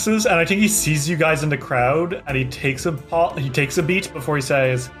glances, and I think he sees you guys in the crowd, and he takes a beat before he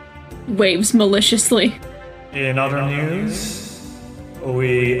says, waves maliciously. In other news,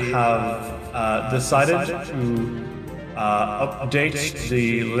 we have decided to update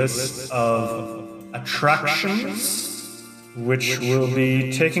the list of attractions which will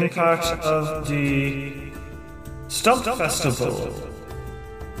be taking part of the Stump Festival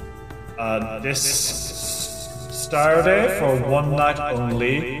this Saturday for one night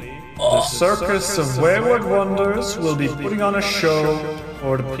only. The Circus of Wayward Wonders will be putting on a show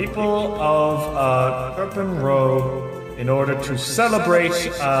for the people of Turpin Row in order to celebrate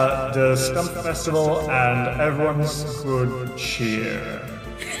the Stump Festival and everyone's good cheer.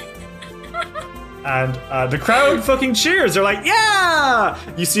 And the crowd fucking cheers. They're like, yeah!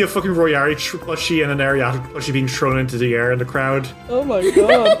 You see a fucking Royari plushie and an Ariatic plushie being thrown into the air in the crowd. Oh my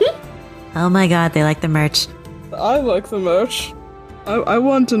god. Oh my god, they like the merch. I like the merch. I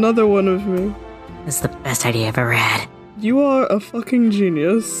want another one of me. This is the best idea I've ever had. You are a fucking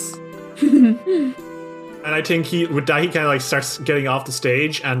genius. And I think with that he kind of like starts getting off the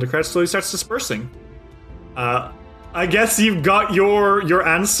stage, and the crowd slowly starts dispersing. I guess you've got your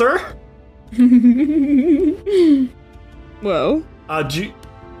answer. Well, do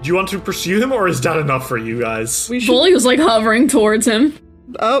you want to pursue him, or is that enough for you guys? Bully was like hovering towards him.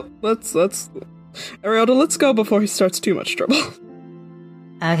 Oh, let's Arielda, let's go before he starts too much trouble.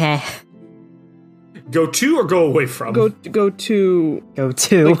 Okay. Go to or go away from? Go to. Go to.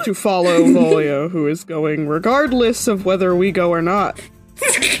 Like, to follow Volio, who is going regardless of whether we go or not.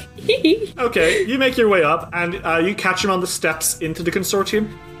 Okay, you make your way up, and you catch him on the steps into the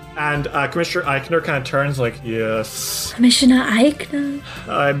consortium, and Commissioner Eichner kind of turns like, yes. Commissioner Eichner?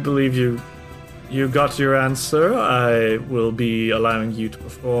 I believe you got your answer. I will be allowing you to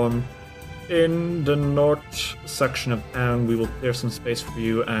perform in the north section of town, we will clear some space for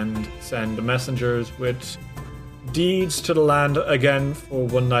you and send messengers with deeds to the land again for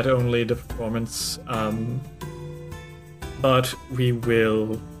one night only, the performance. But we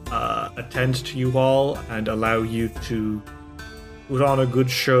will attend to you all and allow you to put on a good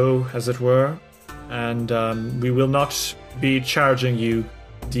show, as it were. And we will not be charging you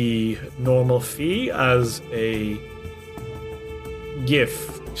the normal fee as a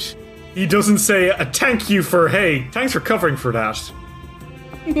gift. He doesn't say a thank you for, hey, thanks for covering for that.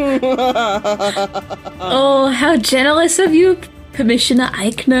 Oh, how generous of you, Commissioner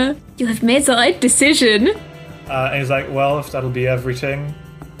Eichner. You have made the right decision. And he's like, well, if that'll be everything,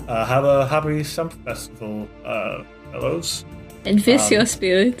 have a happy Stump Festival, fellows. Invest your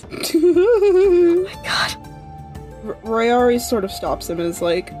spirit. Oh my god. Rayari sort of stops him and is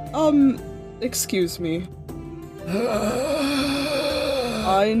like, excuse me.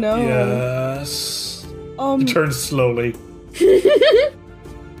 I know. Yes. He turns slowly.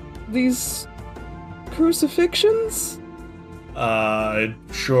 These crucifixions?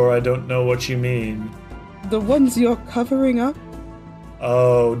 Sure, I don't know what you mean. The ones you're covering up?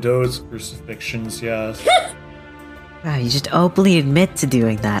 Oh, those crucifixions, yes. Wow, you just openly admit to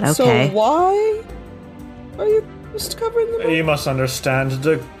doing that, okay. So why are you just covering them up? You must understand,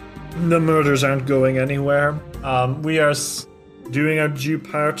 the murders aren't going anywhere. We are doing our due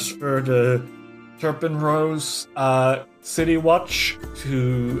part for the Turpin Rose City Watch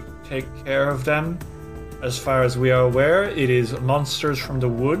to take care of them. As far as we are aware, it is monsters from the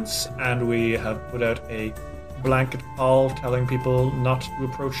woods, and we have put out a blanket call telling people not to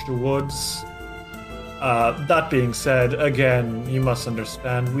approach the woods. That being said, again, you must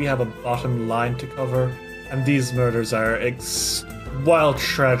understand, we have a bottom line to cover, and these murders are, while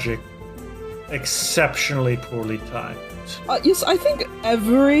tragic, exceptionally poorly timed. Yes, I think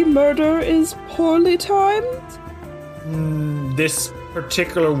every murder is poorly timed. This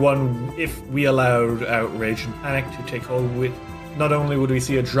particular one, if we allowed outrage and panic to take hold, with not only would we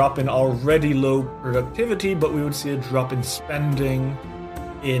see a drop in already low productivity, but we would see a drop in spending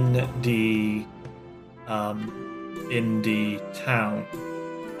in the town.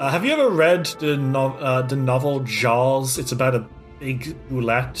 Have you ever read the novel Jaws? It's about a big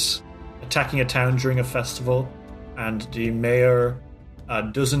roulette attacking a town during a festival, and the mayor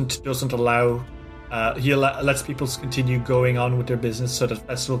doesn't allow. He lets people continue going on with their business so the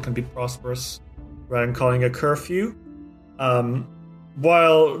festival can be prosperous, rather than calling a curfew.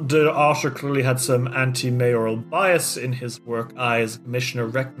 While the author clearly had some anti-mayoral bias in his work, I, as a commissioner,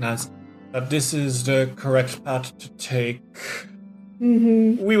 recognize that this is the correct path to take.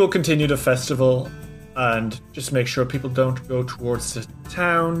 Mm-hmm. We will continue the festival and just make sure people don't go towards the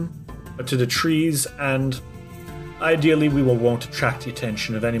town, but to the trees, and ideally we won't attract the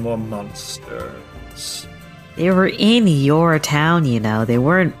attention of any more monsters. They were in your town, you know. They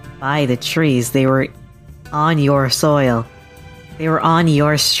weren't by the trees. They were on your soil. They were on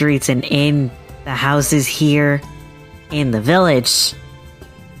your streets and in the houses here in the village.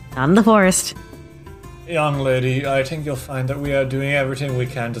 Not in the forest. Young lady, I think you'll find that we are doing everything we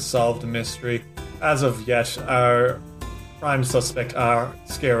can to solve the mystery. As of yet, our prime suspect are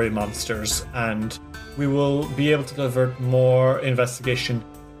scary monsters, and we will be able to divert more investigation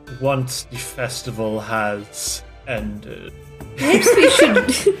once the festival has ended.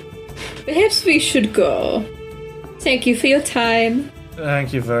 Perhaps we should go. Thank you for your time.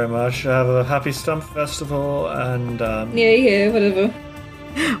 Thank you very much. Have a happy Stump Festival, and Yeah, whatever.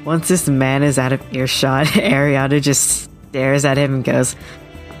 Once this man is out of earshot, Ariana just stares at him and goes,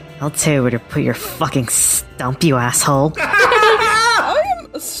 I'll tell you where to put your fucking stump, you asshole. I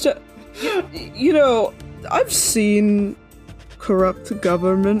am you know, I've seen corrupt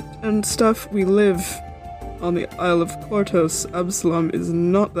government and stuff. We live on the Isle of Kortos. Absalom is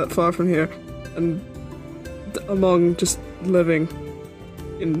not that far from here, and among just living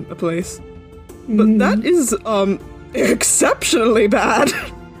in a place. But that is exceptionally bad.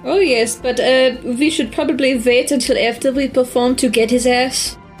 Oh yes, but we should probably wait until after we perform to get his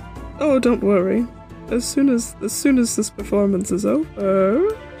ass. Oh, don't worry. As soon as this performance is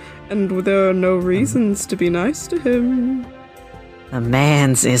over, and there are no reasons to be nice to him. The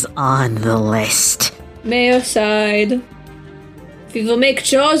man's is on the list. Mayor side. We will make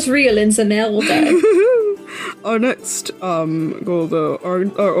Jaws real in Zemelda. Our next goal, though,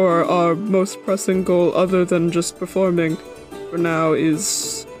 or our most pressing goal, other than just performing, for now,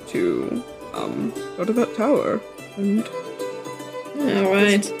 is to go to that tower. And all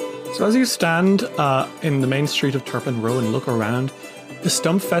right. So as you stand in the main street of Turpin Row and look around, the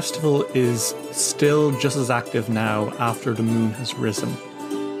Stump Festival is still just as active now after the moon has risen.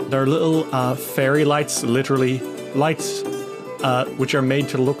 There are little fairy lights, literally lights, which are made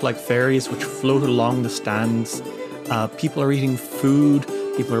to look like fairies, which float along the stands. People are eating food.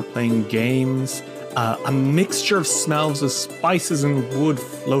 People are playing games. A mixture of smells of spices and wood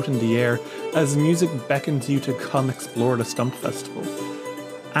float in the air as music beckons you to come explore the Stump Festival.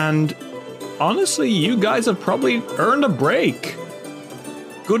 And honestly, you guys have probably earned a break.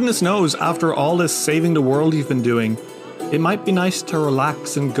 Goodness knows, after all this saving the world you've been doing, it might be nice to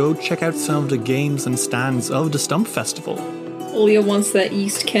relax and go check out some of the games and stands of the Stump Festival. Julia wants that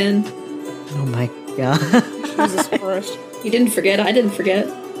Yeast Ken. Oh my god. Jesus Christ. You didn't forget, I didn't forget.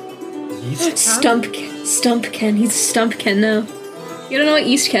 Yeast Stump Ken, he's Stump Ken now. You don't know what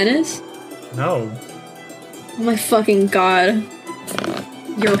Yeast Ken is? No. Oh my fucking god.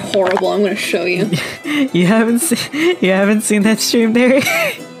 You're horrible, I'm gonna show you. You haven't seen that stream, Derry?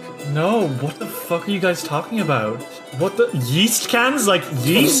 No, what the fuck are you guys talking about? What the yeast cans? Like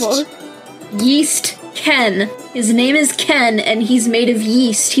yeast? Yeast Ken. His name is Ken, and he's made of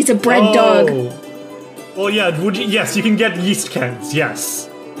yeast. He's a bread dog. Well, yeah. Yes, you can get yeast cans. Yes,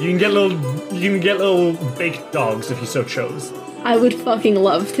 you can get little baked dogs if you so chose. I would fucking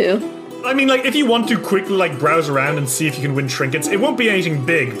love to. I mean, like, if you want to quickly like browse around and see if you can win trinkets, it won't be anything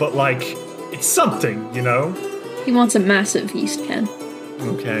big, but like, it's something, you know. He wants a massive yeast Ken.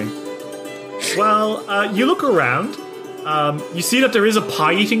 Okay. Well, you look around. You see that there is a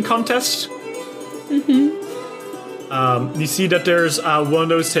pie eating contest. You see that there's one of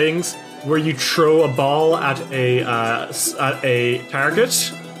those things where you throw a ball at a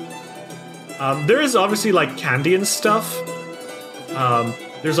target. There is obviously like candy and stuff.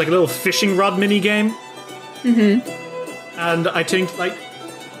 There's like a little fishing rod mini game. And I think like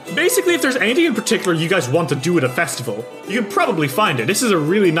basically if there's anything in particular you guys want to do at a festival, you can probably find it. This is a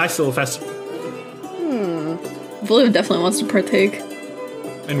really nice little festival. Blue definitely wants to partake.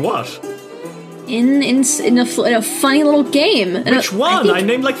 In what? In a funny little game. Which one? I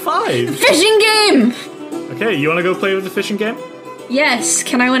named like 5. Fishing game! Okay, you want to go play with the fishing game? Yes.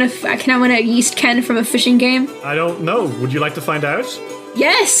 Can I win a yeast Ken from a fishing game? I don't know. Would you like to find out?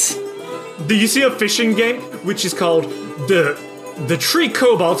 Yes! Do you see a fishing game which is called the Tree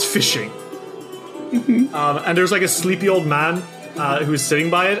Cobalt's Fishing? And there's like a sleepy old man who's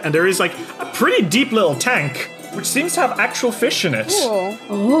sitting by it, and there is like a pretty deep little tank which seems to have actual fish in it. Cool.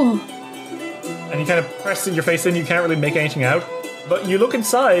 Oh. And you kind of press your face in, you can't really make anything out. But you look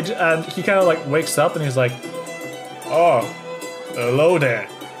inside, and he kind of like wakes up, and he's like, "Oh, hello there.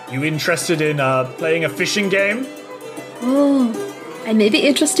 You interested in playing a fishing game?" Oh, I may be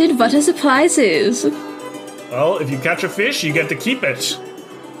interested. What are the prizes? Well, if you catch a fish, you get to keep it.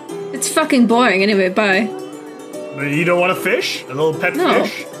 It's fucking boring. Anyway, bye. You don't want a fish? A little pet No.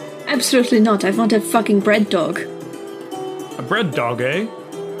 fish? Absolutely not. I want a fucking bread dog. A bread dog, eh?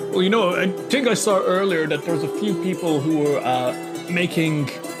 Well, you know, I think I saw earlier that there's a few people who were making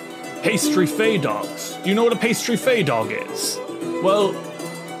pastry fay dogs. Do you know what a pastry fay dog is? Well,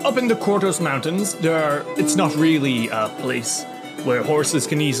 up in the Quartos Mountains, it's not really a place where horses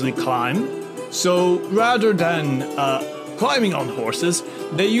can easily climb. So rather than climbing on horses,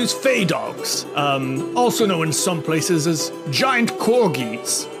 they use fay dogs, also known in some places as giant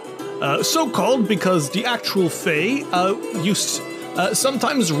corgis. So called because the actual fay used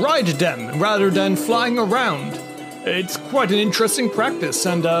sometimes ride them rather than flying around. It's quite an interesting practice,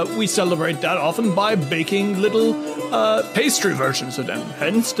 and we celebrate that often by baking little pastry versions of them,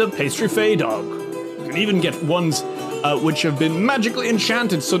 hence the pastry fay dog. You can even get ones which have been magically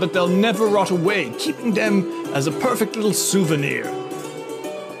enchanted so that they'll never rot away, keeping them as a perfect little souvenir.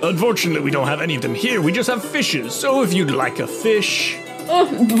 Unfortunately, we don't have any of them here, we just have fishes, so if you'd like a fish... Oh,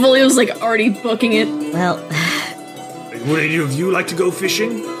 Valio's like already booking it. Well, Would any of you like to go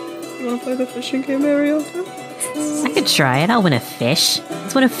fishing? You wanna play the fishing game, Ariel? I could try it. I'll win a fish.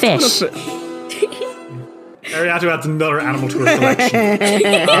 Let's win a fish. Ariato adds another animal to her collection.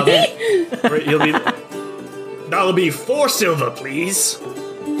 That'll be 4 silver, please.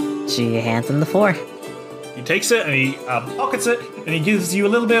 She hands him the 4. He takes it and he pockets it, and he gives you a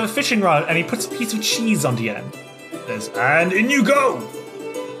little bit of a fishing rod, and he puts a piece of cheese on the end. Says, and in you go.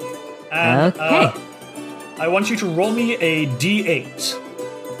 And, Okay. I want you to roll me a d8.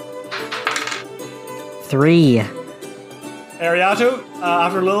 3. Ariato,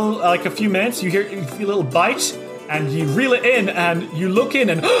 after a little, like a few minutes, you feel a little bite, and you reel it in, and you look in,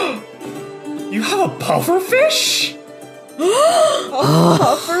 and you have a puffer fish?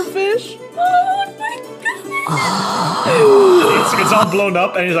 Puffer fish? It's all blown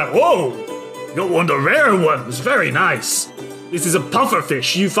up, and he's like, "Whoa, you're one of the rare ones. Very nice. This is a puffer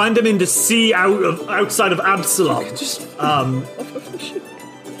fish. You find them in the sea outside of Absalom.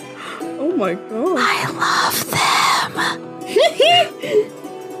 my god. I love them.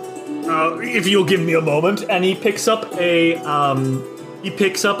 If you'll give me a moment, and he picks up a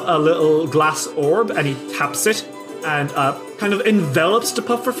little glass orb and he taps it and kind of envelops the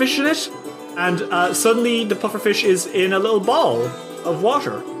pufferfish in it, and suddenly the pufferfish is in a little ball of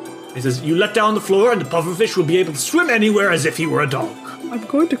water. He says, "You let down the floor, and the pufferfish will be able to swim anywhere as if he were a dog. I'm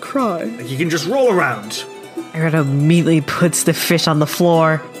going to cry. Like he can just roll around." Erdo immediately puts the fish on the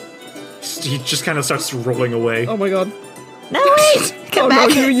floor. He just kind of starts rolling away. Oh my god. No, wait! Come back.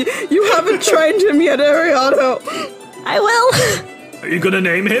 No, you haven't trained him yet, Ariado. I will. Are you gonna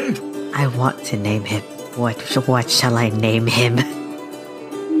name him? I want to name him. What shall I name him?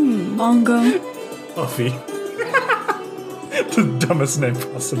 Bongo. Puffy. The dumbest name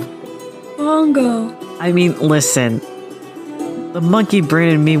possible. Bongo. I mean, listen. The monkey brain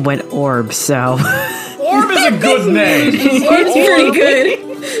in me went orb, so... Orb is a good name. Orb's pretty good.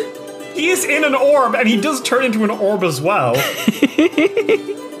 He is in an orb, and he does turn into an orb as well.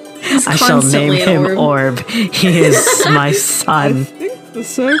 I shall name him Orb. He is my I son. think the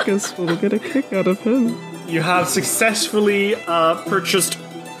circus will get a kick out of him. You have successfully purchased...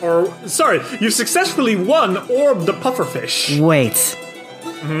 you've successfully won Orb the Pufferfish. Wait.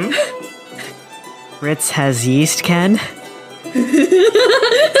 Ritz has yeast, Ken?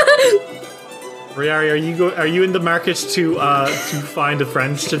 Riari, are you in the market to find a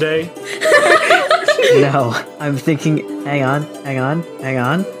friend today? No. I'm thinking, hang on.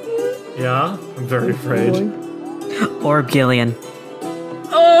 Yeah? I'm very afraid. Orb Gillian.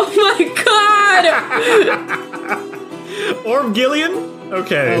 Oh my god! Orb Gillian?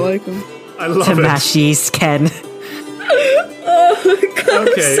 Okay. I like him. I love To it. mash yeast, Ken. Oh my god,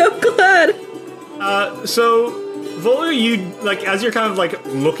 Okay. I'm so glad. So, Volio, you, like, as you're kind of, like,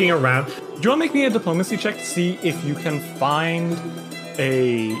 looking around, Do you want to make me a diplomacy check to see if you can find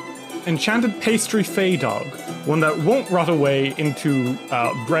a enchanted pastry fey dog, one that won't rot away into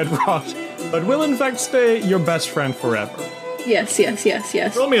bread rot, but will in fact stay your best friend forever? Yes.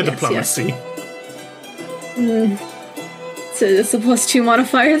 roll me a Yes, diplomacy. So it's a +2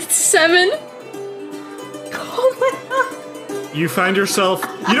 modifier, that's 7. You find yourself,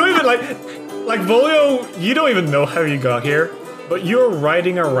 you don't even, like Volio, you don't even know how you got here, but you're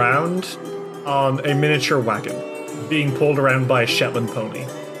riding around on a miniature wagon, being pulled around by a Shetland pony.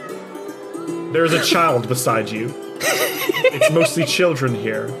 There's a child beside you. It's mostly children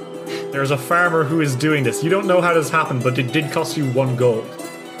here. There's a farmer who is doing this. You don't know how this happened, but it did cost you 1 gold.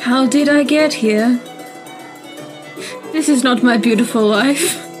 How did I get here? This is not my beautiful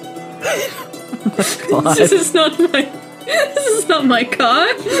life. This is not my car.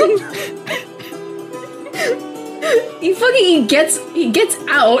 He gets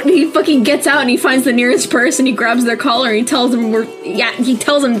out and he finds the nearest person, he grabs their collar and he tells them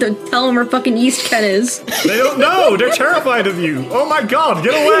to tell him where fucking Yeast Ken is. They don't know! They're terrified of you! Oh my god,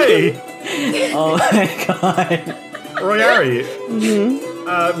 get away! Oh my god. Royari,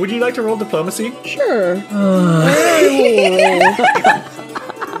 would you like to roll diplomacy? Sure. Let's see.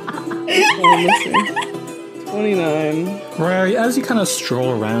 29. Rari, as you kind of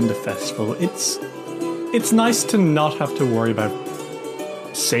stroll around the festival, it's nice to not have to worry about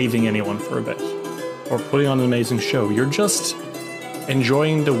saving anyone for a bit or putting on an amazing show. You're just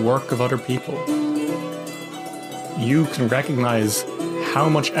enjoying the work of other people. You can recognize how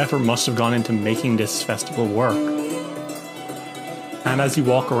much effort must have gone into making this festival work. And as you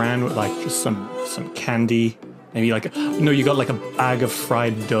walk around with like just some candy, maybe you got like a bag of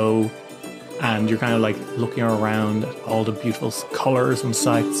fried dough, and you're kind of like looking around at all the beautiful colors and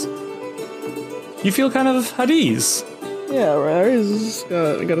sights. You feel kind of at ease. Yeah, right. He's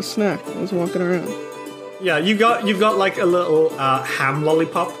got a snack. I was walking around. Yeah, you've got like a little ham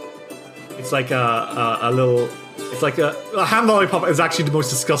lollipop. It's like a little. It's like a ham lollipop is actually the most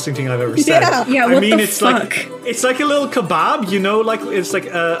disgusting thing I've ever said. Yeah, what the fuck? It's like a little kebab, you know, like it's like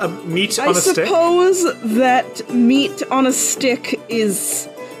a meat on a stick. I suppose that meat on a stick is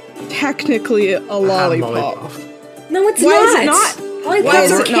technically a lollipop. No, it's Why not. is it not?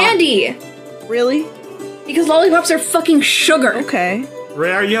 Lollipops are candy. Really? Because lollipops are fucking sugar. Okay.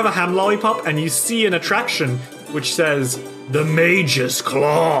 Rare, you have a ham lollipop, and you see an attraction which says the Mage's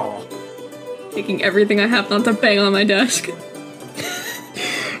Claw. Taking everything I have not to bang on my desk.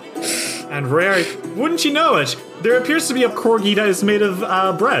 And Rare, wouldn't you know it? There appears to be a corgi that is made of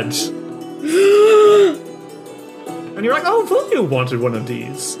bread. And you're like, oh, Volio wanted one of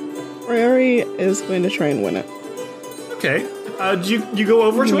these. Rari is going to try and win it. Okay. Do you go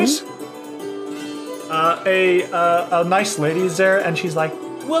over to it? A nice lady is there, and she's like,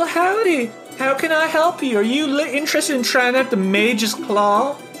 well, howdy. How can I help you? Are you interested in trying out the Mage's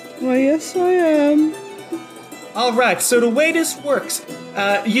Claw? Why, yes, I am. Alright, so the way this works,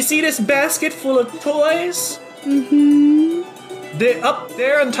 you see this basket full of toys? Mm-hmm. They're up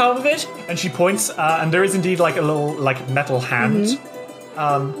there on top of it, and she points, and there is indeed like a little like metal hand.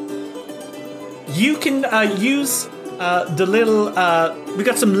 You can use the little. We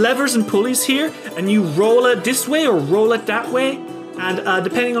got some levers and pulleys here, and you roll it this way or roll it that way, and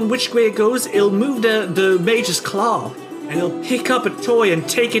depending on which way it goes, it'll move the mage's claw, and it'll pick up a toy and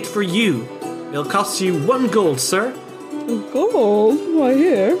take it for you. It'll cost you 1 gold, sir. Gold? Why,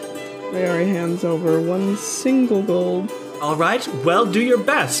 here. Mary hands over 1 single gold. All right, well, do your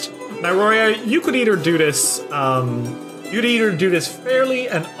best. Now, Roya, you could either do this. You'd either do this fairly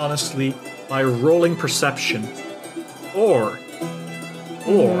and honestly by rolling perception, or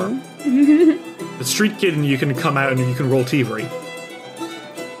the street kid and you can come out and you can roll thievery.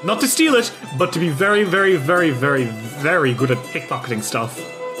 Not to steal it, but to be very, very, very, very, very good at pickpocketing stuff.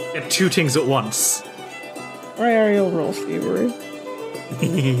 Get 2 things at once. Ariel rolls thievery.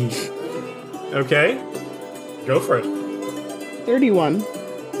 Okay, go for it. 31.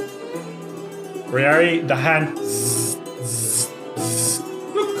 Riari, the hand,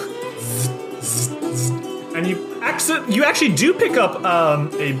 and you actually do pick up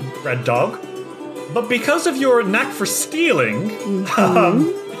a red dog, but because of your knack for stealing,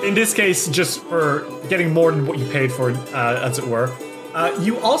 in this case, just for getting more than what you paid for, as it were,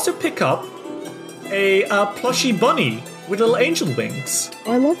 you also pick up a plushy bunny with little angel wings.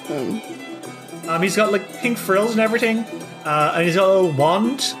 I love him. He's got like pink frills and everything, and he's got a little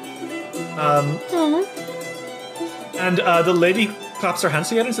wand. And the lady claps her hands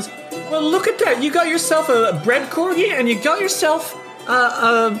together and says, "Well, look at that! You got yourself a bread corgi, and you got yourself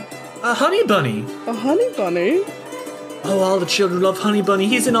a honey bunny." A honey bunny? Oh, all the children love Honey Bunny.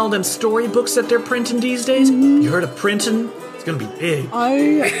 He's in all them storybooks that they're printing these days. You heard of printing? It's gonna be big.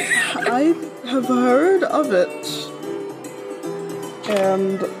 I have heard of it,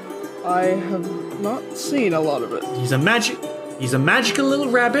 and I have not seen a lot of it. He's a magical little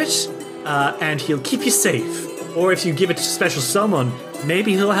rabbit, and he'll keep you safe. Or if you give it to special someone,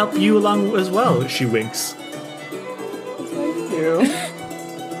 maybe he'll help you along as well. She winks. Thank you.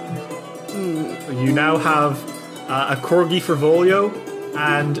 You now have a corgi for Volio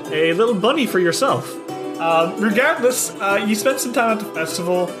and a little bunny for yourself. Regardless, you spent some time at the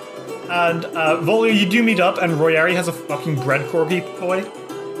festival, and Volio, you do meet up, and Royari has a fucking bread corgi toy.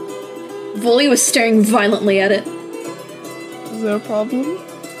 Volio was staring violently at it. Is there a problem?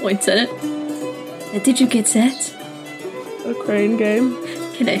 Points at it. Did you get that? A crane game?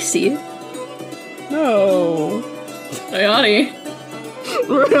 Can I see it? No. Ayani.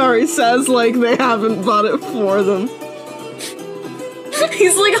 Royari says like they haven't bought it for them.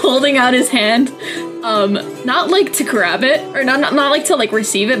 He's like holding out his hand, not like to grab it, or not like to like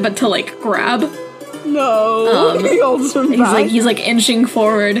receive it, but to like grab. No, he holds him back. He's like inching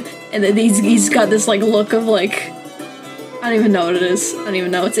forward, and then he's got this like look of like, I don't even know what it is. I don't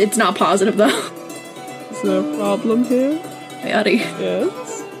even know. It's not positive though. Is there a problem here? Ayari.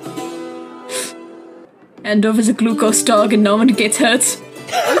 Yes. Hand over the glucose dog, and no one gets hurt.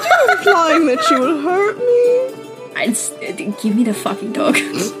 Are you implying that she would hurt me? Give me the fucking dog.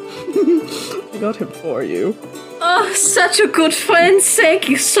 I got him for you. Oh, such a good friend. Thank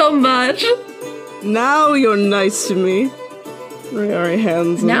you so much. Now you're nice to me. Royari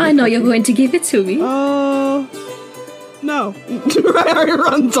hands. Now I know you're going to give it to me. No. Royari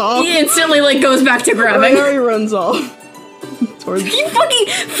runs off. He instantly like goes back to grabbing. Royari runs off. He fucking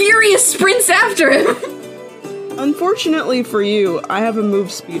furious sprints after him. Unfortunately for you, I have a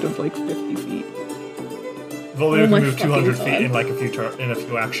move speed of like 50 feet. Volio can move 200 feet in like a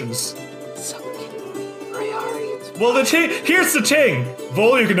few actions. So cute. Royari. Well, here's the thing.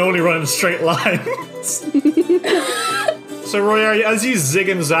 Volio can only run in straight lines. So Royari, as you zig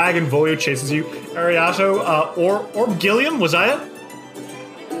and zag and Volio chases you, Ariato, or Gilliam, was that it?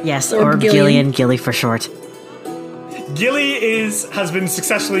 Yes, or Gillian, Gilly for short. Gilly has been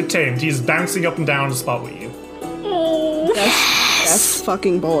successfully tamed. He's bouncing up and down the spot with you. Oh, That's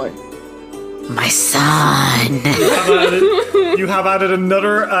fucking boy. My son. You have added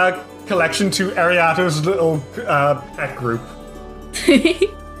another collection to Ariato's little pet group.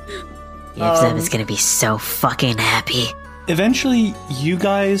 Yevzem is gonna be so fucking happy. Eventually, you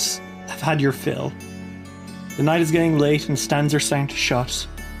guys have had your fill. The night is getting late and stands are starting to shut.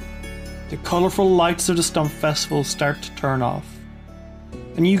 The colourful lights of the Stump Festival start to turn off.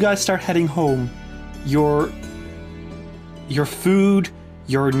 And you guys start heading home. Your food,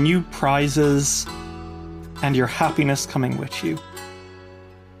 your new prizes, and your happiness coming with you.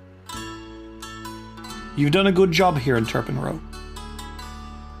 You've done a good job here in Turpin Row.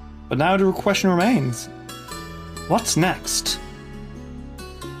 But now the question remains. What's next?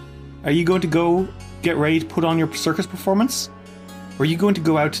 Are you going to go get ready to put on your circus performance? Or are you going to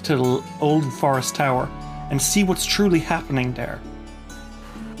go out to the old forest tower and see what's truly happening there?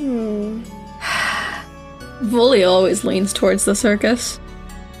 Volio always leans towards the circus.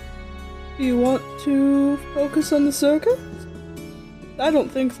 Do you want to focus on the circus? I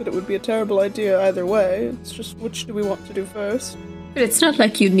don't think that it would be a terrible idea either way. It's just which do we want to do first? But it's not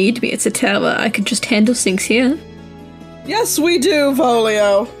like you need me. It's a tower. I could just handle things here. Yes, we do,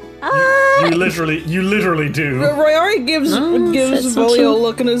 Volio. You literally do. Royari gives Volio a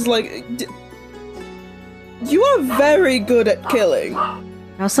look and is like, you are very good at killing.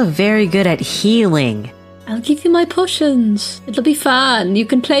 You're also very good at healing. I'll give you my potions. It'll be fun. You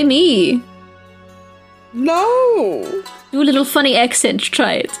can play me. No. Do a little funny accent.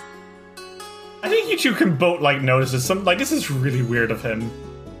 Try it. I think you two can both notice this. This is really weird of him.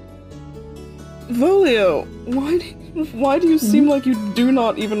 Volio, why do you seem like you do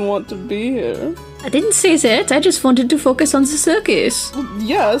not even want to be here? I didn't say that. I just wanted to focus on the circus. Well,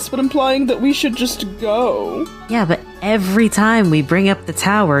 yes, but implying that we should just go. Yeah, but every time we bring up the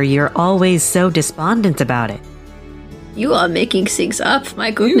tower, you're always so despondent about it. You are making things up.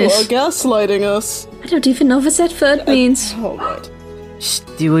 My goodness. You are gaslighting us. I don't even know what that word means. All right.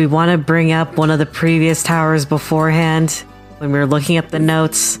 Do we want to bring up one of the previous towers beforehand when we were looking up the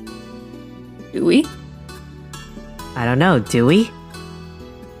notes? Do we? I don't know, do we?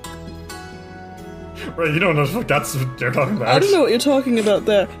 Right, you don't know if that's what they're talking about. I don't know what you're talking about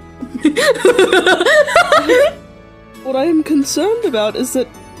there. What I am concerned about is that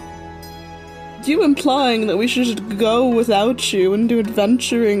you implying that we should go without you and do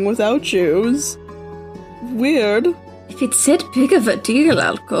adventuring without you is weird. If it's that big of a deal,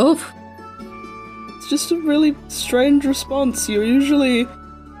 I'll go. It's just a really strange response. You're usually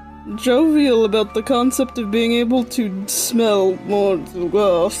jovial about the concept of being able to smell more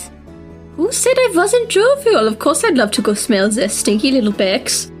earth. Who said I wasn't jovial? Of course I'd love to go smell their stinky little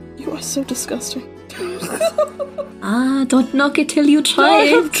bags. You are so disgusting. Don't knock it till you try I it.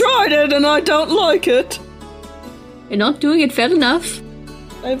 have tried it and I don't like it. You're not doing it well enough.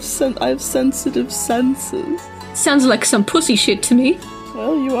 I have sensitive senses. Sounds like some pussy shit to me.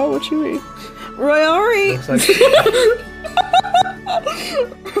 Well, you are what you eat. Royari!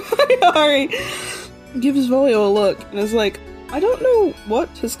 Royari gives Volio a look and is like, I don't know what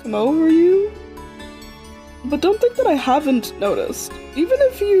has come over you, but don't think that I haven't noticed. Even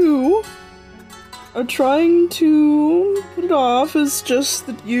if you are trying to put it off, it's just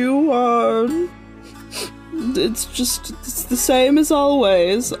that you are... It's the same as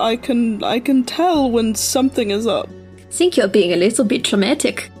always. I can tell when something is up. I think you're being a little bit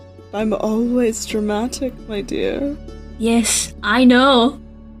dramatic. I'm always dramatic, my dear. Yes, I know.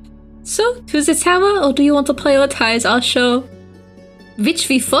 So, to the tower, or do you want to prioritize our show? Which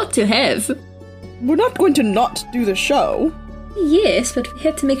we thought to have. We're not going to not do the show. Yes, but we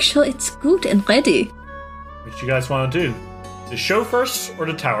have to make sure it's good and ready. What do you guys want to do? The show first or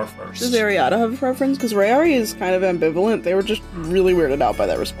the tower first? Does Ariada have a preference? Because Rayari is kind of ambivalent. They were just really weirded out by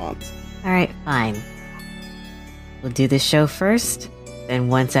that response. Alright, fine. We'll do the show first. Then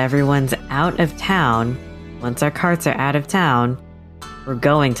once everyone's out of town, once our carts are out of town, we're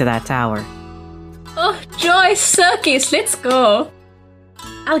going to that tower. Oh, joy, circus, let's go.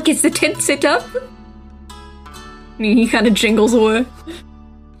 I'll get the tent set up. He kind of jingles away.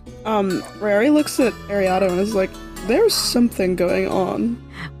 Rayari looks at Ariada and is like, there's something going on.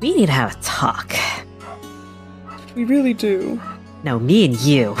 We need to have a talk. We really do. No, me and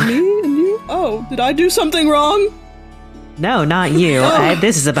you. Me and you? Oh, did I do something wrong? No, not you.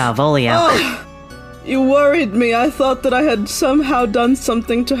 This is about Volio. Oh, you worried me. I thought that I had somehow done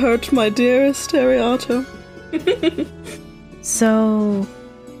something to hurt my dearest Ariata. So,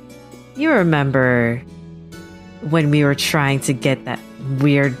 you remember when we were trying to get that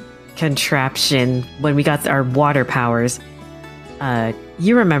weird contraption when we got our water powers?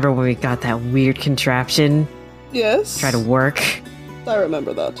 You remember when we got that weird contraption? Yes. Try to work? I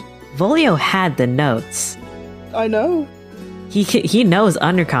remember that. Volio had the notes. I know. He knows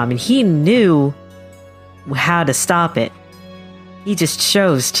Undercom, and he knew how to stop it. He just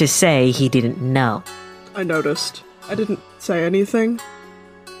chose to say he didn't know. I noticed. I didn't say anything.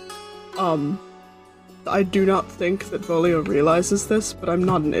 I do not think that Volio realizes this, but I'm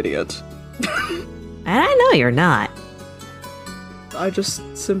not an idiot. And I know you're not. I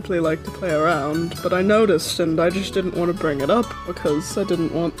just simply like to play around, but I noticed and I just didn't want to bring it up because I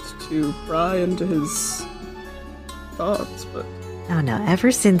didn't want to pry into his thoughts, but... Oh no,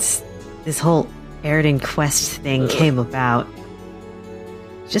 ever since this whole Eridan quest thing came about,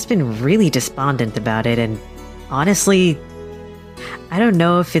 just been really despondent about it, and honestly, I don't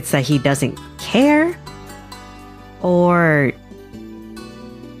know if it's that he doesn't care or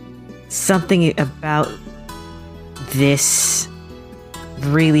something about this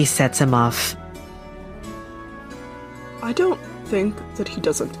really sets him off. I don't think that he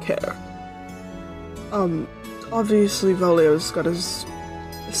doesn't care. Obviously Volio's got his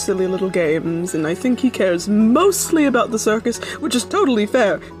silly little games, and I think he cares mostly about the circus, which is totally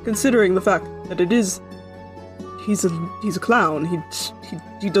fair, considering the fact that he's a clown.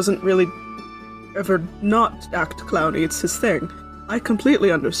 He doesn't really ever not act clowny, it's his thing. I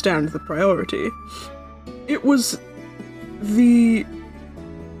completely understand the priority. It wasn't the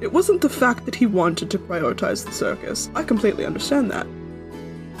fact that he wanted to prioritize the circus. I completely understand that.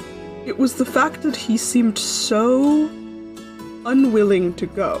 It was the fact that he seemed so unwilling to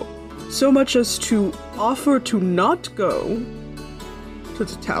go. So much as to offer to not go to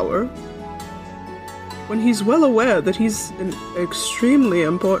the tower, when he's well aware that he's an extremely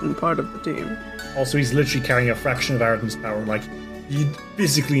important part of the team. Also, he's literally carrying a fraction of Arden's power. Like, he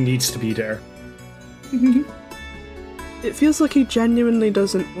physically needs to be there. It feels like he genuinely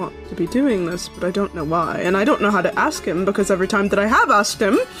doesn't want to be doing this, but I don't know why. And I don't know how to ask him, because every time that I have asked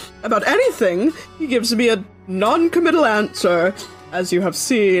him about anything, he gives me a non-committal answer, as you have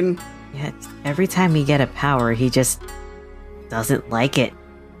seen. Yeah, every time we get a power, he just doesn't like it.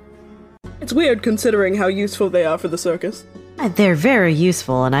 It's weird considering how useful they are for the circus. They're very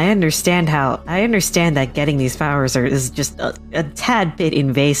useful, and I understand that getting these powers is just a tad bit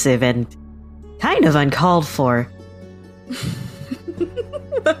invasive and kind of uncalled for.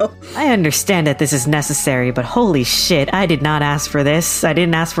 Well, I understand that this is necessary, but holy shit, I did not ask for this. I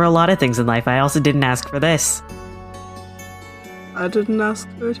didn't ask for a lot of things in life. I also didn't ask for this. I didn't ask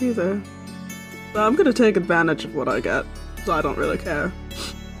for it either. But I'm gonna take advantage of what I get, so I don't really care.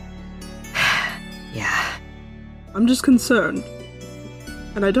 Yeah. I'm just concerned.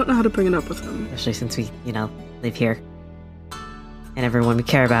 And I don't know how to bring it up with him. Especially since we, live here. And everyone we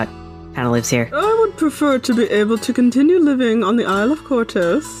care about kind of lives here. I would prefer to be able to continue living on the Isle of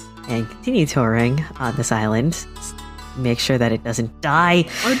Cortes. And continue touring on this island. Make sure that it doesn't die.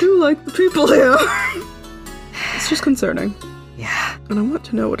 I do like the people here. It's just concerning. Yeah. And I want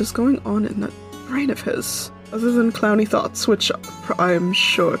to know what is going on in that brain of his. Other than clowny thoughts, which I'm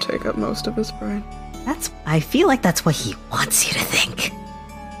sure take up most of his brain. I feel like that's what he wants you to think.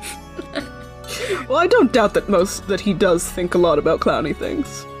 Well, I don't doubt that he does think a lot about clowny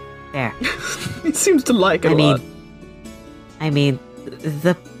things. There. He seems to like it a lot. I mean,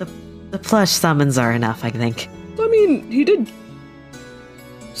 the plush summons are enough, I think. I mean, he did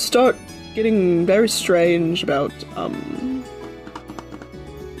start getting very strange about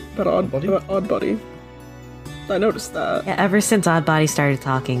Oddbody. I noticed that. Yeah, ever since Oddbody started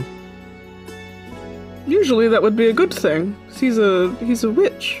talking. Usually that would be a good thing, 'cause he's a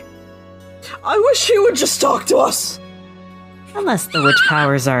witch. I wish he would just talk to us! Unless the witch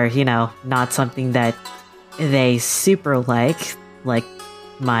powers are, not something that they super like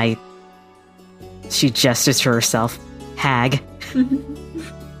she gestures to herself, hag.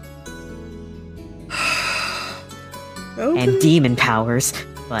 Okay. And demon powers,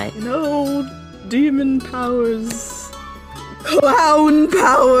 but... demon powers... Clown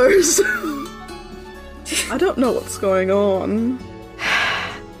powers! I don't know what's going on.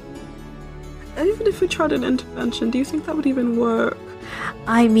 Even if we tried an intervention, do you think that would even work?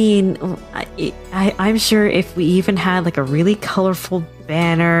 I mean, I'm sure if we even had like a really colorful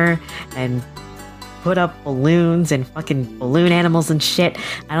banner and put up balloons and fucking balloon animals and shit,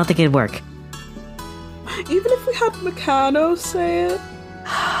 I don't think it'd work. Even if we had Meccano say it?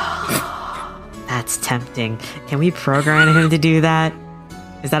 That's tempting. Can we program him to do that?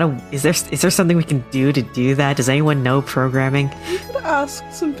 Is there something we can do to do that? Does anyone know programming? We could ask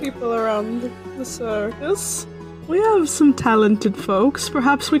some people around the circus. We have some talented folks.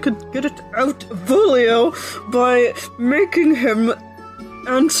 Perhaps we could get it out of Volio by making him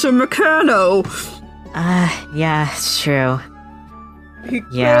answer Meccano. Yeah, it's true. He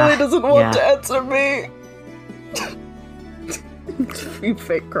clearly doesn't want to answer me. He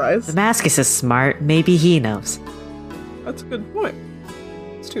fake cries. Damascus is smart. Maybe he knows. That's a good point.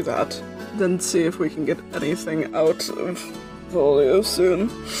 Let's do that. Then see if we can get anything out of Volio soon.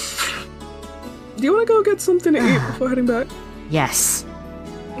 Do you want to go get something to eat before heading back? Yes.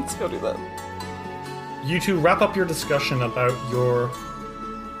 Let's go do that. You two wrap up your discussion about your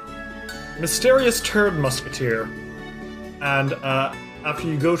mysterious turd musketeer. And after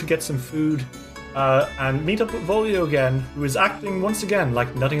you go to get some food and meet up with Volio again, who is acting once again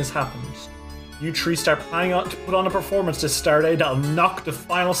like nothing has happened. you three start planning to put on a performance this Saturday that'll knock the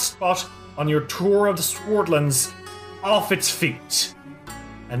final spot on your tour of the Swordlands off its feet.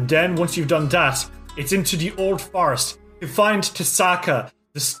 And then, once you've done that, it's into the Old Forest to find Tasaka,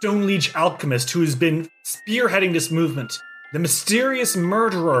 the Stone Liege alchemist who has been spearheading this movement, the mysterious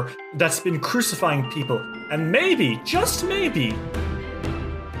murderer that's been crucifying people, and maybe, just maybe,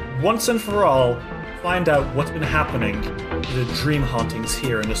 once and for all, find out what's been happening to the dream hauntings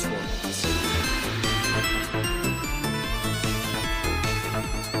here in the Swordlands.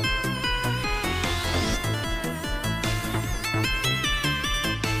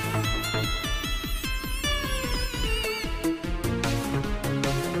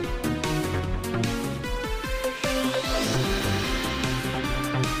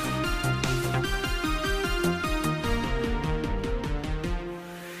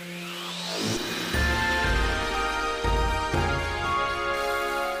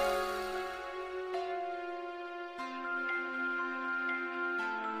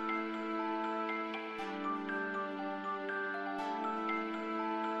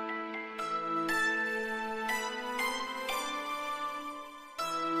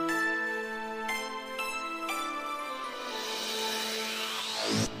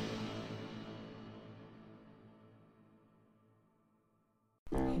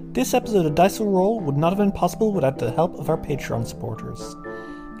 This episode of Dice Will Roll would not have been possible without the help of our Patreon supporters.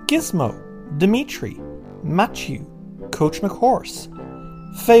 Gizmo, Dimitri, Matthew, Coach McHorse,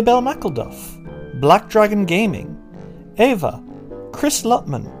 Faybell McElduff, Black Dragon Gaming, Ava, Chris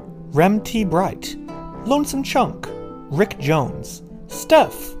Lutman, Rem T. Bright, Lonesome Chunk, Rick Jones,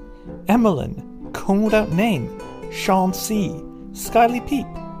 Steph, Emmeline, Cone Without Name, Sean C., Skyly Peep,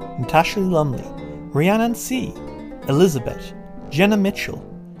 Natasha Lumley, Rhiannon C., Elizabeth, Jenna Mitchell,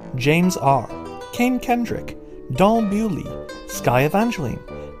 James R., Kane Kendrick, Dawn Bewley, Sky Evangeline,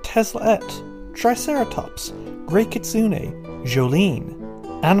 Tesla Et, Triceratops, Grey Kitsune, Jolene,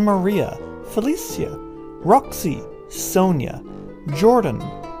 Anna Maria, Felicia, Roxy, Sonia, Jordan,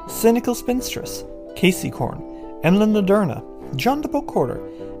 Cynical Spinstress, Casey Korn, Emlyn Laderna, John DeBocorder,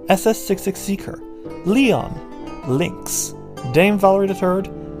 SS66 Seeker, Leon, Lynx, Dame Valerie III,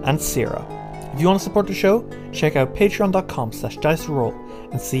 and Sierra. If you want to support the show, check out patreon.com/diceroll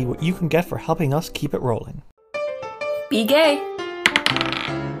and see what you can get for helping us keep it rolling. Be gay.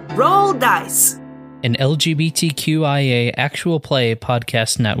 Roll Dice. An LGBTQIA actual play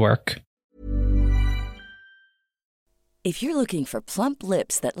podcast network. If you're looking for plump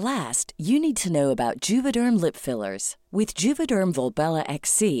lips that last, you need to know about Juvederm lip fillers. With Juvederm Volbella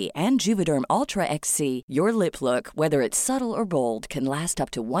XC and Juvederm Ultra XC, your lip look, whether it's subtle or bold, can last up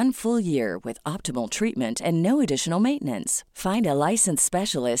to 1 full year with optimal treatment and no additional maintenance. Find a licensed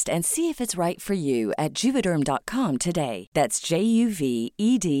specialist and see if it's right for you at Juvederm.com today. That's JUVEDERM.com.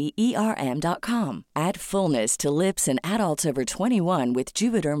 Add fullness to lips in adults over 21 with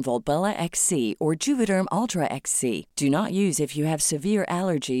Juvederm Volbella XC or Juvederm Ultra XC. Do not use if you have severe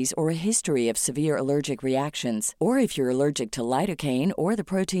allergies or a history of severe allergic reactions, or if you're allergic to lidocaine or the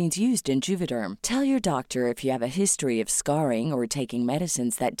proteins used in Juvederm. Tell your doctor if you have a history of scarring or taking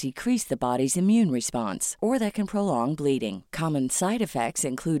medicines that decrease the body's immune response or that can prolong bleeding. Common side effects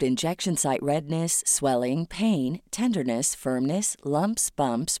include injection site redness, swelling, pain, tenderness, firmness, lumps,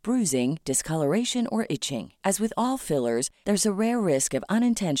 bumps, bruising, discoloration, or itching. As with all fillers, there's a rare risk of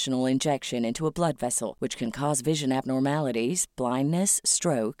unintentional injection into a blood vessel, which can cause vision abnormalities, blindness,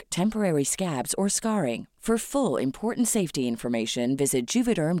 stroke, temporary scabs, or scarring. For full, important safety information, visit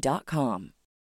Juvederm.com.